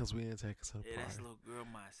mad because we didn't take her to the party. Yeah, that's a little girl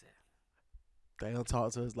mindset. They don't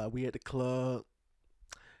talk to us like we at the club.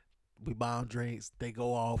 We buying drinks. They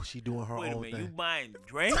go off. She doing her own thing. Wait a minute, you buying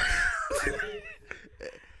drinks?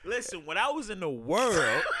 Listen, when I was in the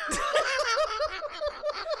world,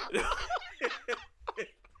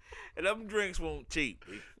 and them drinks weren't cheap.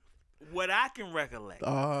 What I can recollect,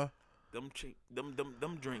 them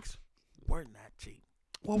drinks were not cheap.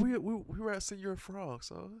 Well, we were at Senior Frog,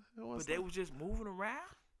 so it was. But they was just moving around.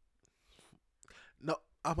 No,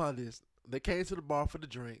 I'm on this. They came to the bar for the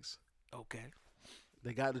drinks. Okay.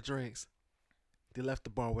 They got the drinks. They left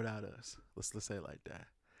the bar without us. Let's say it like that.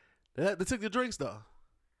 They took the drinks though.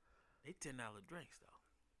 They $10 drinks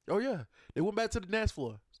though. Oh yeah, they went back to the dance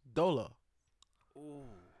floor. Dolo. Ooh.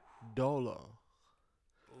 Dolo.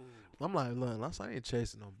 Ooh. I'm like, look, I ain't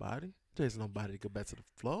chasing nobody. Chasing nobody to go back to the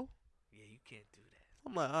floor. Yeah, you can't do that.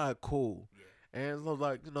 I'm like, all right, cool. Yeah. And so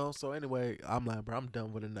like, so anyway, I'm like, bro, I'm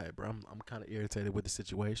done with the night, bro. I'm kind of irritated with the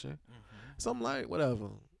situation. Mm-hmm. So I'm like, whatever.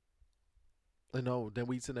 Then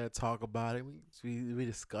we sit there and talk about it. We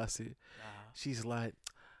discuss it. She's like,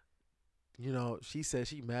 she said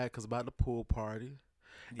she mad because about the pool party.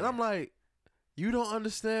 Yeah. And I'm like, you don't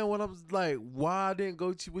understand what I'm like, why I didn't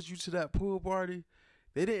go with you to that pool party?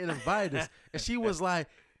 They didn't invite us. And she was like,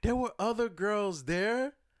 there were other girls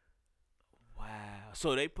there. Wow.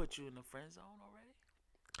 So they put you in the friend zone already?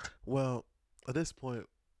 Well, at this point,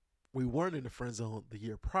 we weren't in the friend zone the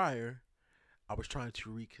year prior. I was trying to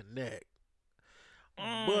reconnect.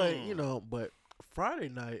 But Friday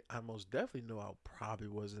night, I most definitely know I probably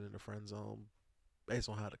wasn't in the friend zone based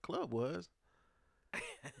on how the club was.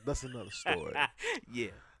 That's another story.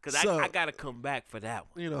 Yeah, because I got to come back for that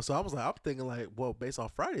one. So I was like, I'm thinking like, well, based on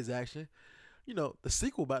Friday's action, the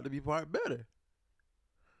sequel about to be part better.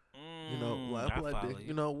 We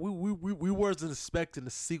wasn't expecting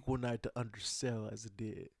the sequel night to undersell as it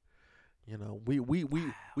did. We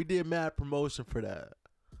did mad promotion for that.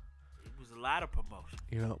 It was a lot of promotion.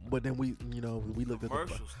 But then we looked at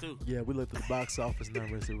commercials too. Yeah, we looked at the box office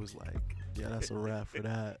numbers. It was like, yeah, that's a wrap for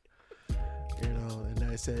that. And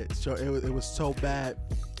they said it was so bad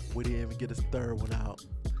we didn't even get a third one out.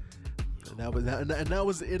 And that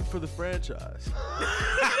was it for the franchise.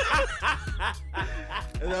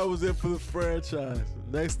 And that was it for the franchise.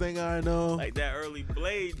 Next thing I know, like that early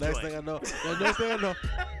Blade. Next thing I know,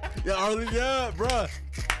 yeah, bruh.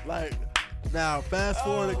 Like Now, fast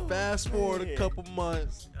forward a man. couple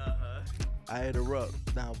months. I hit her up.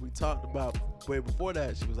 Now, we talked about way before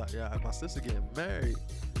that. She was like, yeah, my sister getting married.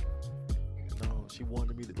 You know, she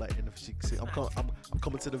wanted me to, like, and if she said, I'm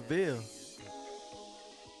coming to the Ville.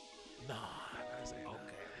 Nah, I said,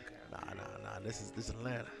 nah. This is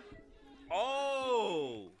Atlanta.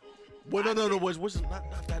 Oh. Well, no. Which is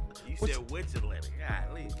not that. You said which Atlanta?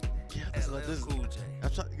 Golly. Yeah, this is Cool J. I'm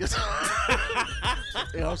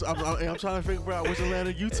trying to figure out which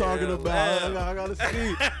Atlanta you talking Yeah, about. wow. I gotta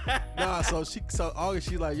see. Nah, so August,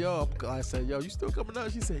 she like, yo, I said, yo, you still coming up?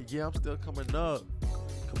 She said, yeah, I'm still coming up.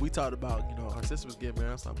 Cause we talked about, you know, her sister was getting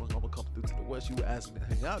married. I was like, I'm gonna come through to the West. You asked me to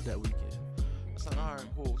hang out that weekend. I said, all right,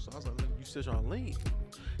 cool. So I was like, you still trying to leave?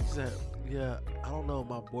 She said, yeah, I don't know if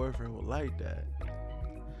my boyfriend would like that.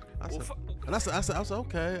 I said,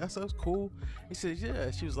 okay. I said, it's cool. He said,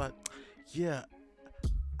 yeah. She was like, yeah,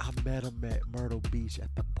 I met him at Myrtle Beach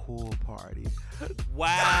at the pool party.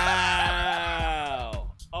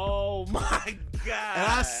 Wow. Oh my God. And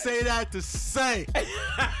I say that to say,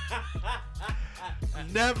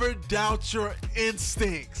 never doubt your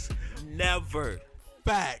instincts. Never.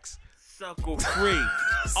 Facts. Sucker free.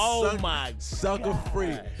 Oh my Sucker God.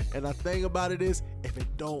 free. And the thing about it is, if it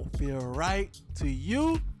don't feel right to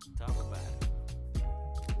you, Talk about it.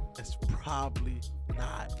 it's probably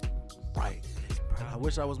not right. And I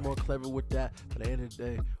wish I was more clever with that. But at the end of the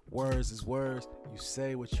day, words is words. You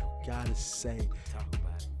say what you gotta say. Talk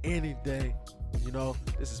about it. Any day. You know,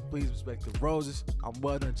 this is Please Respect the Roses. I'm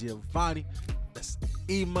Well Done Giovanni. That's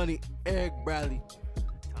E Money, Eric Bradley.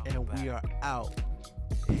 Talk And about we it. are out.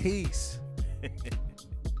 Peace.